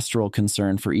Paul's pastoral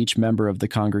concern for each member of the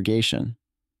congregation.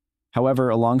 However,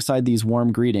 alongside these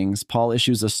warm greetings, Paul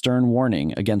issues a stern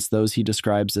warning against those he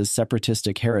describes as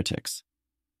separatistic heretics.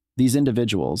 These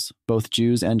individuals, both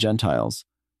Jews and Gentiles,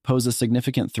 pose a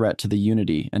significant threat to the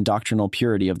unity and doctrinal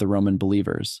purity of the Roman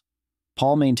believers.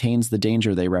 Paul maintains the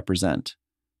danger they represent,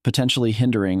 potentially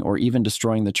hindering or even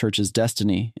destroying the church's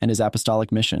destiny and his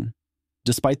apostolic mission.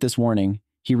 Despite this warning,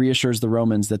 he reassures the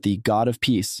Romans that the God of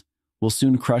peace will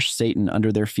soon crush Satan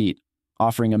under their feet,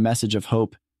 offering a message of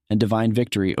hope and divine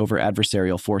victory over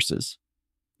adversarial forces.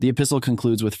 The epistle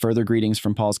concludes with further greetings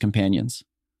from Paul's companions,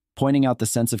 pointing out the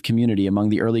sense of community among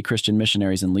the early Christian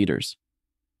missionaries and leaders.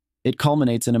 It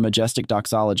culminates in a majestic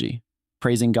doxology,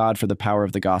 praising God for the power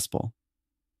of the gospel.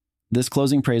 This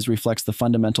closing praise reflects the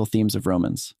fundamental themes of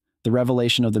Romans: the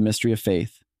revelation of the mystery of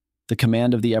faith, the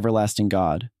command of the everlasting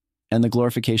God, and the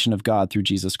glorification of God through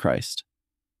Jesus Christ.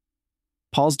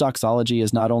 Paul's doxology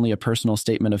is not only a personal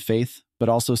statement of faith, but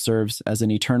also serves as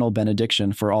an eternal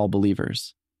benediction for all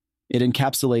believers. It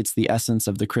encapsulates the essence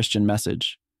of the Christian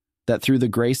message, that through the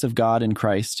grace of God in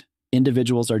Christ,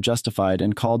 individuals are justified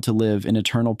and called to live in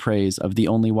eternal praise of the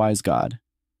only wise God.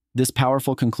 This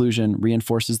powerful conclusion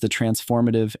reinforces the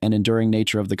transformative and enduring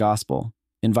nature of the gospel,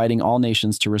 inviting all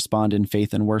nations to respond in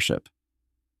faith and worship.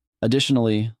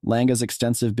 Additionally, Lange's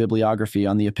extensive bibliography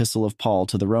on the Epistle of Paul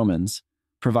to the Romans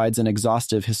provides an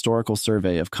exhaustive historical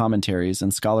survey of commentaries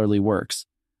and scholarly works,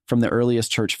 from the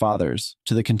earliest church fathers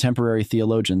to the contemporary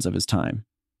theologians of his time.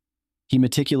 He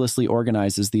meticulously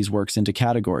organizes these works into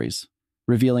categories,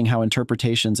 revealing how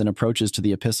interpretations and approaches to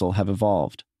the epistle have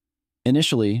evolved.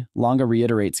 Initially, Lange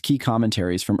reiterates key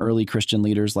commentaries from early Christian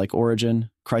leaders like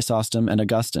Origen, Chrysostom, and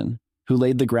Augustine, who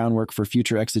laid the groundwork for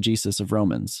future exegesis of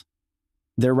Romans.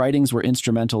 Their writings were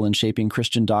instrumental in shaping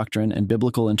Christian doctrine and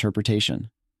biblical interpretation.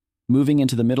 Moving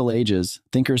into the Middle Ages,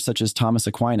 thinkers such as Thomas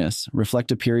Aquinas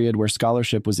reflect a period where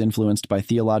scholarship was influenced by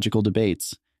theological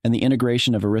debates and the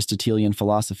integration of Aristotelian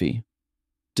philosophy.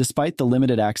 Despite the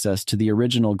limited access to the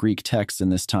original Greek texts in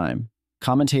this time,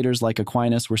 commentators like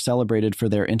Aquinas were celebrated for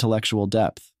their intellectual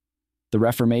depth. The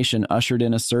Reformation ushered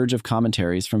in a surge of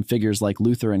commentaries from figures like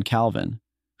Luther and Calvin,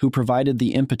 who provided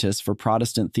the impetus for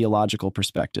Protestant theological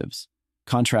perspectives,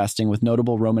 contrasting with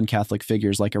notable Roman Catholic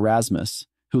figures like Erasmus,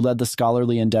 who led the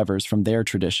scholarly endeavors from their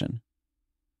tradition.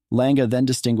 Lange then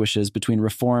distinguishes between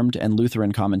Reformed and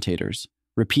Lutheran commentators,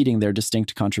 repeating their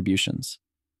distinct contributions.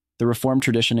 The Reformed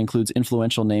tradition includes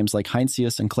influential names like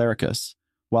Heinsius and Clericus,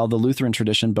 while the Lutheran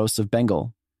tradition boasts of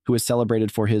Bengel, who is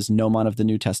celebrated for his Gnomon of the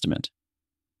New Testament.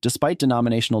 Despite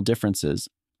denominational differences,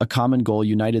 a common goal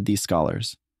united these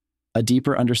scholars: a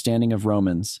deeper understanding of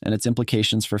Romans and its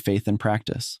implications for faith and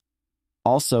practice.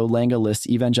 Also, Lange lists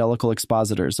evangelical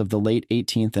expositors of the late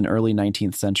 18th and early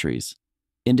 19th centuries,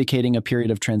 indicating a period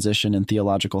of transition in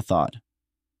theological thought.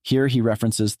 Here he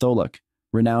references Tholuck,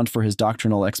 renowned for his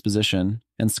doctrinal exposition,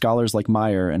 and scholars like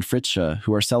Meyer and Fritzsche,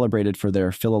 who are celebrated for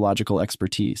their philological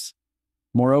expertise.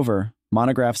 Moreover,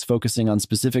 monographs focusing on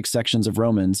specific sections of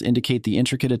Romans indicate the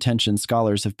intricate attention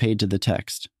scholars have paid to the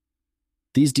text.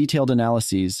 These detailed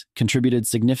analyses contributed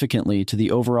significantly to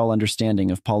the overall understanding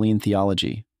of Pauline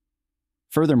theology.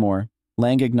 Furthermore,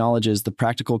 Lange acknowledges the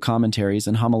practical commentaries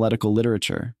and homiletical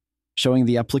literature, showing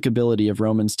the applicability of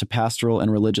Romans to pastoral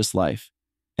and religious life,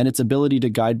 and its ability to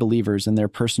guide believers in their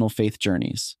personal faith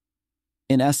journeys.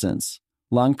 In essence,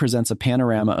 Lange presents a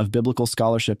panorama of biblical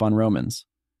scholarship on Romans,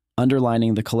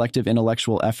 underlining the collective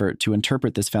intellectual effort to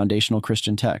interpret this foundational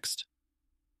Christian text.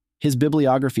 His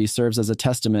bibliography serves as a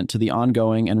testament to the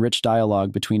ongoing and rich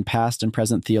dialogue between past and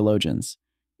present theologians,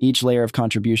 each layer of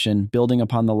contribution building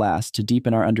upon the last to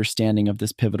deepen our understanding of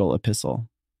this pivotal epistle.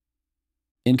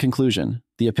 In conclusion,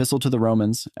 the Epistle to the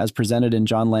Romans, as presented in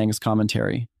John Lange's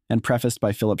commentary and prefaced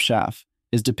by Philip Schaff,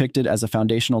 is depicted as a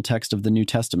foundational text of the New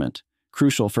Testament,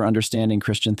 crucial for understanding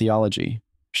Christian theology.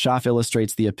 Schaff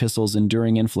illustrates the epistle's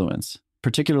enduring influence,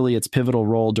 particularly its pivotal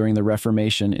role during the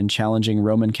Reformation in challenging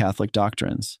Roman Catholic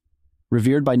doctrines.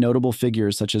 Revered by notable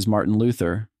figures such as Martin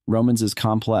Luther, Romans is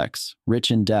complex, rich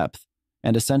in depth,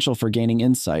 and essential for gaining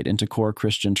insight into core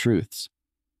Christian truths.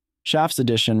 Schaff's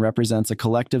edition represents a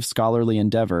collective scholarly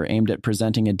endeavor aimed at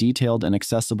presenting a detailed and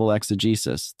accessible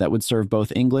exegesis that would serve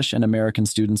both English and American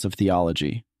students of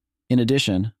theology. In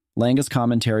addition, Lange's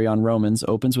commentary on Romans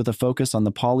opens with a focus on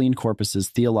the Pauline corpus's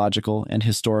theological and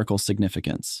historical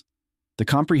significance. The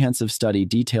comprehensive study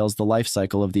details the life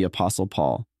cycle of the Apostle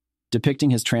Paul, depicting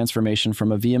his transformation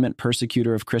from a vehement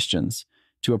persecutor of Christians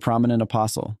to a prominent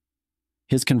apostle.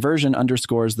 His conversion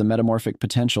underscores the metamorphic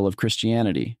potential of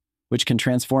Christianity, which can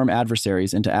transform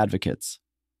adversaries into advocates.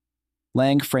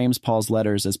 Lange frames Paul's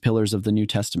letters as pillars of the New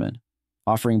Testament,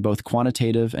 offering both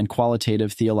quantitative and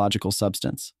qualitative theological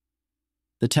substance.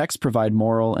 The texts provide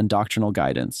moral and doctrinal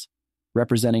guidance,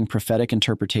 representing prophetic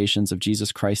interpretations of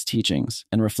Jesus Christ's teachings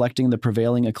and reflecting the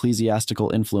prevailing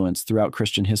ecclesiastical influence throughout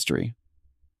Christian history.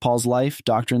 Paul's life,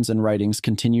 doctrines, and writings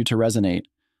continue to resonate,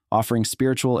 offering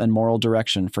spiritual and moral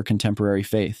direction for contemporary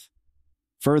faith.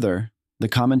 Further, the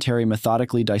commentary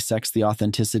methodically dissects the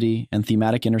authenticity and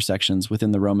thematic intersections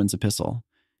within the Romans epistle,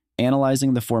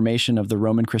 analyzing the formation of the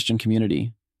Roman Christian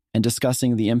community and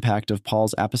discussing the impact of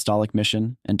Paul's apostolic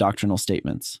mission and doctrinal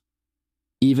statements.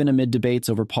 Even amid debates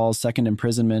over Paul's second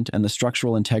imprisonment and the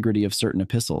structural integrity of certain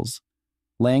epistles,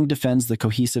 Lange defends the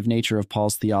cohesive nature of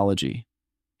Paul's theology.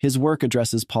 His work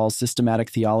addresses Paul's systematic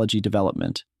theology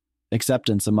development,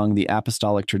 acceptance among the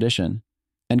apostolic tradition,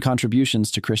 and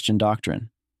contributions to Christian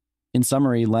doctrine. In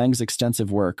summary, Lange's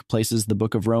extensive work places the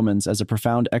Book of Romans as a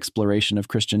profound exploration of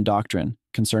Christian doctrine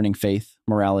concerning faith,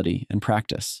 morality, and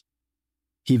practice.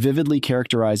 He vividly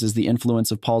characterizes the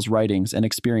influence of Paul's writings and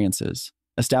experiences,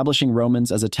 establishing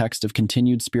Romans as a text of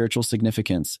continued spiritual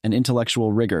significance and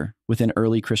intellectual rigor within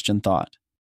early Christian thought.